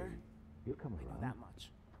Boss is worry. there. He'll come I know around. that much.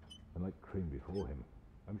 And like Crane before him,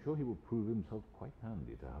 I'm sure he will prove himself quite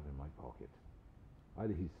handy to have in my pocket.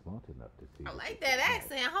 Either he's smart enough to see I that like it's that not,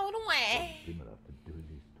 accent. Hold or on. dim enough to do as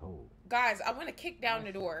he's told. Guys, I want to kick down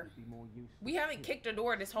the door. We haven't kicked the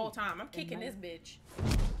door this whole time. I'm kicking this bitch.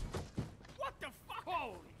 What the fuck?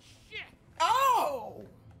 Holy shit! Oh!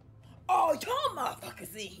 Oh, y'all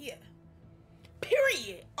motherfuckers in here.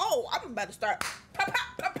 Period. Oh, I'm about to start. Pow, pow,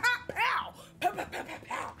 pow, pow, pow. Pow, pow, pow, pow,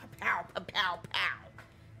 pow, pow, pow, pow, pow.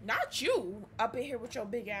 Not you up in here with your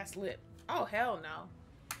big ass lip. Oh, hell no.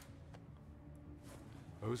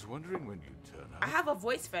 I was wondering when you'd turn up. I have a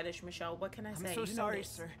voice fetish, Michelle. What can I say? I'm so You know sorry, this.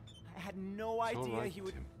 sir. I had no It's all idea right, he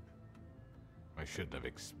would. Tim. I shouldn't have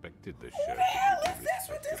expected the Who sheriff the hell to is be this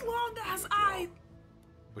with this long ass eye?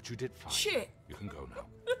 But you did fine. Shit. You can go now.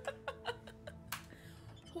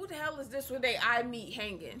 Who the hell is this with their eye meat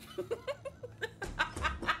hanging?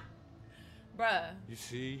 Bruh. You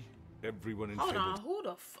see, everyone in Hold Fable on.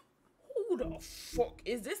 Who the fuck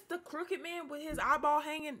is this? The crooked man with his eyeball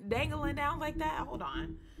hanging, dangling down like that? Hold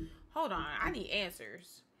on. I need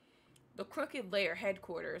answers. The Crooked Lair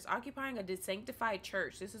headquarters, occupying a desanctified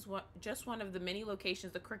church. This is just one of the many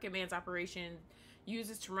locations the Crooked Man's operation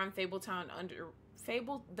uses to run the Fabletown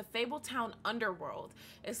underworld.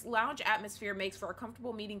 Its lounge atmosphere makes for a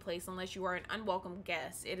comfortable meeting place unless you are an unwelcome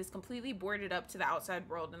guest. It is completely boarded up to the outside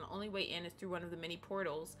world, and the only way in is through one of the many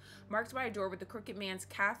portals, marked by a door with the Crooked Man's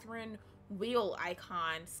Catherine Wheel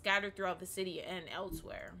icon scattered throughout the city and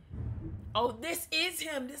elsewhere. Oh, this is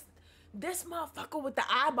him. This motherfucker with the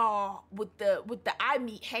eyeball, with the eye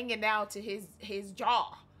meat hanging down to his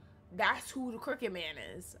jaw. That's who the Crooked Man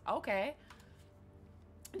is. Okay.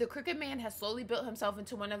 The Crooked Man has slowly built himself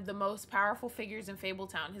into one of the most powerful figures in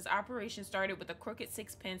Fabletown. His operation started with a crooked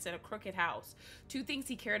sixpence and a crooked house. Two things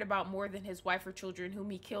he cared about more than his wife or children, whom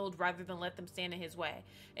he killed rather than let them stand in his way.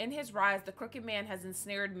 In his rise, the Crooked Man has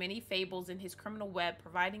ensnared many fables in his criminal web,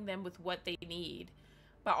 providing them with what they need,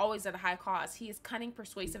 but always at a high cost. He is cunning,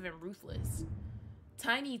 persuasive, and ruthless.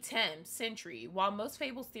 Tiny Tim, Sentry. While most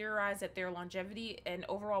fables theorize that their longevity and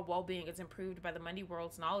overall well-being is improved by the Mundy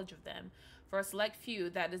World's knowledge of them, for a select few,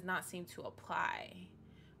 that does not seem to apply.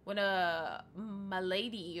 When a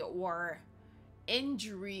malady or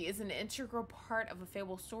injury is an integral part of a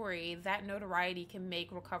fable story, that notoriety can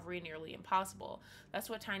make recovery nearly impossible. That's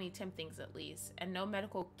what Tiny Tim thinks, at least. And no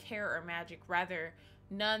medical care or magic, rather,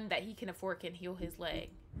 none that he can afford, can heal his leg.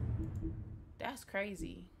 That's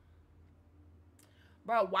crazy.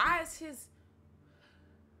 Bro, why is his...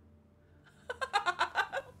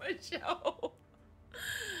 Michelle.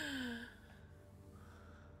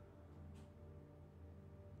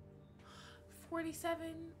 47,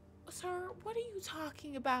 sir, what are you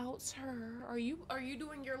talking about, sir? Are you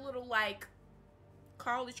doing your little, like,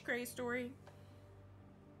 college craze story?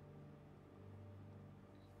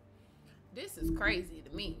 This is crazy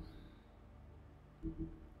to me.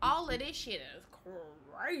 All of this shit is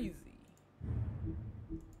crazy.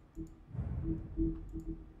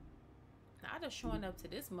 Not just showing up to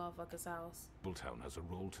this motherfucker's house. Fabletown has a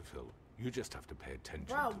role to fill. You just have to pay attention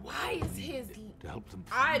Bro, to what why they is need his to help them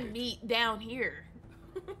eye find it. meat down here?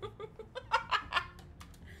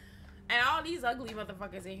 And all these ugly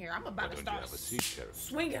motherfuckers in here. I'm about Why to don't start you have a seat, Sheriff?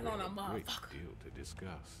 swinging We on a have great motherfucker. deal to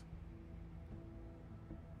discuss.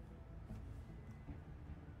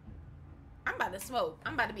 I'm about to smoke.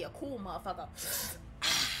 I'm about to be a cool motherfucker.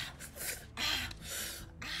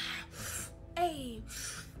 Hey.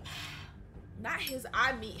 Not his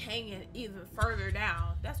eye meat hanging even further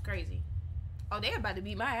down. That's crazy. Oh, they about to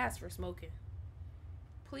beat my ass for smoking.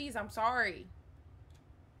 Please, I'm sorry.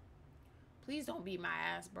 Please don't beat my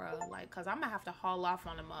ass, bro. Like, cause I'm gonna have to haul off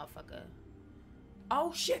on a motherfucker.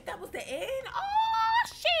 Oh shit, that was the end? Oh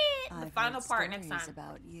shit! The I've final heard part next stories time.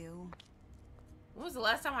 about you. When was the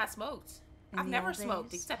last time I smoked? In I've the never old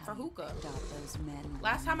smoked days, except for how you hookah. picked out those men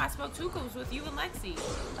Last time I smoked hookah was with you and Lexi.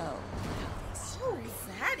 Oh. Oh,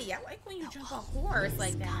 Zaddy, I like when you jump a horse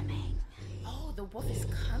like that. Coming. Oh, the wolf is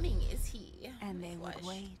coming, is he? And they would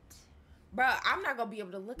wait. Bruh, I'm not gonna be able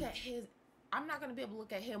to look at his... I'm not gonna be able to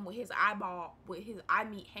look at him with his eyeball, with his eye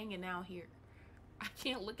meat hanging down here. I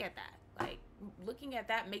can't look at that. Like, looking at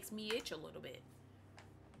that makes me itch a little bit.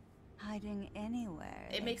 Hiding anywhere.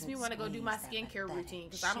 It makes me want to go do my skincare routine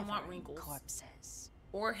because I don't want wrinkles. Corpses.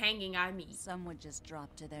 Or hanging eye meat. Some would just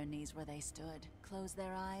drop to their knees where they stood, close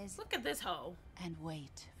their eyes. Look at this hoe. And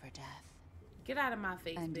wait for death. Get out of my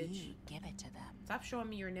face, and bitch. You give it to them. Stop showing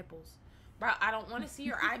me your nipples. Bro, I don't want to see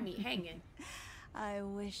your eye meat hanging. I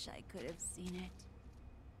wish I could have seen it.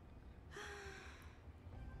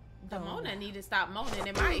 Demona need to stop moaning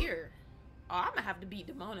in my ear. Oh, I'm gonna have to beat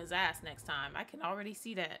Demona's ass next time. I can already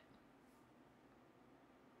see that.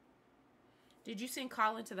 Did you send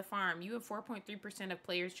Colin to the farm? You and 4.3% of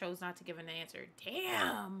players chose not to give an answer.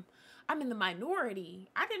 Damn. I'm in the minority.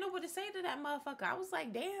 I didn't know what to say to that motherfucker. I was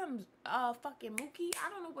like, damn, fucking Mookie. I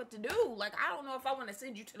don't know what to do. Like, I don't know if I want to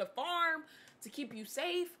send you to the farm to keep you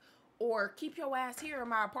safe or keep your ass here in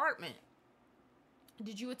my apartment.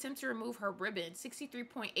 Did you attempt to remove her ribbon?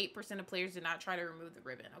 63.8% of players did not try to remove the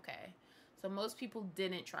ribbon. Okay. So most people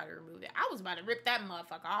didn't try to remove it. I was about to rip that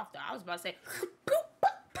motherfucker off, though. I was about to say,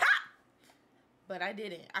 but I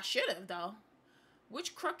didn't. I should have, though.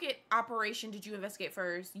 Which crooked operation did you investigate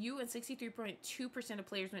first? You and 63.2% of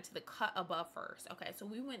players went to the cut above first. Okay, so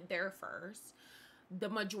we went there first. The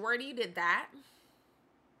majority did that.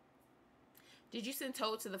 Did you send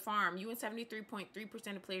Toad to the farm? You and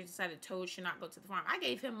 73.3% of players decided Toad should not go to the farm. I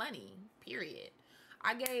gave him money, period.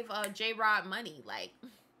 I gave J-Rod money, like,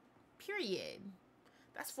 period.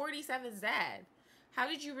 That's 47's dad. How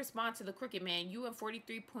did you respond to the Crooked Man? You and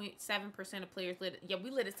 43.7% of players lit. Yeah, we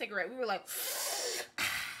lit a cigarette. We were like,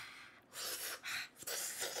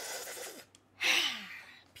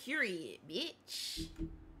 period, bitch.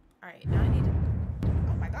 All right, now I need to.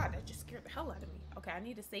 Oh my god, that just scared the hell out of me. Okay, I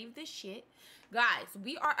need to save this shit, guys.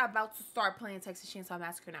 We are about to start playing Texas Chainsaw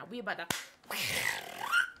Massacre now. We about to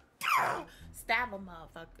stab a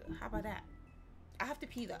motherfucker. How about that? I have to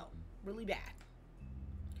pee though, really bad.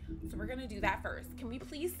 So we're gonna do that first. Can we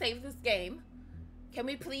please save this game? Can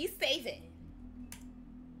we please save it?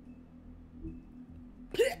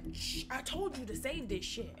 Bitch, I told you to save this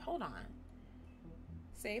shit. Hold on.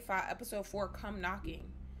 Save file, episode 4, come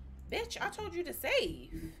knocking. Bitch, I told you to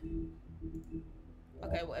save.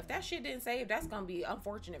 Okay, well, if that shit didn't save, that's gonna be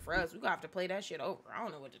unfortunate for us. We're gonna have to play that shit over. I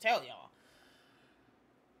don't know what to tell y'all.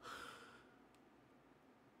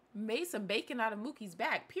 Made some bacon out of Mookie's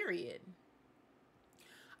back, period.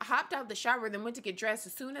 I hopped out the shower, then went to get dressed.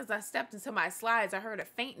 As soon as I stepped into my slides, I heard a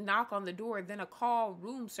faint knock on the door, then a call,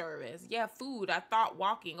 room service. Yeah, food, I thought,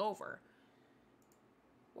 walking over.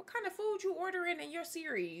 What kind of food you ordering in your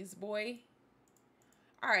series, boy?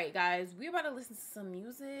 Alright, guys, we about to listen to some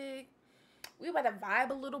music. We about to vibe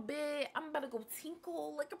a little bit. I'm about to go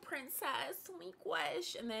tinkle like a princess,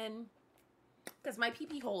 Winkwish, and then, because my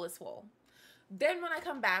pee-pee hole is full. Then when I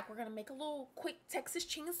come back, we're going to make a little quick Texas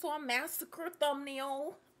Chainsaw Massacre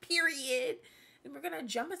thumbnail, period. And we're going to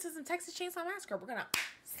jump into some Texas Chainsaw Massacre. We're going to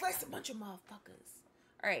slice a bunch of motherfuckers.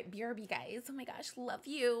 All right, BRB, guys. Oh my gosh, love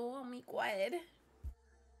you. Oh my god.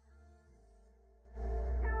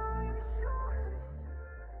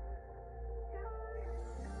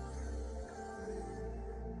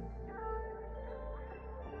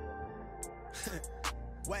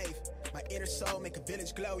 Wave, my inner soul make a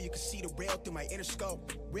village glow. You can see the real through my inner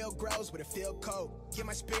scope. Real grows with a field coat. Give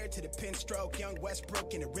my spirit to the pen stroke. Young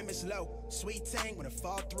Westbrook and the rim is low. Sweet tang when I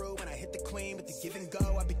fall through. When I hit the queen with the give and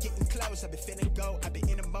go. I've been getting close, I've been finna go. I've been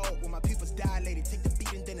in a mode when my pupils dilated. Take the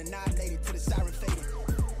beat and then annihilate it till the siren faded.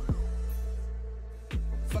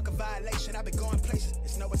 Fuck a violation, I've been going places.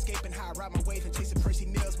 There's no escaping how I ride my wave and chasing Percy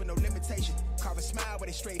meals with no limitation. Carve a smile with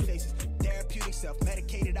a straight faces. Therapeutic,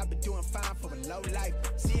 self-medicated, I've been doing fine for a low life.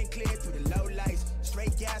 Seeing clear through the low lights.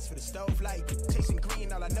 Straight gas for the stove light. Chasing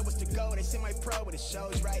green, all I know is to go. They semi-pro when it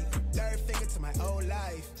shows right. Third finger to my old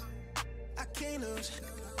life. I can't lose.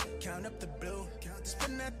 Count up the blue.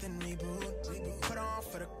 Spin nothing, reboot. Put on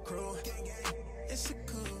for the crew. It's a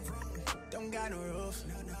coup. Don't got no roof.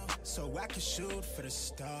 So I can shoot for the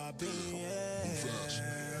star beam, yeah.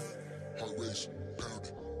 Heart race,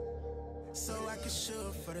 pound. So I can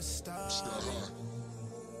shoot for the star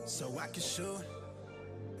beam. So I can shoot.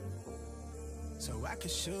 So I can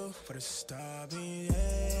shoot for the star beam,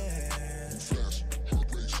 yeah. Flash,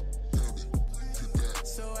 heart race, pound it. Get that.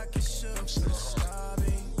 So I can shoot for the star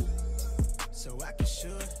beam. So I can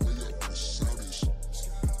shoot. Way up the soundest.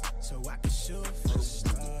 So I can shoot for the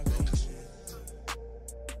star beam.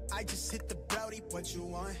 I just hit the Brody, what you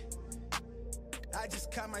want? I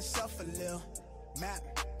just caught myself a little map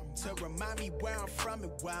to remind me where I'm from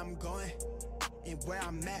and where I'm going and where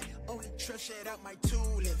I'm at. Only trip shit up my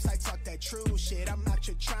tulips. I talk that true shit. I'm out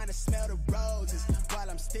here trying to smell the roses while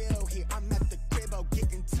I'm still here. I'm at the crib,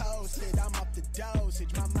 getting toasted. I'm off the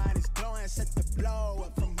dosage. My mind is glowing, set the blow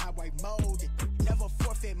up from how I mold it. Never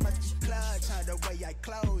forfeit, much be clutch, how the way I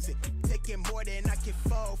close it. Taking more than I can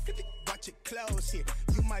fold. Watch it close here.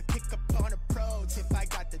 You might pick up on a pro tip. I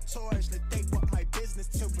got the torch, that they want my business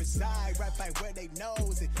to reside right by where they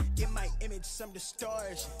knows it. Give my image some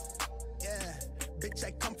distortion. Yeah, bitch,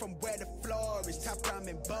 I come from where the floor is. Top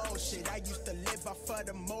ramen bullshit. I used to live off of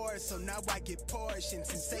the more, so now I get portions.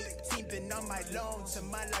 Since 18, been on my loan, so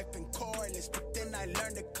my life been cordless. But then I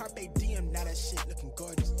learned the carpe diem, now that shit looking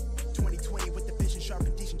gorgeous. 2020 with the vision sharp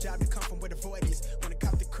and decent job to come from where the void is. Wanna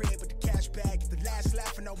cop the crib with the cash bag, the last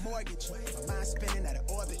laugh for no mortgage. My mind spinning out of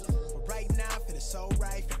orbit, but right now I feel so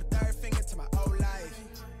right. Flip a third finger to my old life.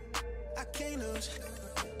 I can't lose.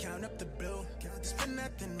 Count up the blue. Spin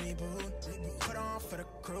nothing, reboot. Put on for the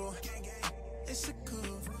crew. It's a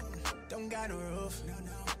coup. Don't got no roof.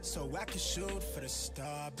 So I can shoot for the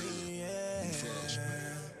star beam, yeah.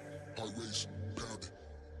 Heart race, pound.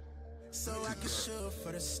 So I can shoot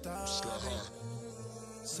for the star beam.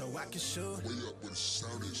 So I can shoot. Way up where the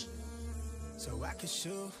sound is. so I can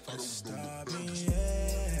shoot for the star,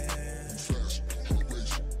 yeah.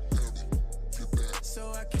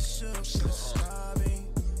 So I can shoot for the star,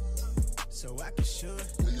 so I can shoot.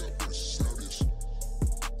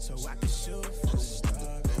 So I can shoot for the star.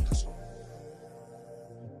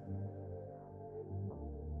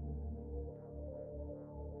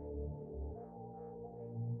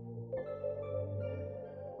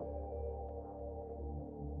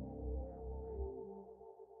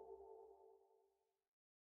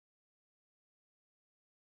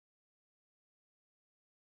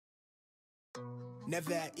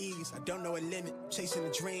 Never at ease, I don't know a limit. Chasing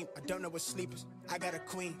a dream, I don't know what sleep is. I got a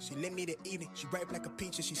queen, she lit me the evening. She ripe like a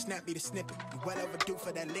peach and she snapped me the snippet. We well overdue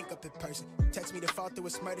for that link up in person. Text me to fall through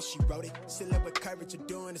a murder, she wrote it. Still up with courage, you're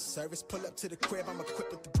doing a service. Pull up to the crib, I'm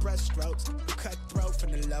equipped with the brushstrokes. Cutthroat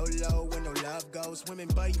from the low, where no love goes. Women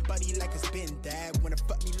buddy like it's been that. Wanna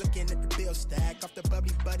fuck me looking at the bill stack. Off the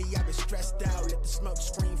bubbly buddy, I've been stressed out. Let the smoke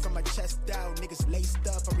scream from my chest out. Niggas laced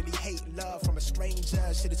up, I really hate love from a stranger.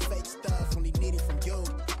 Shit is fake stuff, only need it from you.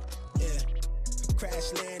 Yeah,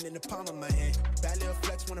 crash land in the palm of my hand. Bad little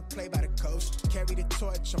flex, wanna play by the coast. Carry the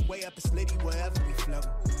torch, I'm way up in Slitty wherever we float.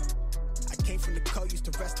 I came from the cold, used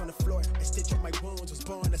to rest on the floor. I stitch up my wounds, was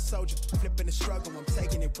born a soldier. Flipping the struggle, I'm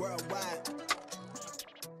taking it worldwide.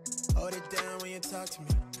 Hold it down when you talk to me.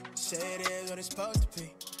 Say it is what it's supposed to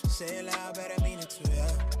be. Say it loud, but I mean it too,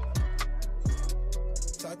 yeah.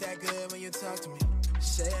 Talk that good when you talk to me.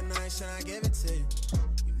 Say it nice and I give it to you.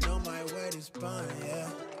 You know my word is bond, yeah.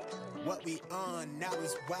 What we on now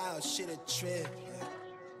is wild, shit a trip, yeah.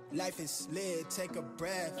 Life is lit, take a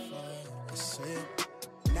breath, that's it.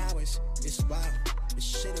 Now it's wild, this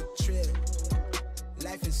shit a trip.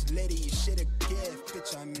 Life is litty, shit a gift,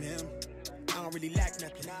 bitch I'm him. I don't really lack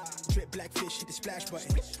nothing. Drip blackfish, hit the splash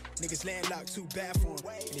button. Niggas landlocked, too bad for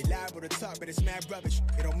them. And they liable to talk, but it's mad rubbish.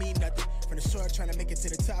 It don't mean nothing. From the soil, trying to make it to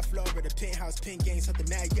the top floor. But the penthouse, pin game, something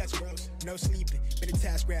mad yucks, bros. No sleeping, been a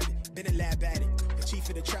task rabbit, been a lab at it. The chief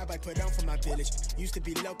of the tribe I put on for my village. Used to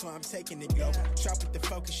be local, I'm taking it global. Sharp with the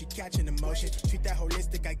focus, she catching emotion. Treat that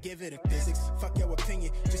holistic, I give it a physics. Fuck your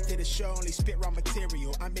opinion, just did a show, only spit raw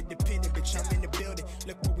material. I'm independent, bitch, I'm in the building.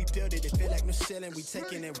 Look what we built it, feel like no ceiling, we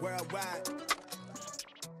taking it worldwide.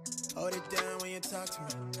 Hold it down when you talk to me.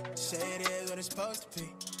 Say it is what it's supposed to be.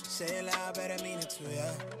 Say it loud, but I mean it too,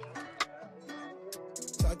 yeah.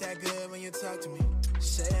 Talk that good when you talk to me.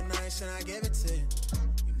 Say it nice and I give it to you.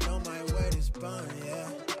 You know my word is bond, yeah.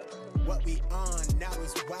 What we on now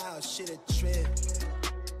is wild, shit a trip.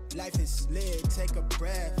 Life is lit, take a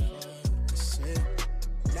breath, that's it.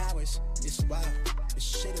 Now it's wild, this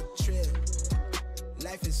shit a trip.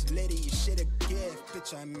 Life is litty, shit a gift,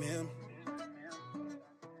 bitch I'm him.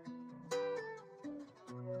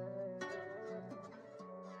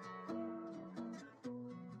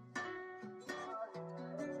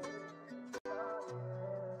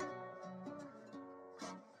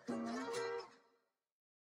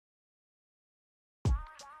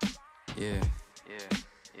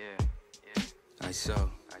 I saw.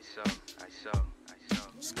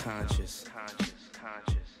 It's conscious.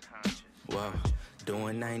 Wow,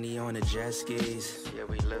 doing 90 on the jet skis. Yeah,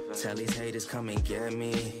 we living. Tell these haters come and get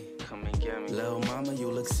me. Lil' mama,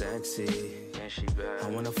 you look sexy. And she bad. I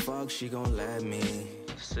wanna fuck, she gon' let me.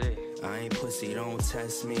 See. I ain't pussy, don't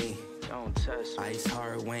test me. Ice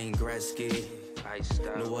hard, Wayne Gretzky.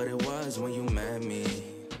 Knew what it was when you met me.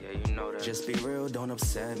 Yeah, you know that. Just be real, don't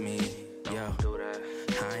upset me. Yo,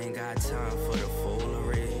 I ain't got time for the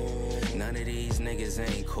foolery. None of these niggas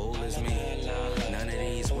ain't cool as me. None of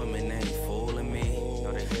these women ain't fooling me.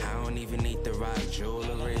 I don't even need the right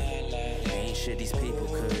jewelry. Ain't shit these people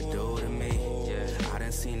could do to me. I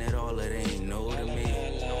done seen it all, it ain't new to me.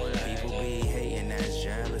 People be hating, that's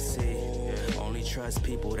jealousy. Only trust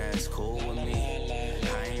people that's cool with me.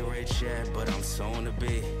 I ain't rich yet, but I'm soon to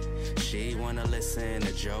be. She wanna listen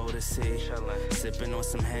to Jodeci. Sippin' on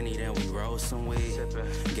some Henny, then we roll some weed.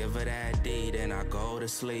 Give her that D, then I go to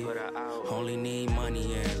sleep. Only need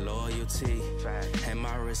money and loyalty, and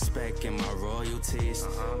my respect and my royalties.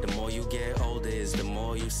 The more you get older is the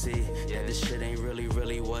more you see that this shit ain't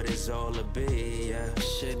really what it's all to be, yeah.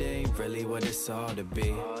 Shit ain't really what it's all to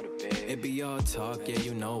be. It be all talk, yeah,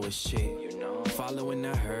 you know it's cheap. Following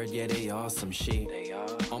the herd, yeah, they all some sheep.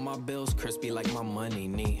 All my bills crispy like my money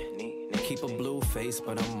neat. Keep a blue face,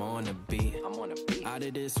 but I'm on the beat. Out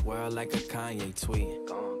of this world like a Kanye tweet.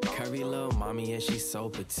 Curvy little mommy and she so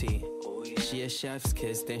petite. She a chef's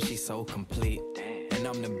kiss, then she so complete. And And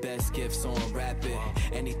I'm the best gift, so I'm rapid.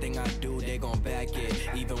 Anything I do, they gon' back it.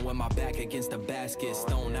 Even with my back against the basket.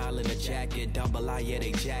 Stone Island a jacket, double I, yeah,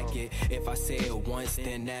 they jacket. If I say it once,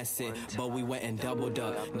 then that's it. But we went and doubled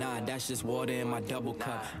up. Nah, that's just water in my double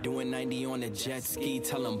cup. Doing 90 on a jet ski,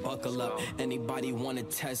 tell them buckle up. Anybody wanna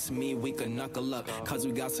test me, we can knuckle up. Cause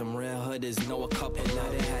we got some real hooders, know a couple. And I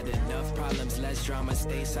done had enough problems, less drama,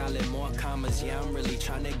 stay silent, more commas. Yeah, I'm really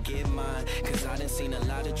trying to get mine. Cause I done seen a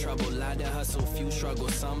lot of trouble, lot of hustle, few struggles.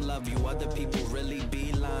 Some love you, other people really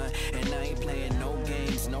be lying. And I ain't playing no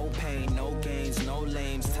games, no pain, no games, no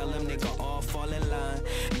lames. Tell them nigga all fall in line.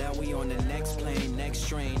 Now we on the next plane, next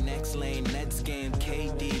train, next lane, next game.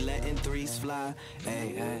 KD letting threes fly.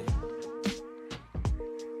 Hey, hey.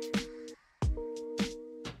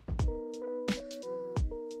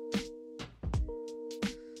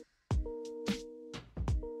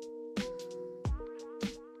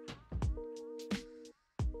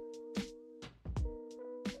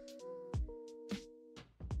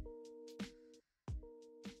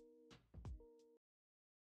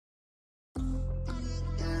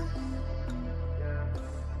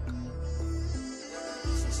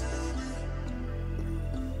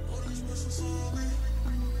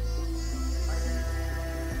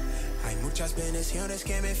 Muchas bendiciones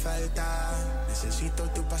que me faltan. Necesito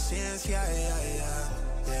tu paciencia,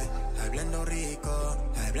 yeah. Hablando rico,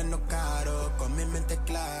 hablando caro, con mi mente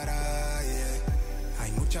clara, yeah.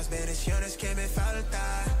 Hay muchas bendiciones que me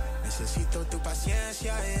faltan. Necesito tu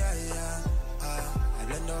paciencia, yeah.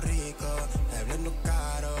 Hablando rico, hablando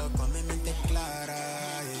caro, con mi mente clara,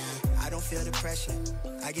 yeah. I don't feel the pressure.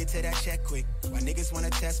 I get to that check quick. Why niggas wanna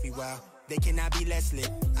test me, wow. They cannot be less lit.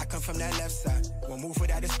 I come from that left side, won't move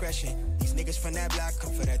without discretion. These niggas from that block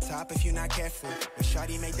come for that top if you're not careful. But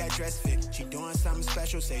shawty make that dress fit. She doing something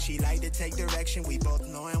special, say she like to take direction. We both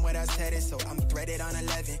knowing what I said is, so I'm threaded on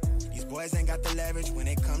 11. These boys ain't got the leverage. When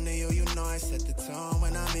they come to you, you know I set the tone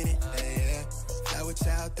when I'm in it. Yeah. Flower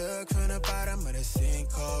child thug from the bottom of the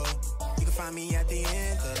sinkhole. You can find me at the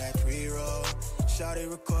end of that pre-roll. Shawty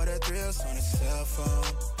record her thrills on a cell phone.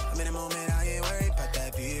 I'm in a moment, I ain't worried about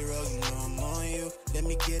that B-roll. You know I'm on you. Let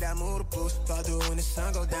me get that mood boost. Fall through when the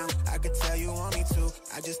sun go down. I could tell you want me to.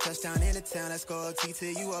 I just touched down in the town. Let's go OT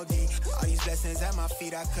till you OD. All these blessings at my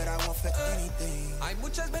feet, I want for anything. Hay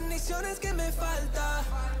muchas bendiciones que me falta.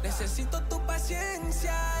 Necesito tu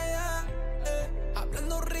paciencia, yeah.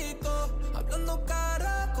 Hablando rico, hablando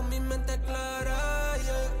cara, con mi mente clara,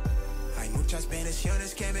 yeah. Hay muchas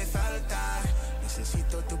bendiciones que me faltan.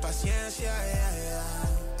 Necesito tu paciencia, yeah.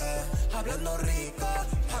 Hablando rico,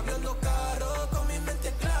 hablando caro, con mi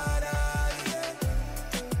mente clara, yeah.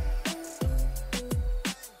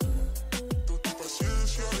 Tu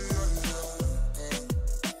paciencia,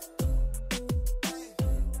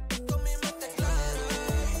 con mi mente clara,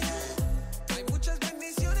 yeah. Hay muchas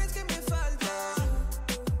bendiciones que me faltan.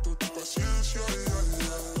 Tu paciencia,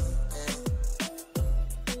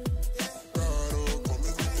 claro, con mi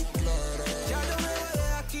mente clara. Ya yo me voy de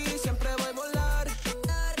aquí, siempre voy a volar.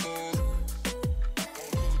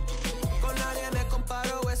 Con nadie me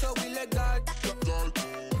comparo, eso es ilegal.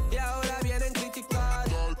 Y ahora vienen criticar.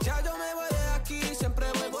 Ya yo me voy de aquí,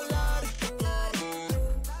 siempre voy a volar.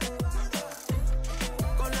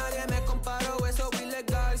 Con nadie me comparo, eso es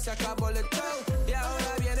ilegal. Se acabó el show y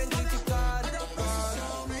ahora vienen criticar.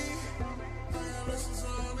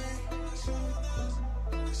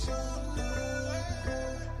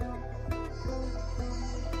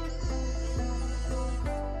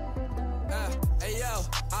 Hey yo,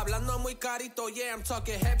 hablando muy carito, yeah, I'm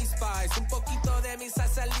talking heavy spice. Un poquito de mi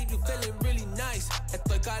salsa leave you feeling really nice.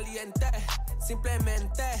 Estoy caliente,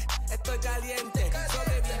 simplemente estoy caliente.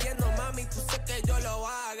 Sobreviviendo, mami, tú sé que yo lo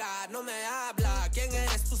haga. No me habla, ¿quién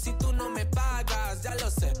eres tú si tú no me pagas? Ya lo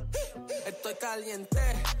sé, estoy caliente,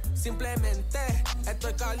 simplemente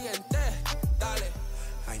estoy caliente. Dale.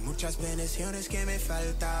 Hay muchas bendiciones que me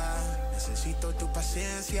faltan. Necesito tu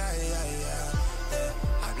paciencia,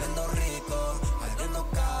 hablando rico, hablando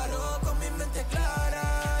caro, con mi mente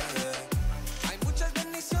clara, yeah. Hay muchas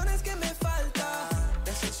bendiciones que me faltan.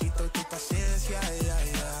 Necesito tu paciencia,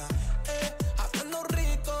 hablando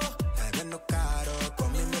rico, hablando caro,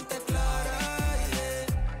 con mi mente clara, yeah.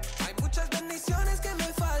 Hay muchas bendiciones que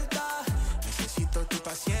me faltan. Necesito tu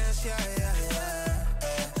paciencia,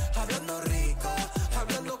 hablando rico,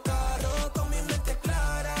 hablando caro, con mi mente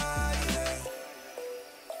clara, yeah.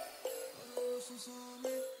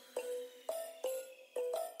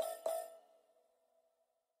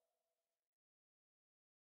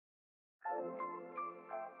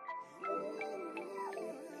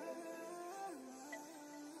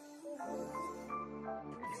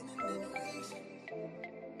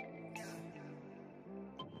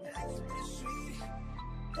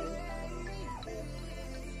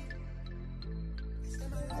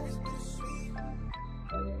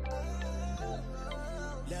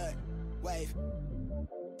 Look, wave.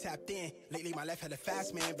 Tapped in. Lately my life had a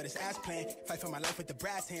fast man, but it's ass plan. Fight for my life with the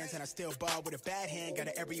brass hands, and I still ball with a bad hand. Got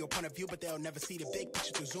an aerial point of view, but they'll never see the big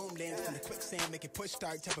picture through zoom lens. From the quicksand, make it push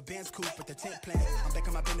start, type of band's coupe with the tent plan. I'm back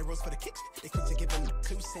on my bender rolls for the kicks. They quick to give them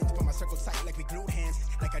 2 cents. Put my circle tight like we glued hands.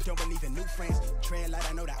 Like I don't believe in new friends. Trail light,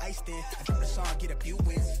 I know the ice thin. I drop the song, get a few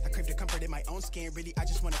wins. I crave the comfort in my own skin. Really, I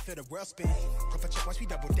just wanna feel the world spin. Go for check, watch me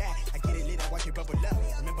double that. I get it lit, I watch it bubble up.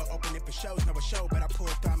 Remember opening for shows, no a show, but I pulled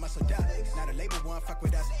through, I muscled up. Now the label one, fuck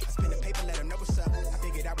with us. I spin the paper, let them know what's up. I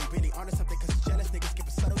figured I would really honor something, cause jealous niggas give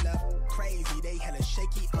a subtle love. Crazy, they hella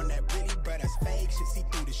shaky on that really, but that's fake. Shit, see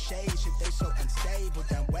through the shade, shit, they so unstable.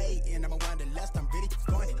 Done waiting, I'm a wanderlust, I'm really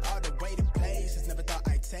going all the way to places. Never thought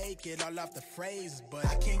I'd take it all off the phrases, but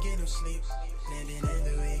I can't get no sleep, blending in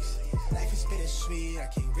the weeks. Life is bittersweet, I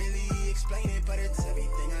can't really explain it, but it's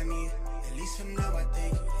everything I need. At least for now, I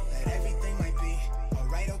think that everything might be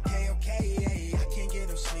alright, okay, yeah. I can't get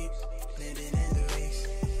no sleep, blending in the weeks.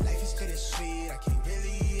 Life is bittersweet, I can't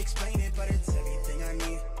really explain it, but it's everything I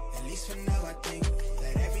need. At least for now, I think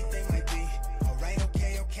that everything might be alright,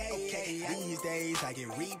 okay. These days I get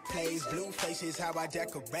replays, blue faces, how I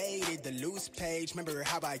decorated the loose page. Remember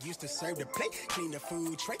how I used to serve the plate, clean the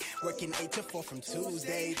food tray, working 8 to 4 from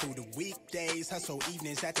Tuesday through the weekdays. Hustle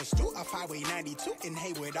evenings at the stool off Highway 92 in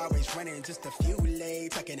Haywood, always running just a few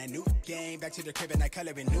late. Tucking a new game, back to the crib and I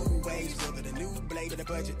color in new ways. Building a new blade, but the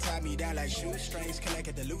budget tied me down like shoestrings.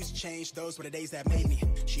 Collected the loose change, those were the days that made me.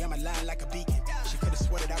 She on my line like a beacon, she could've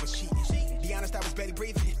swore that I was cheating. Be honest, I was barely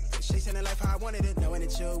breathing, chasing the life how I wanted it, knowing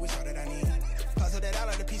that you was all that I need. Puzzle that all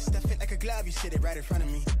of the pieces that fit like a glove, you sit it right in front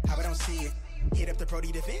of me, how I don't see it. Hit up the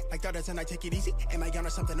Brody to fit, like thought that's tonight, take it easy. Am I on or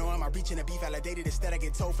something, or am I reaching to be validated? Instead I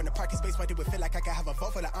get told from the parking space, why do it feel like I could have a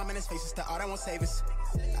vote for the ominous faces? The art I won't save us.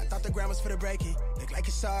 I thought the ground was for the breaking, look like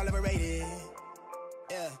it's all overrated.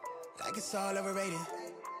 Yeah, like it's all overrated.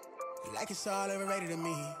 Like it's all overrated to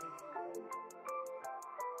me.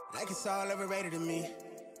 Like it's all overrated to me.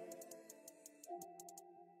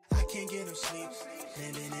 I can't get no sleep,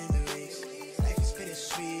 blending in the weeks. Life is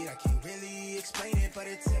bittersweet, I can't really explain it, but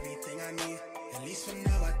it's everything I need. At least for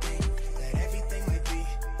now, I think that everything might be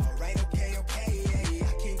alright, okay, yeah.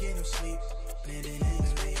 I can't get no sleep, blending in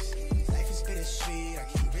the weeks. Life is bittersweet, I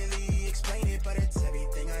can't really explain it, but it's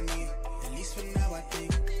everything I need. At least for now, I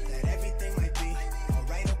think that everything might be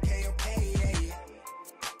alright, okay, yeah.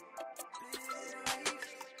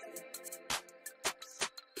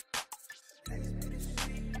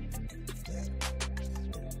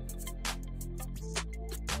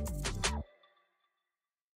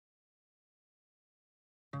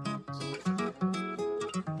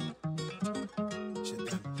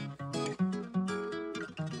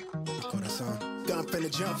 I'm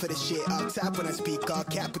finna jump for the shit all top when I speak, all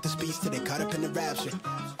cap with the speech till they caught up in the rapture.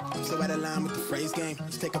 I'm so out of line with the phrase game.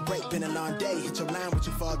 Let's take a break, been a long day. Hit your line, what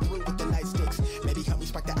you fall through with the light sticks. Maybe help me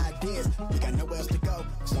spark the ideas. We got nowhere else to go,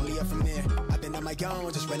 it's only up from there. I've been on my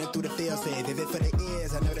own, just running through the field. Say vivid for the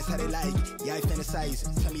ears, I know that's how they like it. Yeah, I fantasize,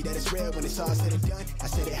 tell me that it's real when it's all said and done. I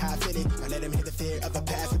said it how I feel it, I let them hit the fear of a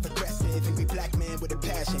passive aggressive. Angry black man with a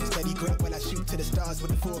passion, steady grip while I shoot to the stars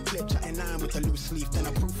with a full clip. Trying line with a loose leaf, then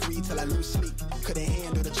I proofread till I lose sleep. Couldn't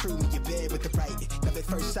handle the truth, you bed with the right. Love at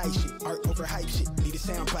first sight shit, art over hype shit. Need a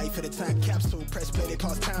sound bite for the time capsule. Press play, they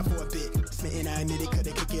pause time for a bit. Smitten, I admit it,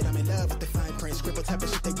 couldn't kick it. I'm in love with the fine print. Scribble type of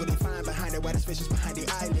shit they wouldn't find behind it. Why the suspicious behind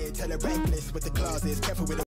the eyelid. Tell her reckless with the clauses. Careful with the